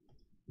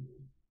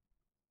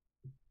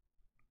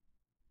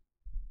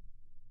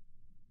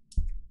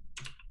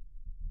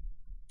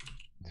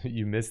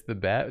 You missed the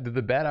bet? Did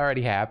the bet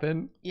already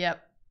happen?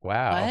 Yep.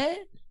 Wow. What?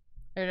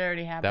 It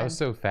already happened. That was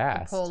so The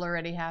fast. poll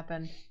already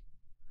happened.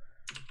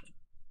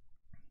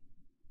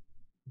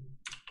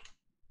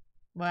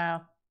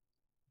 Wow.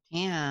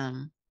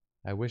 Damn.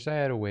 I wish I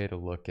had a way to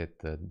look at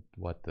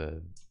what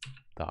the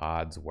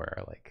odds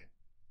were. Like,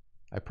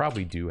 I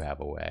probably do have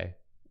a way.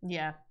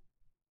 Yeah.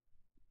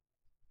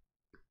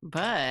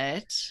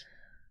 But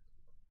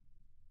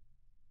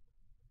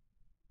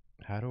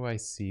How do I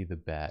see the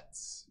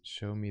bets?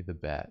 Show me the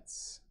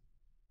bets.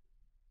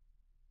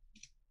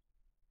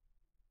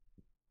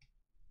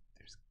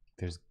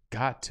 There's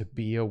got to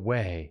be a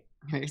way.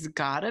 there's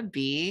gotta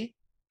be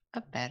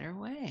a better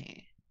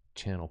way.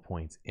 Channel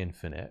points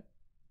infinite.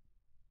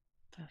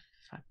 The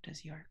fuck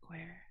does York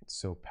wear? It's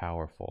so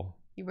powerful.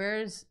 He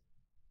wears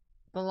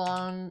the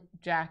long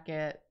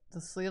jacket, the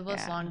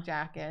sleeveless Yeah. long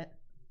jacket.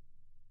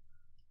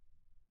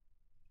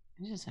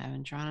 I just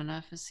haven't drawn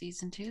enough of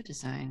season 2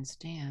 designs.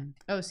 Damn.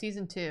 Oh,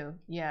 season 2.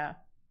 Yeah.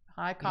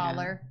 High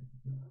collar.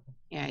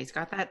 Yeah, he's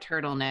got that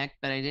turtleneck,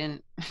 but I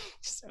didn't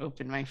just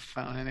open my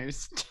phone and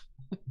there's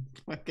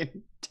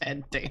fucking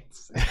Ted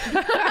dancing.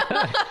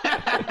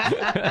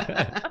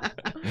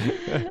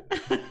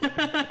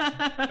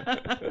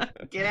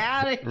 Get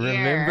out of here.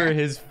 Remember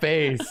his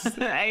face.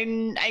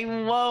 I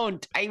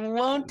won't. I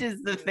won't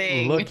is the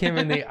thing. Look him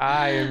in the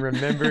eye and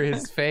remember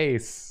his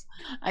face.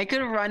 I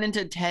could run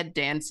into Ted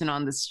Danson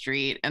on the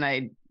street and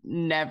I'd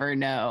never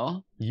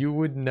know. You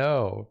would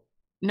know.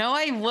 No,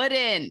 I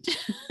wouldn't.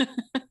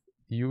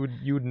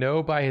 You'd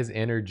know by his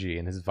energy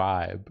and his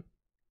vibe.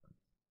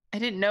 I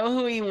didn't know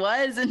who he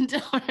was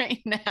until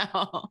right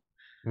now.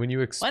 When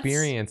you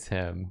experience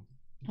him.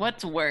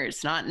 What's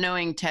worse, not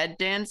knowing Ted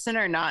Danson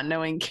or not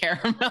knowing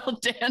Caramel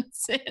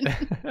Danson?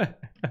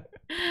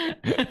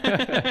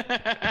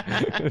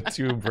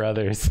 Two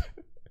brothers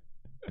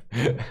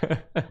on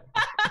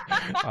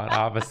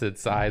opposite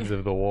sides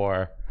of the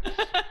war.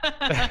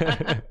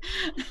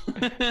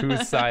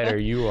 Whose side are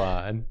you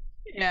on?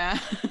 Yeah.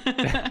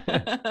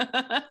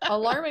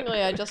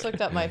 Alarmingly, I just looked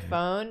at my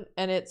phone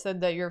and it said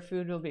that your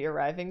food will be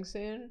arriving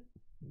soon.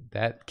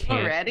 That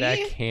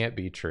Already? can't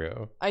be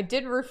true. I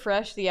did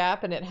refresh the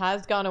app and it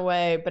has gone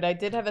away, but I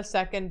did have a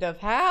second of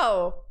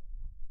how.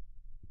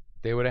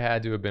 They would have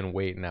had to have been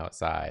waiting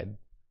outside.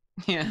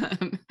 Yeah.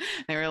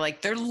 They were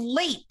like, they're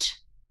late.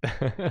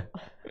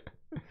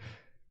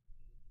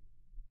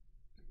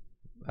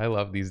 I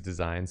love these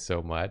designs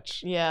so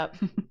much. Yeah.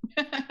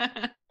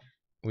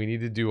 We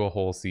need to do a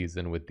whole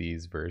season with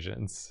these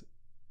versions.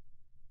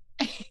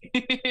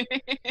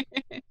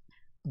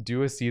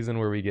 Do a season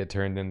where we get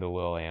turned into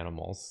little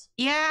animals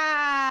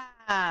Yeah.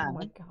 Oh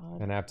my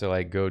god. and have to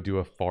like go do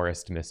a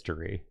forest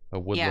mystery, a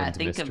woodland Yeah,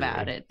 think mystery.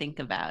 about it. Think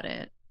about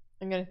it.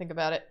 I'm gonna think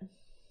about it.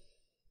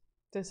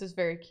 This is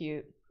very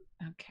cute.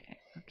 Okay.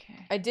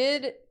 Okay.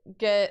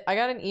 I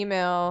got an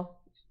email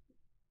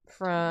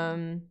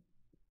from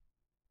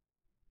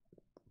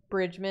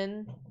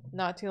Bridgman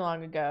not too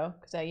long ago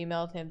because I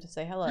emailed him to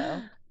say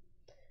hello.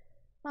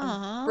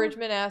 Aww.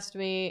 Bridgman asked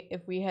me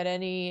if we had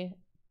any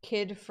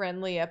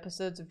kid-friendly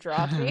episodes of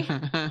Drawfee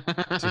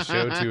To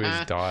show to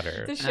his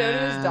daughter. to show to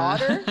his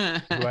daughter.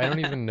 Who I don't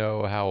even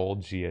know how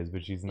old she is,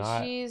 but she's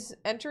not. She's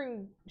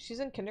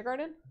in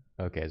kindergarten.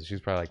 Okay, so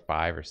she's probably like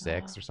 5 or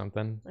 6 or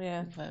something.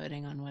 Yeah.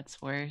 Voting on what's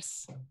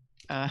worse.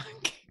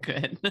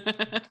 Good.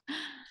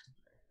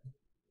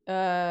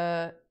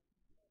 And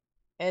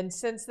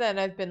since then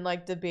I've been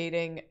like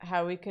debating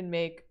how we can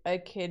make a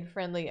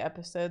kid-friendly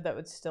episode that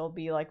would still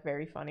be like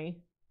very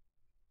funny.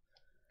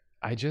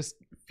 I just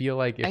feel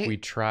like if we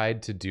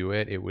tried to do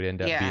it, it would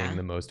end up Yeah. being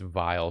the most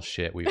vile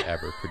shit we've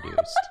ever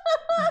produced.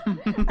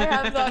 I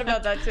have thought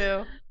about that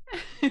too.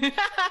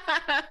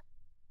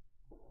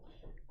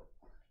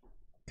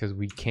 Because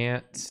we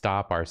can't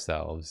stop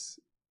ourselves.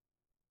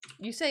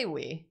 You say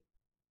we.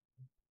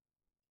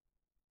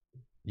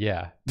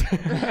 Yeah.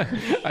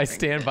 I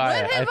stand by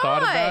When it. I have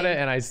thought about I? it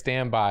and I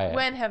stand by it.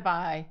 When have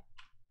I?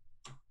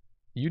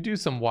 You do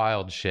some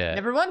wild shit.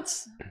 Never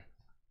once.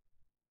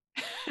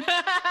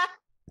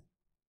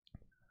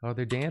 Oh,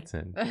 they're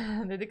dancing.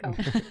 There they come.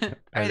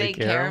 Are they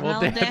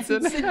caramel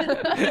dancing?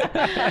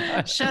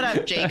 Shut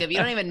up, Jacob. You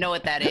don't even know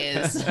what that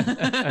is.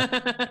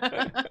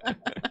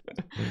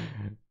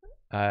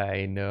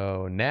 I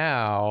know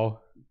now.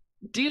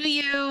 Do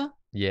you?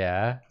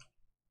 Yeah.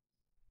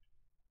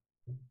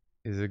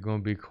 Is it going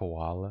to be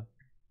koala?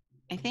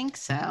 I think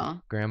so.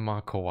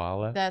 Grandma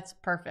koala? That's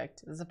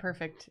perfect. It's a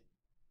perfect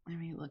Let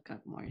me look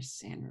up more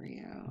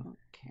Sanrio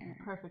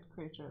perfect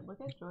creature. Look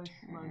at Joyce's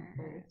smug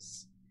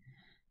face.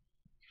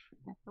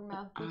 Her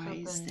mouth is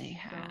eyes open they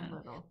so have.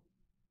 little.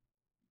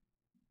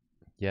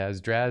 Yeah,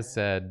 as Draz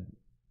said,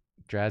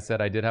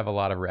 I did have a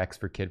lot of recs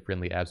for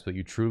kid-friendly apps, but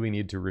you truly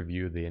need to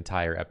review the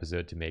entire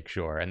episode to make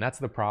sure. And that's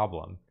the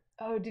problem.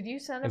 Oh, did you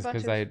send a It's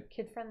bunch 'cause of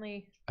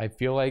kid-friendly? I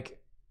feel like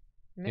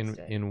Missed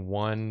it.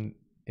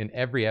 in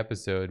every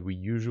episode, we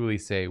usually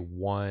say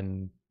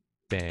one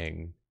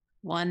thing.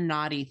 One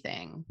naughty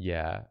thing.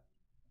 Yeah.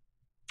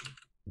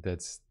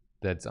 That's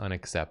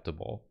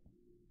unacceptable.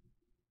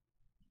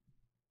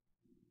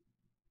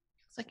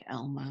 It's like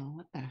Elmo.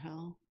 What the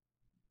hell?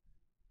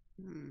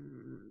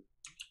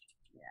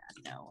 Yeah,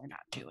 no, we're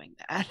not doing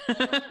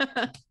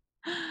that.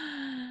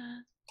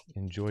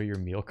 Enjoy your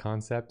meal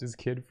concept is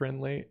kid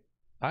friendly?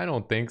 I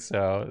don't think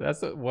so.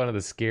 That's one of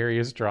the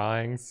scariest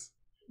drawings.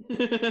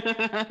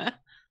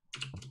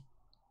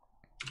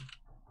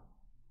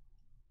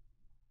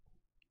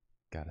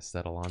 Gotta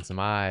settle on some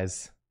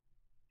eyes.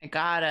 I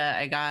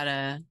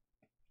gotta.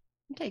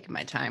 I'm taking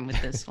my time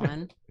with this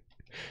one.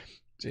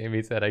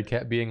 Jamie said I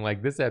kept being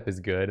like, this ep is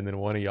good, and then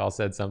one of y'all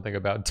said something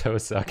about toe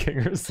sucking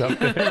or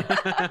something.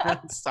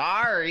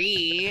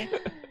 Sorry.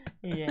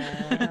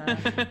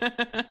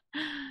 Yeah.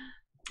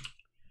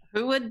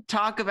 Who would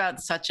talk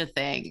about such a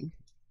thing?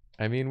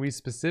 I mean, we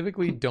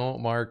specifically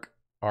don't mark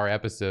our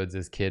episodes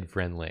as kid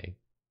friendly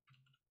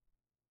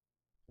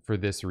for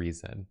this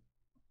reason.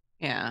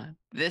 Yeah,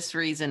 this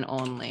reason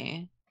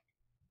only.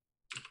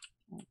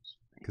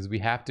 Because we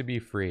have to be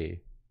free.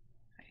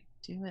 I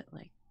do it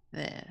like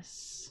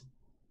this.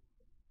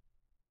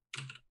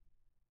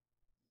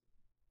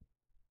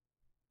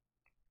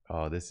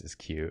 Oh, this is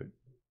cute.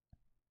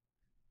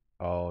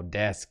 Oh,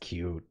 that's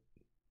cute.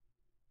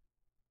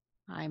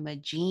 I'm a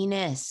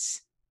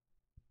genius.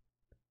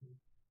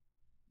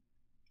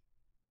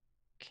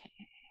 Okay.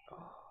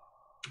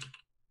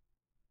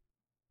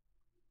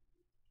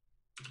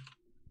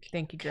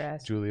 Thank you,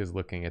 Draz. Julia's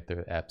looking at the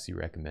apps you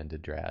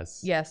recommended,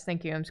 Draz. Yes,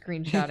 thank you. I'm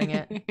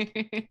screenshotting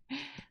it.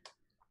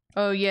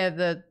 Oh yeah,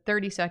 the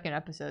 30-second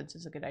episodes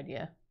is a good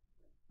idea.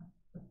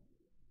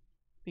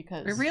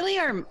 Because we're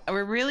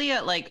really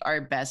at like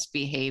our best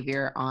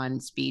behavior on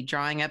speed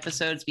drawing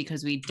episodes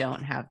because we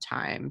don't have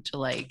time to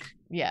like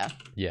yeah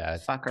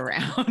fuck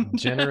around.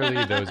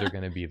 Generally, those are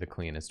going to be the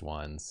cleanest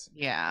ones.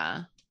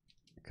 Yeah.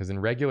 Because in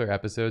regular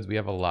episodes, we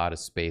have a lot of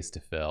space to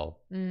fill.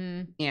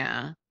 Mm-hmm.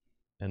 Yeah.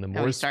 And the And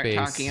more we start space,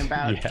 talking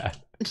about yeah,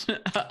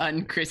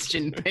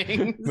 unchristian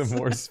things. the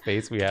more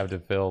space we have to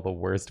fill, the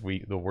worse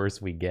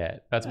we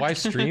get. That's why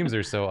streams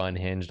are so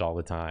unhinged all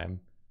the time.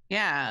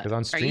 Yeah. Because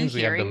on streams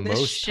we have the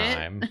most shit?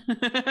 time.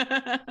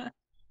 What are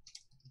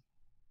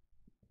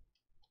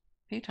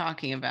you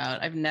talking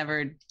about? I've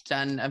never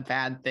done a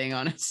bad thing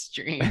on a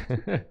stream.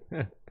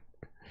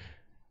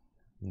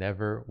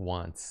 Never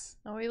once.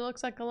 Oh, he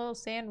looks like a little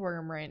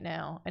sandworm right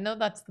now. I know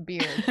that's the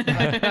beard, but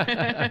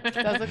it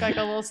does look like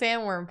a little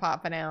sandworm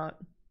popping out.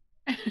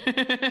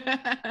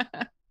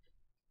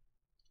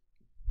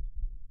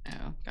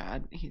 Oh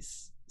God,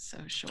 he's so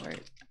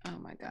short. Oh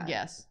my God.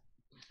 Yes.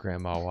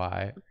 Grandma,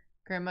 why?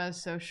 Grandma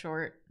is so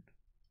short.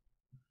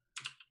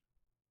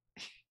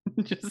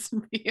 Just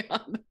be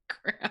on the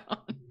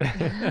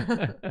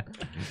ground.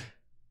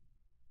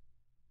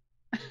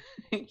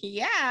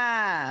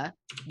 Yeah.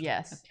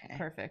 Yes. Okay.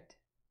 Perfect.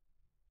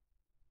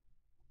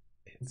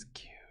 It's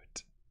cute.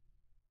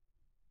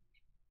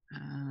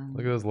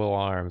 Look at those little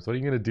arms. What are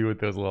you going to do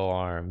with those little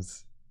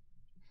arms?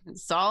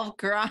 Solve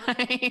crime.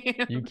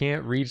 You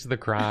can't reach the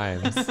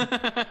crimes.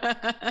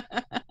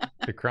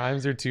 The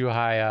crimes are too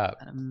high up.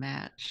 Gotta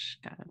match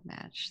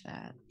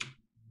that.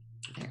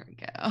 There we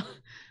go.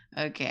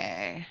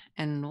 Okay.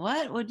 And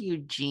what would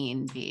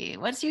Eugene be?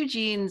 What's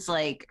Eugene's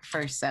like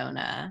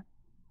persona?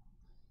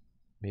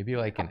 Maybe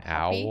like an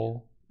puppy?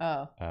 owl.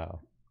 Oh.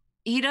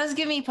 He does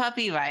give me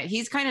puppy vibe.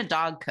 He's kind of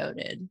dog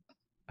coded.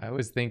 I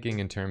was thinking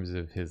in terms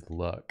of his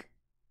look.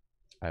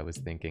 I was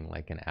thinking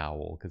like an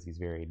owl because he's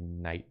very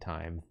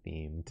nighttime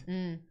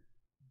themed.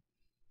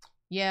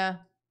 Yeah.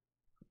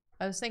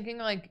 I was thinking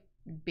like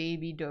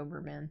baby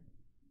Doberman.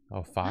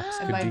 Oh, fox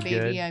And could by be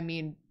baby, good. I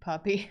mean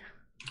puppy.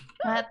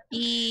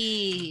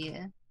 Puppy.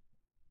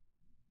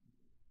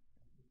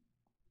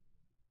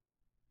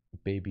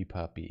 Baby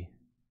puppy.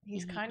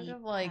 He's kind Baby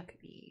of like,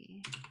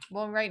 puppy.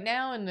 well, right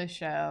now in the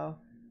show,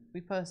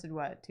 we posted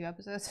what, 2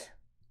 episodes?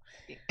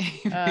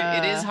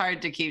 It is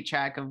hard to keep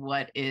track of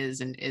what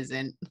is and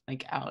isn't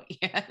like out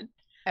yet.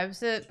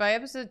 By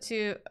episode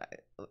 2,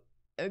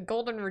 a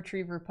golden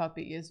retriever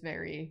puppy is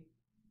very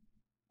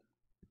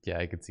Yeah,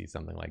 I could see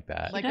something like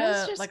that. like He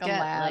does a just like a get,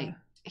 lab. like,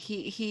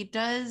 he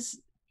does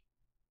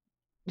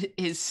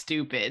is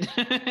stupid.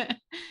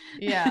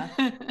 Yeah.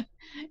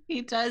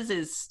 He does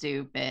is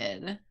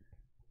stupid.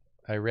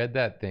 I read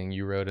that thing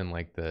you wrote in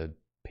like the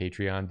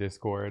Patreon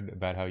Discord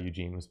about how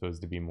Eugene was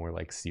supposed to be more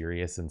like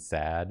serious and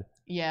sad,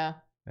 Yeah.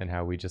 and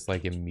how we just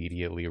like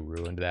immediately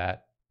ruined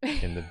that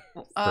in the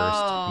first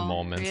Oh,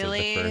 moments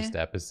really? of the first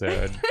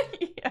episode.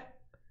 Yeah.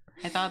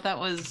 I thought that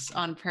was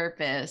on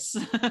purpose.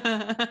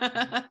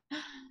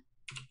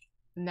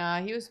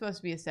 Nah, he was supposed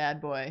to be a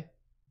sad boy.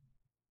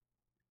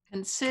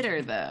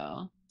 Consider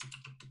though.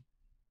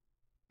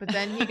 But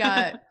then he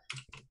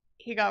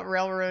got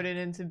railroaded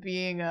into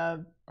being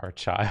a Our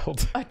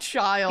child.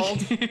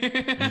 child,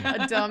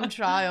 a dumb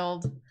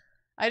child.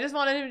 I just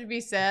wanted him to be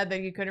sad that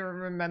he couldn't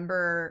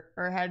remember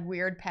or had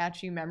weird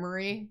patchy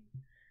memory.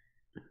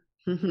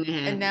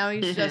 And now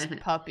he's just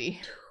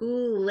puppy.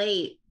 Too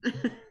late.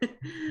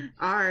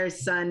 Our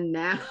son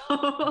now.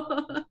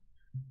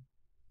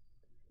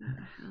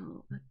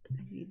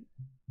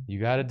 You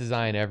got to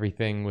design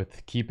everything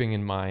with keeping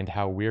in mind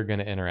how we're going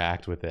to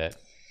interact with it.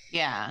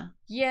 Yeah.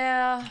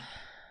 Yeah.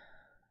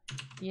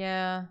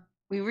 Yeah.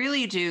 We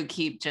really do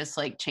keep just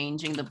like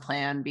changing the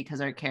plan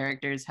because our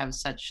characters have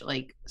such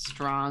like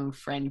strong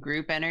friend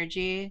group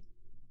energy.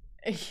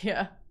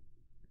 Yeah.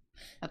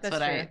 That's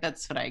true.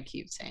 that's what I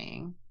keep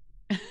saying.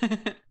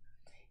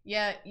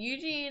 Yeah,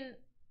 Eugene,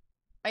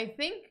 I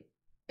think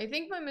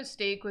my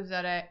mistake was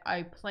that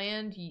I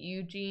planned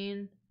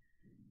Eugene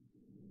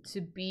to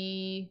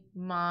be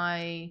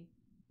my,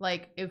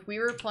 like, if we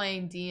were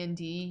playing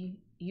D&D,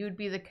 he would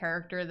be the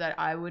character that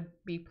I would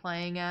be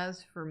playing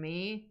as for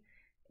me.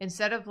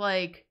 Instead of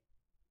like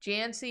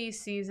Jancy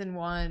season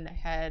 1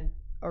 had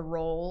a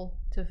role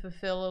to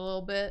fulfill a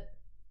little bit,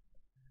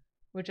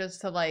 which is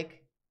to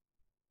like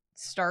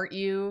start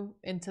you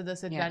into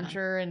this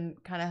adventure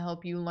and kind of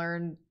help you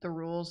learn the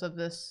rules of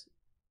this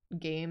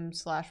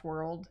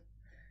game/world.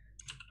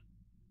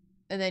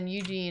 And then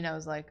Eugene, I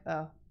was like,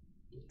 oh,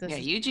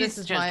 Eugene's this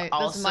is just my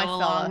also fella.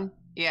 along.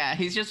 Yeah,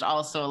 he's just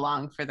also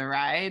along for the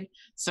ride.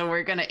 So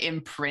we're gonna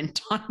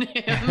imprint on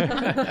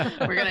him.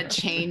 We're gonna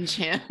change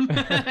him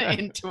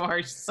into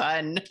our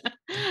son.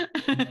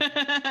 Okay.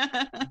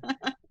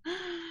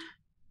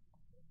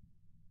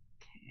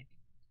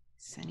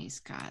 So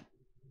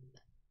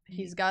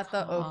He's got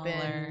the open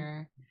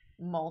collar.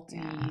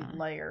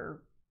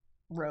 multi-layer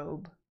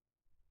robe.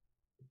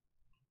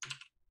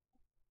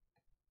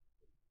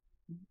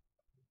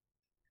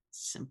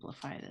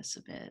 Simplify this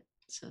a bit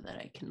so that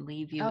I can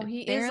leave you. Oh, with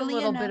he is a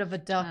little bit of a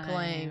enough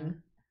duckling.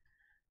 time.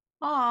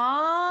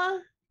 Aww.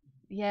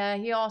 Yeah,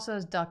 he also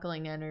has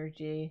duckling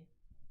energy.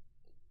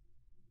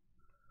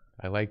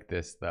 I like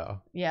this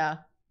though. Yeah.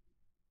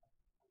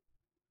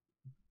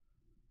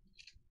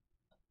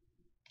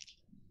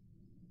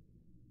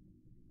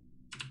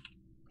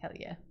 Hell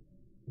yeah.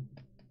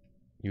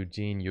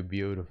 Eugene, you're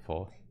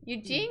beautiful.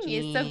 Eugene,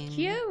 you're so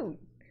cute.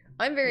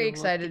 I'm very You're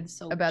excited looking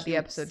so about the cute,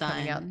 episode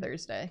coming out son.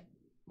 Thursday.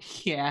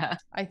 Yeah.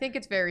 I think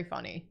it's very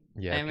funny.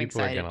 Yeah, I'm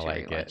people are excited gonna to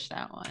like rewatch it.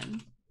 that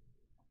one.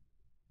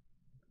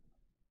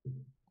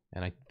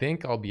 And I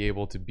think I'll be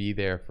able to be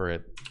there for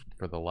it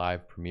for the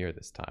live premiere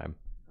this time.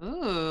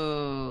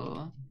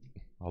 Ooh.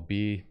 I'll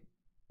be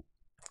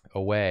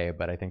away,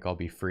 but I think I'll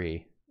be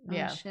free.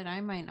 Yeah. Oh shit,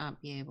 I might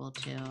not be able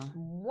to.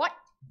 What?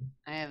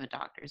 I have a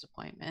doctor's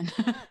appointment.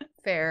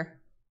 Fair.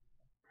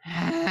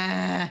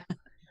 I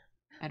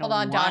don't Hold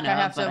on, Doc. wanna, I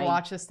have to but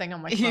watch this thing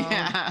on my phone.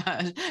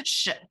 Yeah.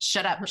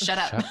 Shut up. Shut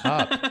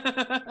up.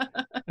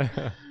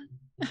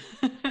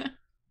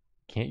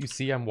 Can't you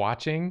see I'm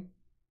watching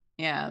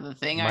Yeah, the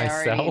thing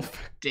myself? I already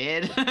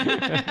did. It's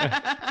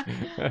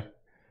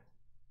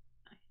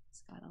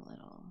got a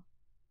little.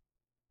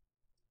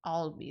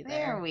 I'll be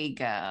There there. we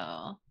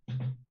go.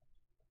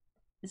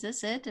 Is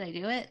this it? Did I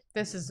do it?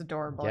 This is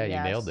adorable. Yeah, you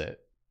yes. nailed it.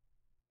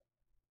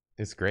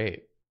 It's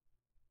great.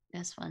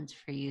 This one's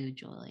for you,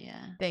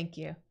 Julia. Thank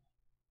you.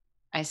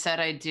 I said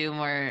I'd do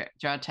more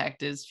Draw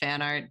Detectives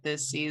fan art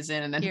this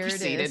season and then Here it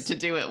proceeded is. to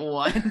do it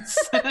once.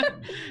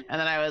 And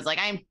then I was like,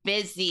 I'm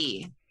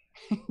busy.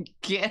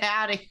 Get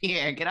out of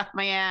here. Get off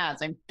my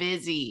ass. I'm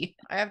busy.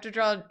 I have to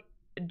draw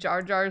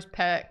Jar Jar's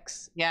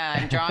pecs. Yeah,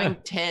 I'm drawing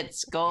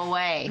tits. Go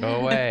away. Go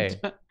away.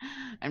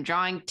 I'm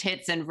drawing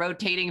tits and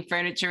rotating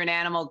furniture in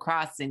Animal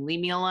Crossing. Leave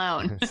me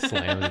alone.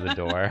 Slams the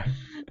door.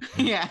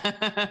 Yeah.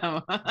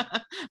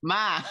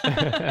 Ma.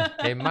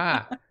 Hey,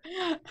 Ma.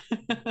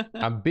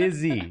 I'm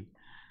busy.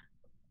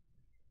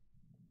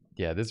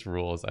 Yeah, this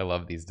rules. I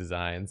love these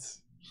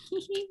designs.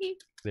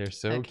 They're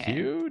so Okay.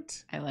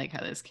 cute. I like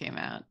how this came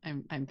out.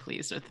 I'm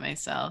pleased with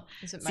myself.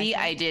 Is it my See,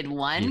 turn? I did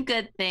one You-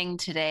 good thing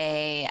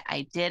today.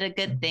 I did a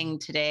good thing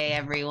today,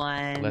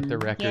 everyone. Let the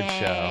record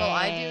show. Will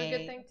I do a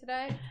good thing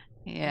today?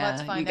 Yeah,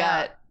 Let's find you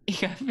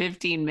got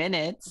 15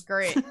 minutes.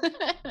 Great.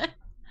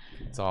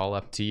 It's all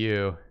up to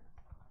you.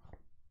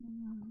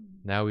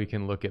 Now we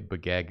can look at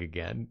Bagag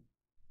again.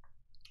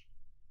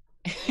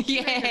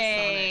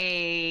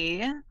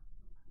 Yay!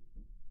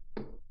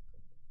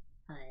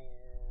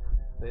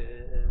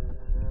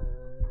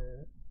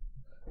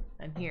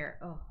 And here,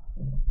 oh,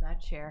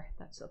 that chair,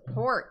 that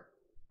support.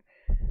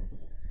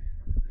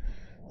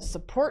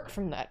 Support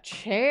from that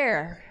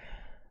chair.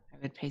 I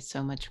would pay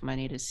so much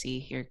money to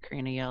hear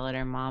Karina yell at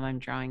her mom, I'm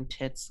drawing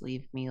tits,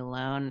 leave me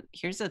alone.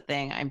 Here's the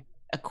thing,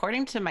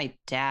 according to my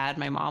dad,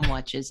 my mom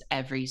watches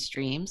every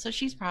stream, so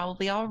she's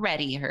probably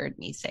already heard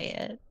me say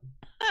it.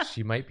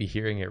 She might be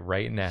hearing it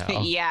right now.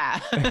 Yeah.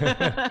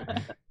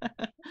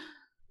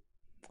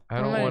 I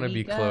don't want to There be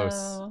you close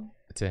go.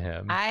 to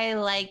him. I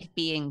like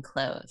being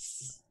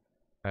close.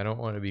 I don't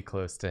want to be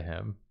close to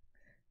him.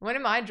 What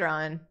am I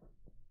drawing?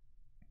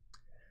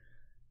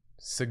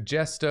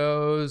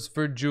 Suggestos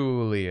for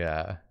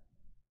Julia.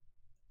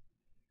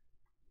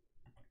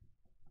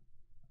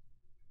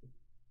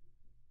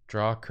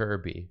 Draw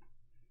Kirby.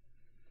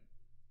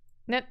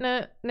 Na,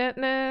 na, na,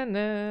 na,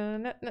 na,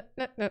 na, na,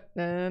 na,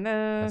 na,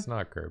 na. That's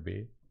not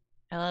Kirby.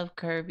 I love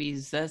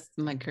Kirby's. That's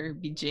my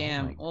Kirby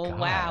jam. my Oh,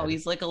 wow, God.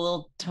 he's like a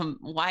little.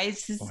 Why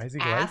is his Why is he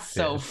like ass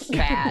so this?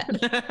 fat?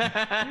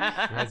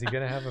 Yeah, is he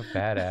gonna have a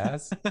fat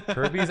ass?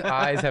 Kirby's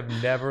eyes have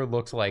never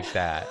looked like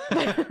that.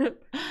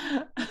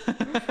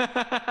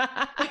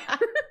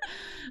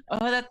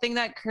 Oh, that thing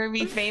that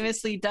Kirby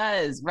famously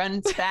does,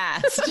 runs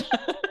fast.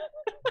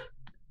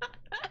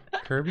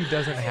 Kirby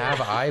doesn't have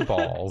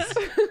eyeballs.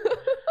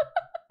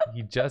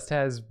 He just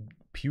has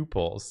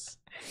pupils.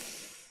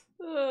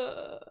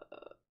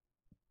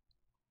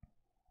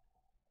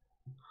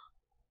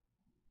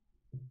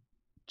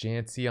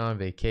 Jancy on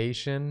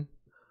vacation.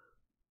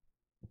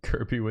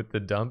 Kirby with the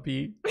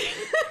dumpy.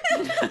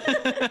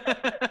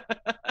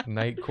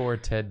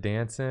 Nightcore Ted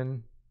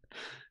Danson.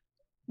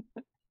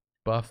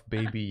 Buff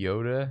Baby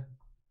Yoda.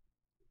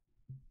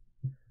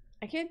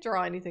 I can't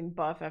draw anything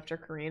buff after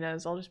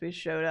Karina's. I'll just be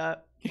showed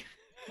up.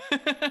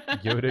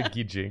 Yoda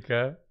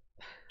Gijinka.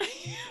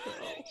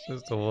 It's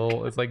just a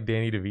little, it's like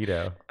Danny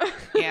DeVito.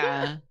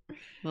 Yeah,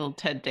 little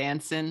Ted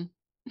Danson.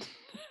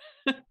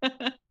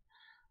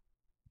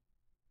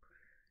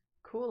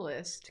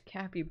 Coolest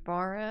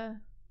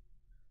capybara.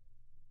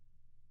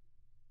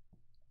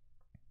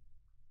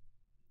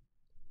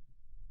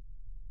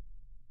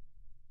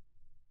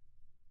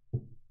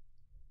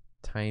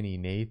 Tiny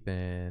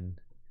Nathan.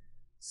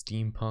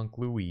 Steampunk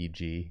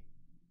Luigi.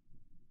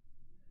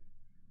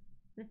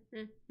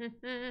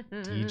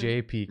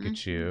 DJ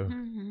Pikachu.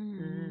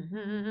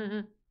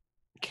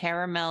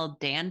 Caramel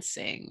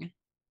dancing.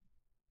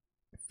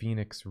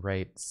 Phoenix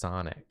Wright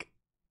Sonic.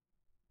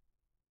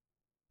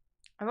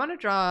 I want to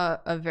draw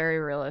a very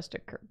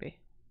realistic Kirby.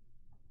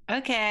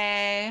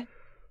 Okay.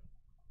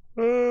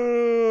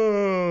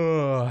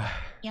 Ugh.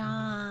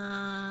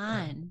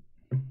 Yawn.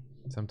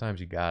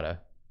 Sometimes you gotta.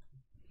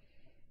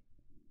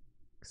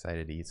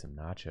 Excited to eat some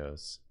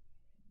nachos.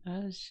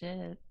 Oh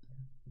shit.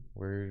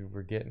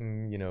 We're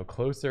getting,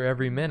 closer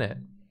every minute.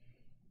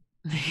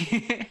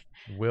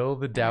 Will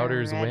the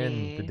doubters win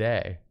the Already.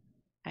 day?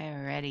 I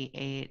already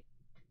ate.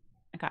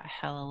 I got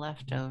hella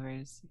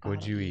leftovers.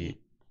 What'd Gotta you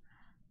eat?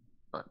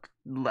 Look,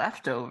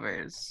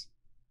 leftovers.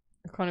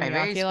 I very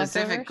Okonomiyaki leftovers?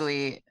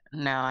 specifically.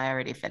 No, I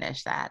already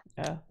finished that.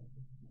 Oh.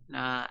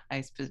 Nah,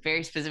 I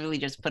very specifically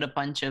just put a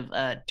bunch of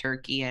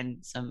turkey and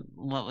some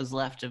what was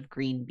left of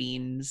green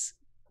beans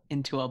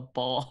into a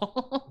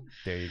bowl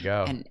There you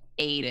go. and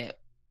ate it.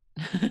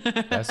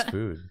 Best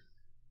food.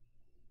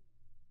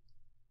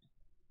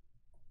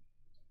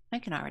 I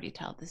can already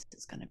tell this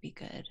is gonna be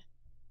good.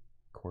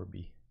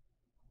 Corby.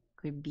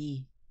 Could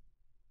be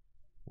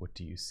What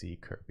do you see,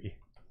 Kirby?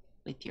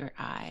 with your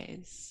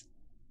eyes.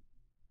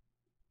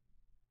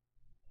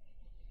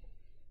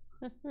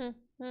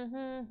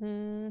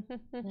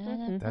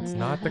 That's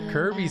not the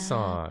Kirby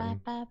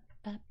song. Huh?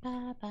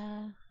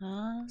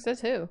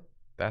 Says who?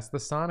 That's the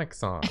Sonic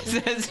song.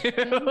 Says who?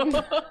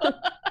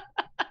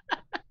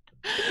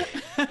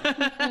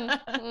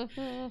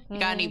 You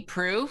got any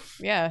proof?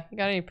 Yeah, you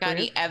got any proof? Got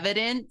any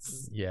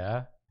evidence?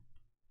 Yeah.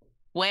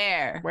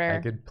 Where? I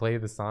could play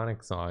the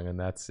Sonic song and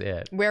that's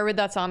it. Where would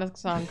that Sonic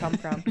song come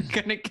from?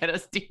 Gonna get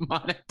us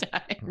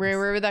demonetized.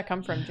 Where would that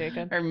come from,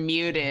 Jacob? Or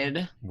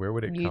muted. Where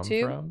would it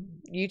YouTube? come from?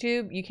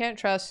 YouTube? You can't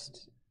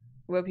trust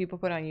what people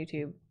put on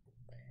YouTube.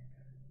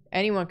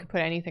 Anyone could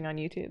put anything on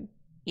YouTube.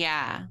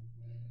 Yeah.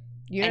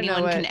 You don't know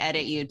Anyone what can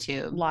edit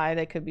YouTube. lie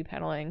they could be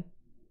peddling.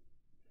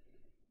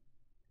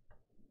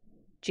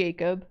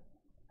 Jacob.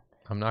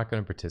 I'm not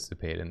going to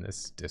participate in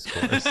this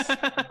discourse.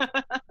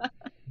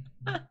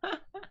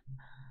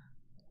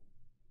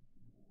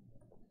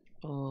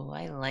 Oh,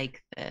 I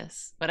like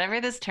this.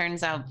 Whatever this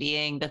turns out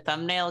being, the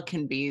thumbnail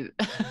can be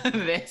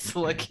this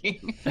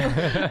looking.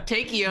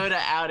 Take Yoda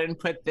out and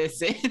put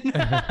this in.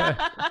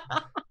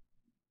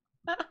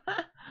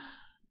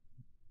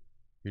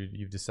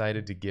 You've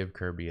decided to give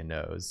Kirby a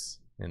nose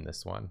in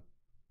this one.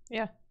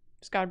 Yeah.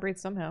 Just gotta breathe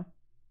somehow.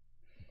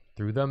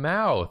 Through the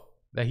mouth.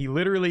 That he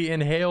literally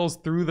inhales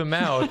through the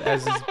mouth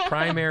as his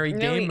primary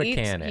game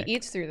mechanic. He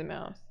eats through the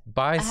mouth.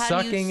 By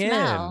sucking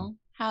in.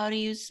 How do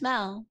you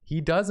smell?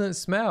 He doesn't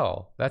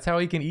smell. That's how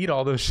he can eat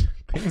all those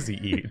things he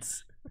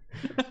eats.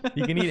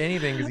 He can eat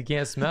anything because he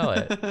can't smell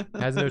it.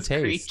 Has no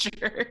taste.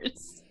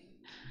 Creatures.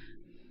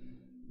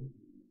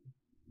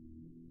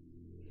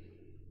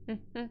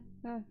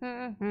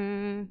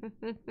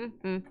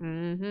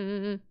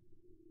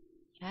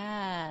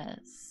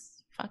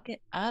 Yes. Fuck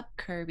it up,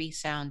 Kirby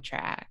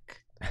soundtrack.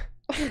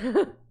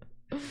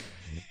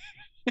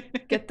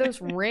 Get those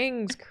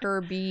rings,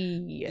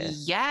 Kirby.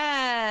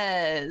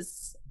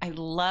 Yes. I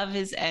love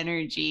his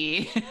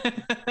energy.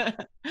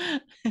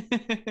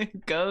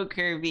 Go,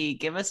 Kirby.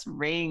 Give us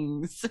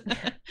rings.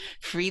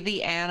 Free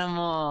the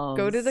animals.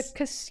 Go to the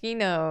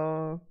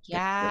casino. Get the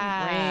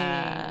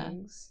Yeah.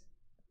 rings.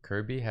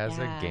 Kirby has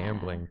a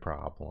gambling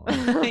problem.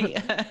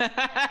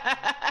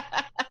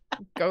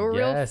 Go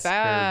real Yes,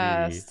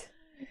 fast. Kirby.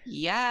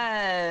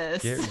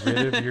 Yes. Get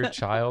rid of your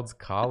child's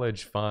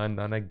college fund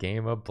on a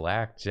game of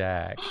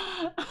blackjack.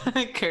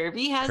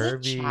 Kirby has a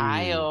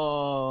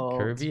child.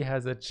 Kirby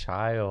has a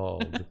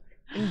child.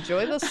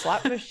 Enjoy the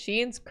slot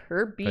machines,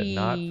 Kirby.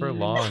 But not for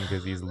long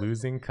because he's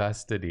losing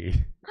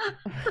custody.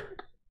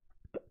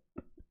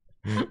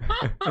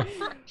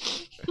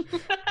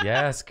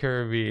 Yes,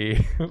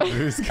 Kirby.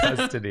 Lose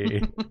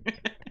custody.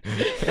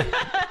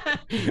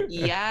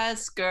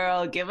 Yes,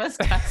 girl. Give us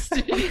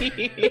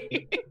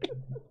custody.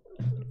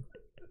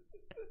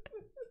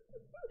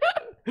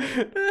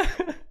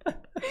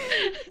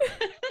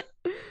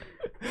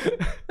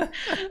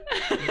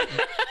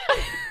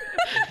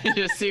 You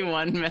just see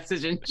one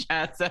message in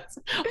chat says,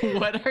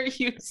 "What are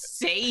you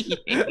saying?"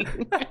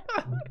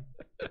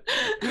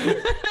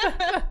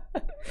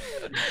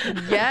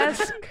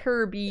 Yes,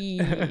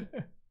 Kirby.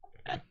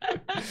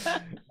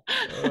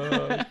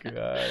 Oh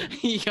god.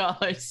 Y'all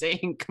are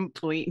saying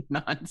complete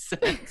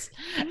nonsense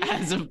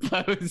as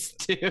opposed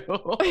to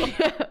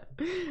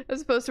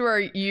As opposed to our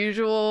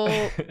usual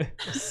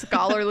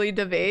scholarly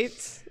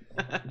debates.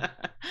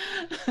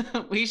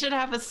 We should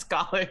have a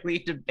scholarly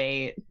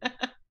debate.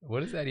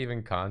 What does that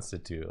even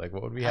constitute? Like,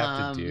 what would we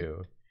have to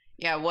do?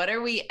 Yeah, what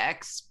are we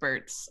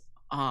experts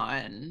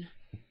on?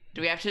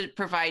 Do we have to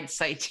provide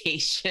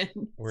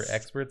citations? We're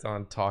experts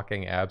on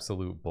talking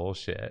absolute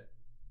bullshit.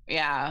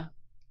 Yeah.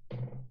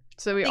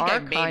 So we are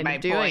kind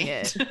of doing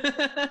it.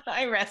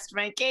 I rest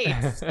my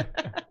case.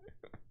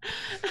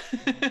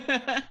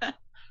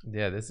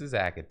 Yeah, this is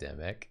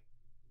academic.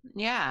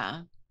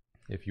 Yeah.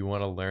 If you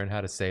want to learn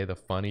how to say the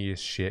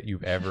funniest shit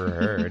you've ever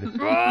heard. Oh,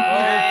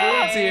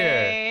 Oh, food's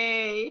here.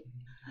 Yay.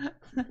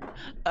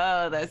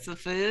 Oh, that's the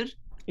food?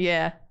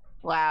 Yeah.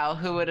 Wow,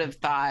 who would have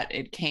thought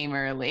it came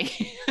early?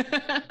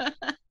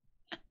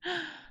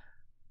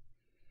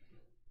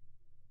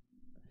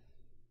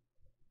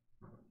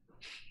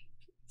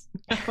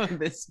 Oh,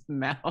 this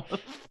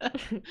mouth.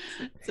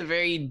 It's a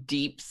very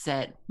deep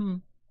set.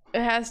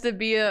 It has to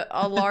be a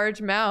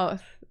large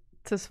mouth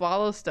to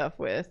swallow stuff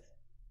with.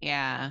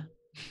 Yeah.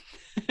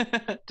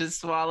 To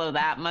swallow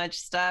that much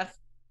stuff,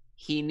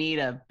 he need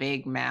a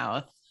big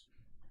mouth.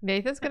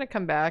 Nathan's gonna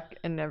come back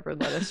and never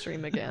let us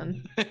stream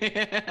again.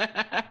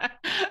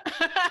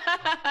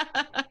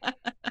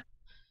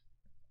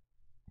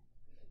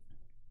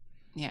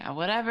 Yeah,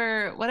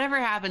 whatever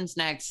happens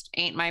next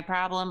ain't my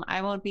problem.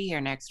 I won't be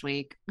here next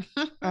week.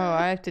 Oh,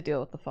 I have to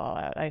deal with the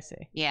fallout. I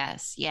see.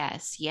 Yes,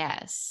 yes,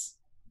 yes.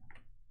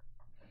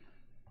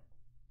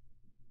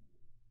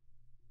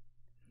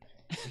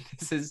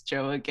 This is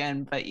Joe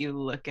again, but you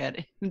look at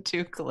him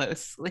too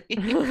closely.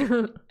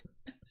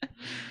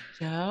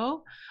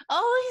 Joe?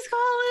 Oh, he's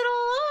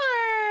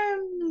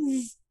got little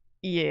arms.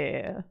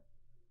 Yeah.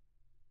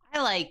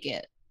 I like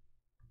it.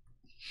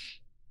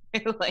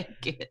 I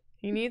like it.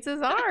 He needs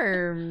his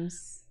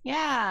arms.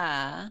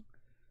 Yeah.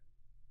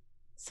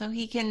 So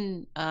he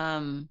can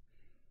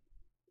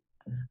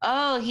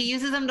oh, he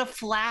uses them to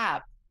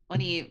flap when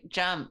he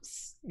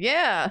jumps.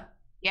 Yeah.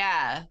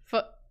 Yeah.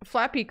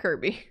 Flappy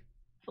Kirby.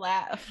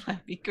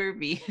 Flappy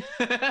Kirby.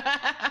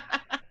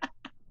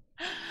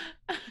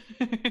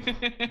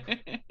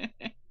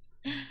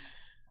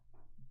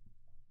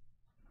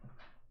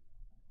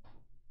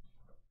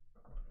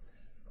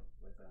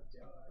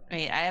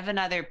 Wait, I have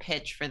another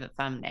pitch for the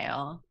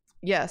thumbnail.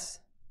 Yes.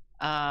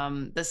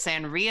 The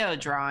Sanrio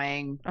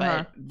drawing,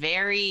 but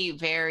very,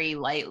 very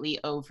lightly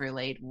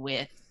overlaid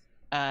with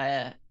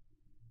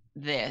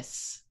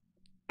this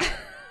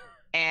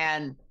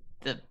and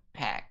the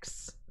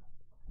pecs.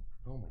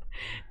 Oh my God.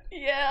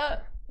 Yeah,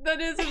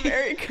 that is a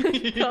very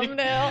good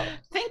thumbnail.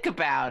 Think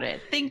about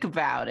it. Think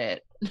about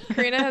it.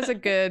 Karina has a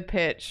good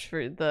pitch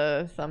for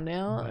the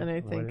thumbnail, and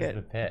I think what is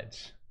the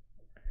pitch?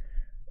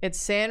 It's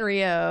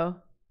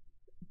Sanrio,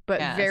 but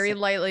Yeah, very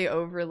lightly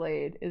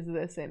overlaid is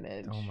this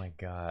image. Oh my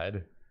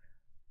God.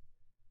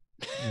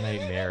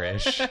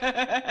 Nightmarish.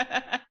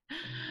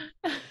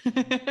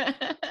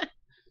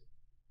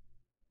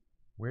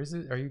 Where's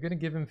it? Are you gonna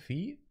give him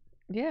feet?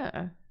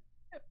 Yeah.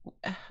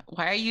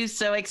 Why are you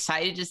so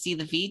excited to see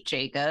the feet,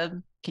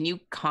 Jacob? Can you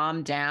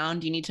calm down?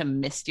 Do you need to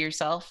mist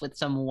yourself with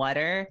some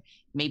water?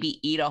 Maybe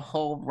eat a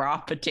whole raw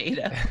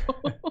potato?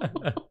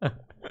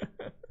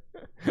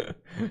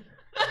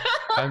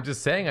 I'm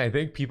just saying, I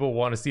think people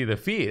want to see the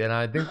feet, and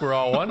I think we're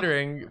all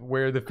wondering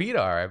where the feet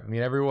are. I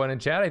mean, everyone in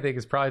chat, I think,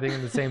 is probably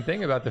thinking the same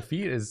thing about the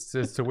feet as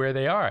to where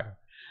they are.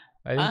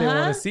 I think they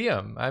want to see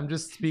them. I'm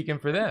just speaking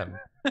for them.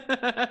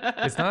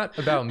 It's not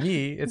about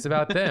me. It's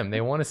about them.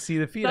 They want to see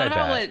the feet. It's not I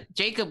about bet. what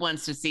Jacob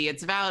wants to see.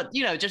 It's about,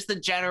 you know, just the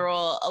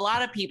general. A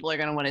lot of people are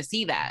going to want to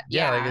see that.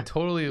 Yeah, like a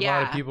lot of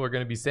Yeah. people are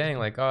going to be saying,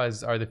 like, "Oh,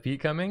 are the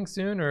feet coming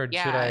soon, or should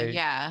I?"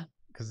 Yeah.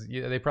 Because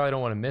they probably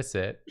don't want to miss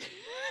it.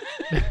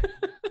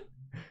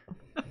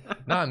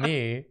 Not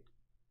me,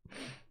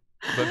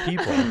 but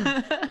people.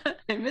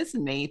 I miss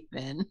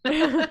Nathan.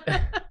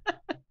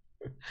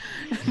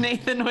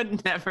 Nathan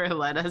would never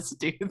let us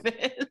do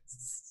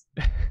this.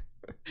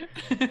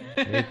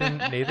 Nathan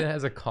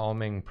has a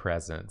calming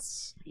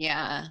presence.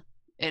 Yeah,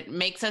 it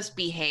makes us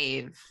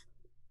behave.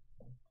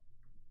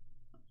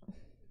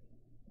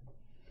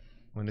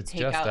 When it's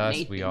Take just out us,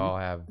 Nathan. we all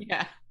have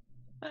Yeah.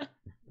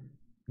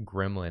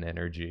 gremlin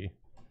energy.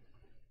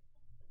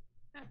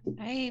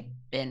 I've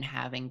been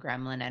having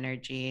gremlin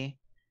energy.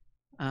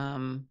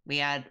 We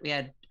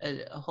had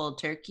a whole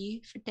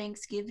turkey for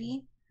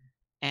Thanksgiving,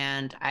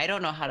 and I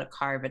don't know how to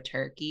carve a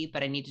turkey,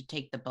 but I need to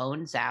take the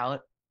bones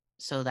out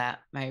so that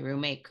my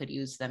roommate could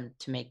use them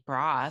to make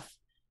broth.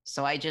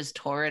 So I just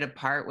tore it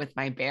apart with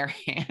my bare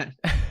hand.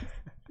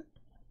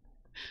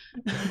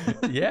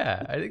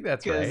 Yeah, I think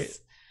that's right.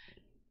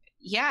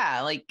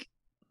 Yeah,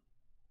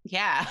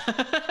 yeah.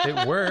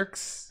 It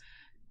works.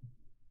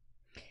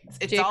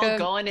 It's all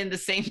going in the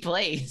same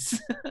place.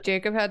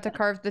 Jacob had to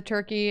carve the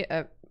turkey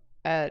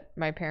at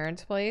my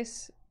parents'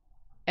 place.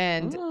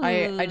 And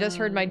I just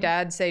heard my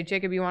dad say,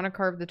 "Jacob, you want to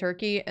carve the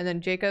turkey?" And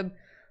then Jacob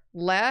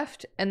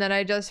left. And then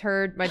I just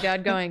heard my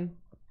dad going,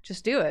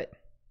 "Just do it.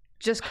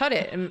 Just cut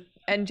it."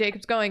 And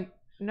Jacob's going,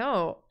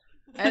 "No."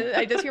 And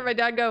I just hear my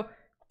dad go,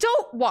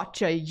 "Don't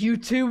watch a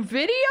YouTube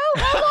video.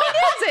 How long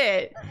is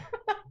it?"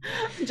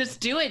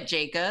 Just do it,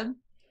 Jacob.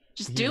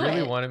 Just do He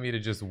really it. wanted me to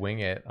just wing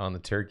it on the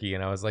turkey,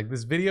 and I was like,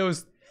 "This video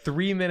is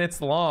 3 minutes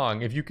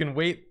long. If you can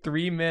wait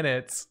 3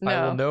 minutes,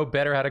 I will know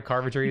better how to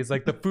carve a turkey." He's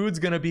like, "The food's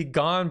gonna be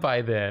gone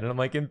by then," and I'm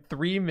like, "In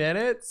 3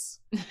 minutes?"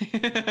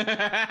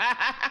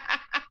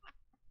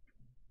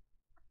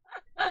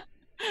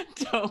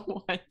 Don't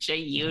watch a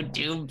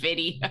YouTube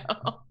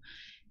video.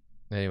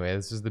 Anyway,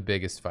 this is the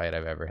biggest fight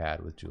I've ever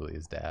had with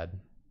Julia's dad,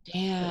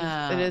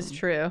 Damn. It is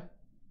true.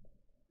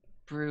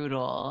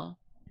 Brutal.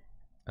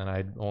 and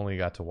I only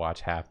got to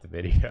watch half the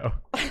video.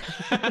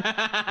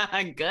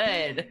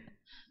 Good.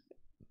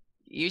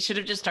 You should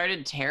have just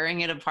started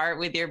tearing it apart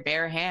with your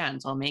bare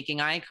hands while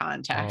making eye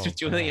contact with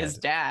Julia's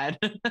dad.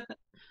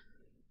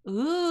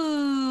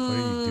 Ooh. What are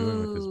you doing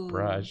with this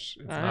brush?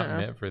 It's I not don't know.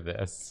 meant for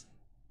this.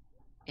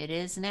 It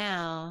is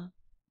now.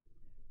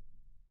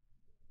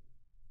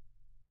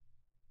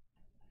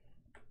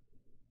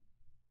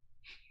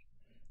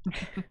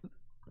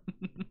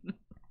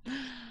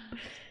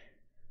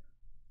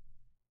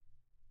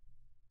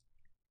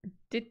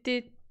 We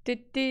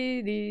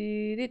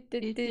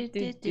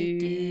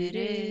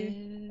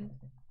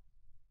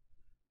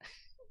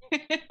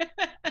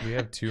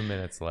have 2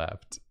 minutes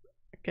left.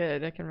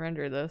 Good, I can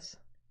render this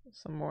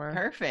some more.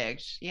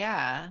 Perfect.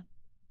 Yeah.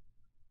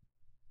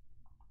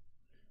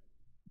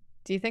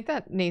 Do you think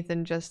that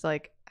Nathan just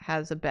like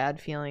has a bad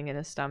feeling in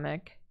his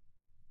stomach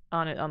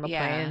on the plane,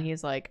 and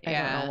he's like, I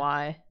don't know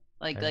why.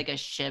 Like a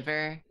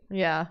shiver.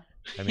 Yeah.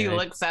 I He mean,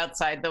 looks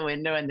outside the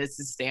window and this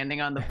is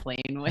standing on the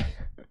plane with.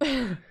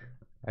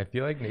 I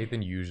feel like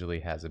Nathan usually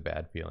has a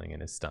bad feeling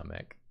in his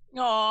stomach.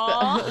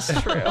 Aww.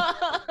 That's true.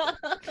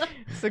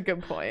 It's a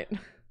good point.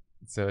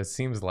 So it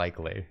seems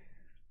likely.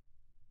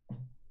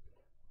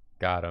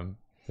 Got him.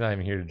 He's not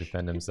even here to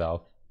defend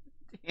himself.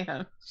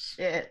 Damn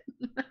shit.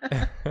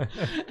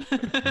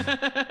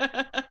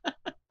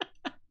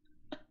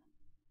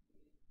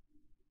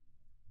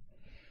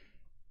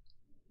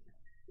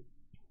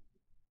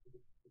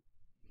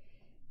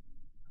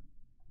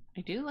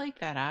 I do like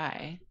that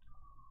eye.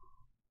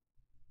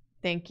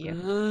 Thank you.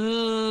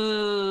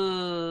 Ooh.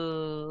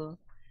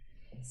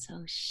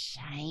 So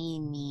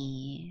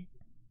shiny.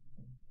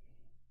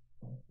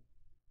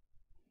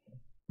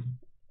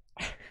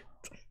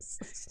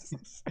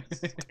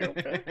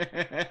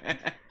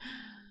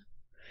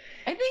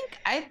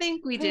 I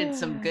think we did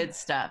some good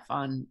stuff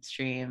on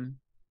stream.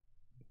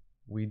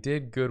 We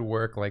did good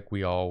work like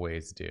we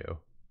always do.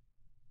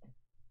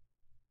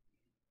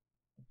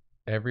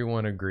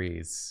 Everyone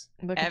agrees.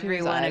 Look into his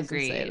Everyone eyes and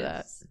say agrees.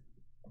 that.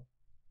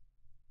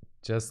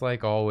 Just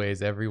like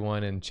always,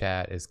 everyone in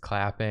chat is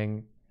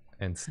clapping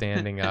and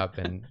standing up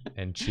and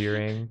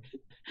cheering.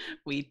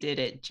 We did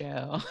it,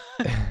 Joe.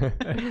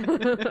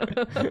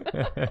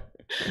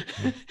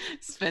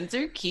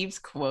 Spencer keeps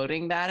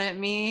quoting that at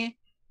me,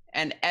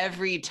 and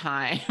every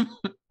time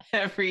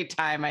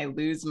I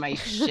lose my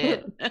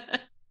shit.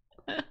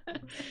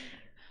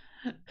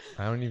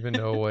 I don't even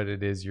know what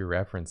it is you're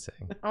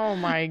referencing. Oh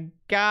my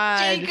god.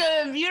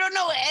 Jacob, you don't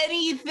know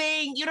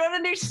anything. You don't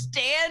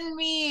understand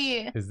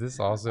me. Is this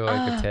also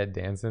like a Ted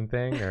Danson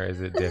thing, or is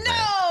it different?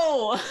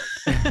 No.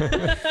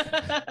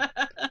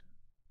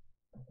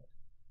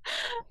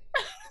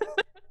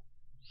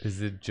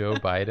 Is it Joe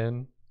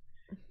Biden?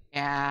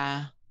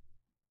 Yeah.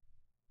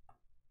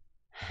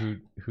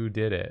 Who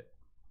did it?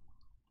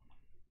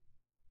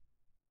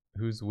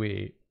 Who's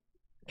we?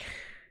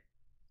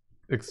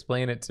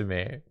 Explain it to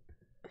me.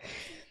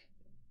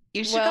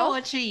 You should go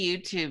watch a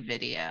YouTube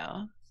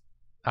video.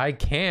 I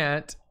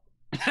can't.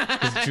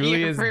 Because You're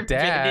Julia's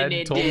dad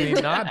forbidden told me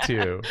it. not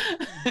to.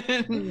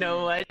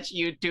 No watch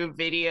YouTube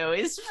video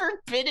is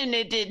forbidden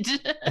it.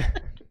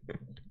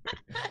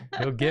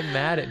 He'll get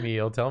mad at me.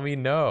 He'll tell me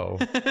no.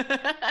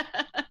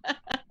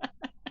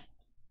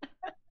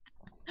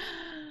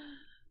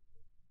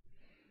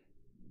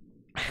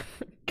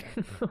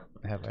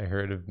 Have I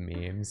heard of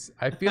memes?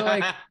 I feel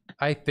like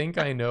I think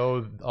I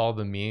know all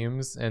the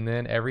memes, and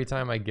then every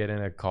time I get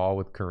in a call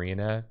with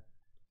Karina,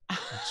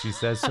 she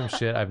says some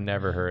shit I've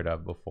never heard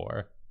of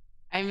before.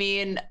 I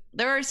mean,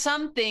 there are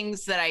some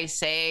things that I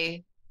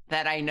say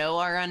that I know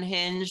are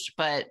unhinged,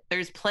 but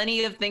there's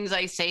plenty of things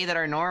I say that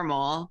are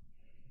normal.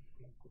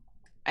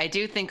 I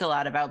do think a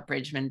lot about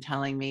Bridgman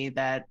telling me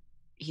that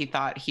he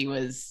thought he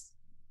was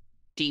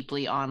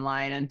deeply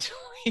online until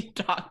he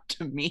talked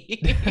to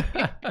me.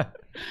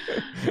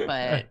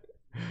 But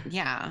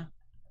yeah.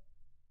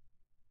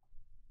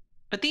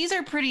 But these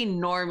are pretty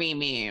normie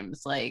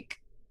memes. Like,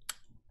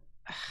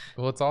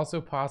 well, it's also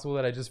possible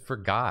that I just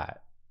forgot.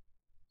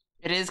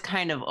 it is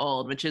kind of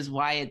old, which is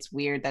why it's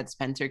weird that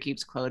Spencer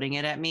keeps quoting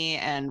it at me,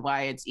 and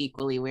why it's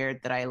equally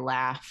weird that I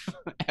laugh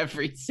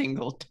every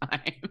single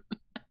time.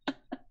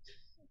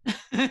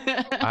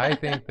 I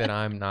think that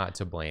I'm not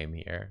to blame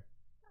here.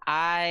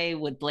 I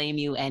would blame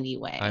you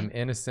anyway. I'm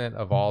innocent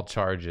of all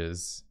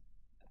charges.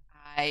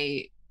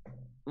 I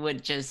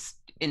would just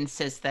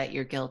insist that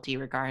you're guilty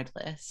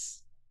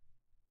regardless.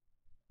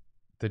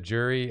 The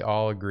jury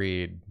all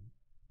agreed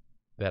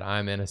that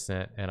I'm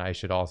innocent and I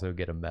should also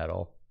get a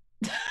medal.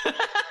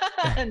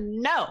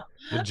 No.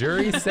 The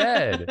jury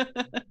said.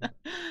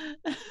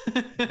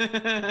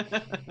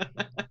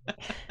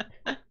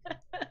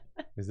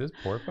 Is this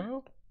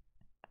Porpo?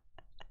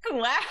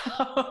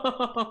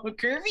 Wow.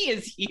 Kirby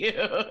is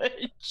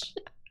huge.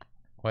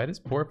 Why does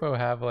Porpo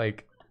have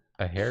like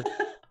a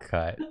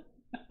haircut?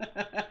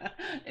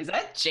 Is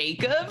that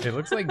Jacob? It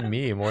looks like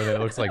me more than it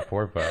looks like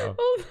Porpo.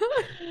 Hold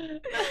on.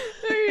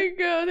 There you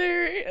go.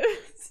 There he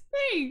is.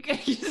 There you go.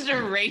 You just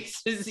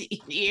erase his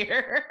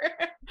ear.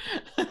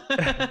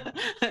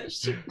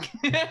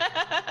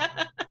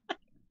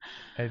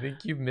 I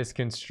think you've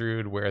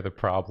misconstrued where the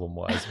problem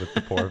was with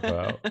the Porpo. No,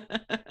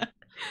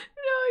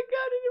 I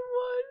got it in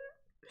one.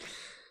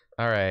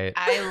 All right.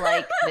 I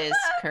like this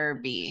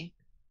Kirby.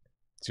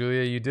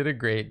 Julia, you did a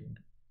great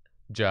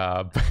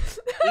job.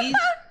 We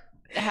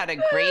had a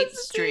great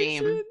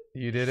stream. Hesitation.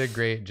 You did a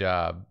great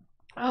job.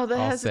 Oh, the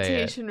I'll say it.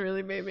 hesitation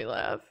really made me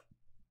laugh.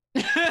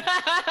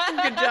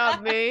 Good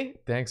job, me.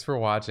 Thanks for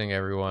watching,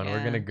 everyone. We're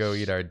Yeah. going to go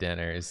eat our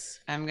dinners.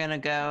 I'm gonna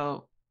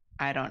go.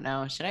 I don't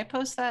know. Should I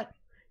post that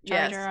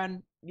Yes. charger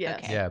on? Yes.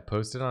 Okay. Yeah,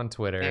 post it on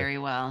Twitter. Very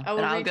well. I will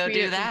Then I'll go retweet do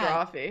it from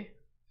that Drawfee.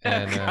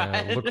 And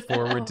God. look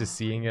forward to Oh,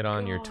 seeing it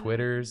on your God.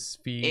 Twitter's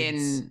feeds.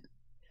 in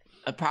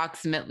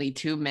approximately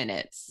 2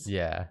 minutes.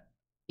 Yeah,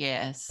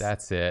 Yes.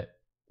 that's it.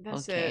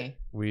 That's okay. it.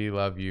 We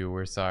love you.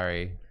 We're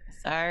sorry.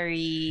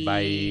 Sorry.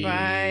 Bye.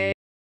 Bye.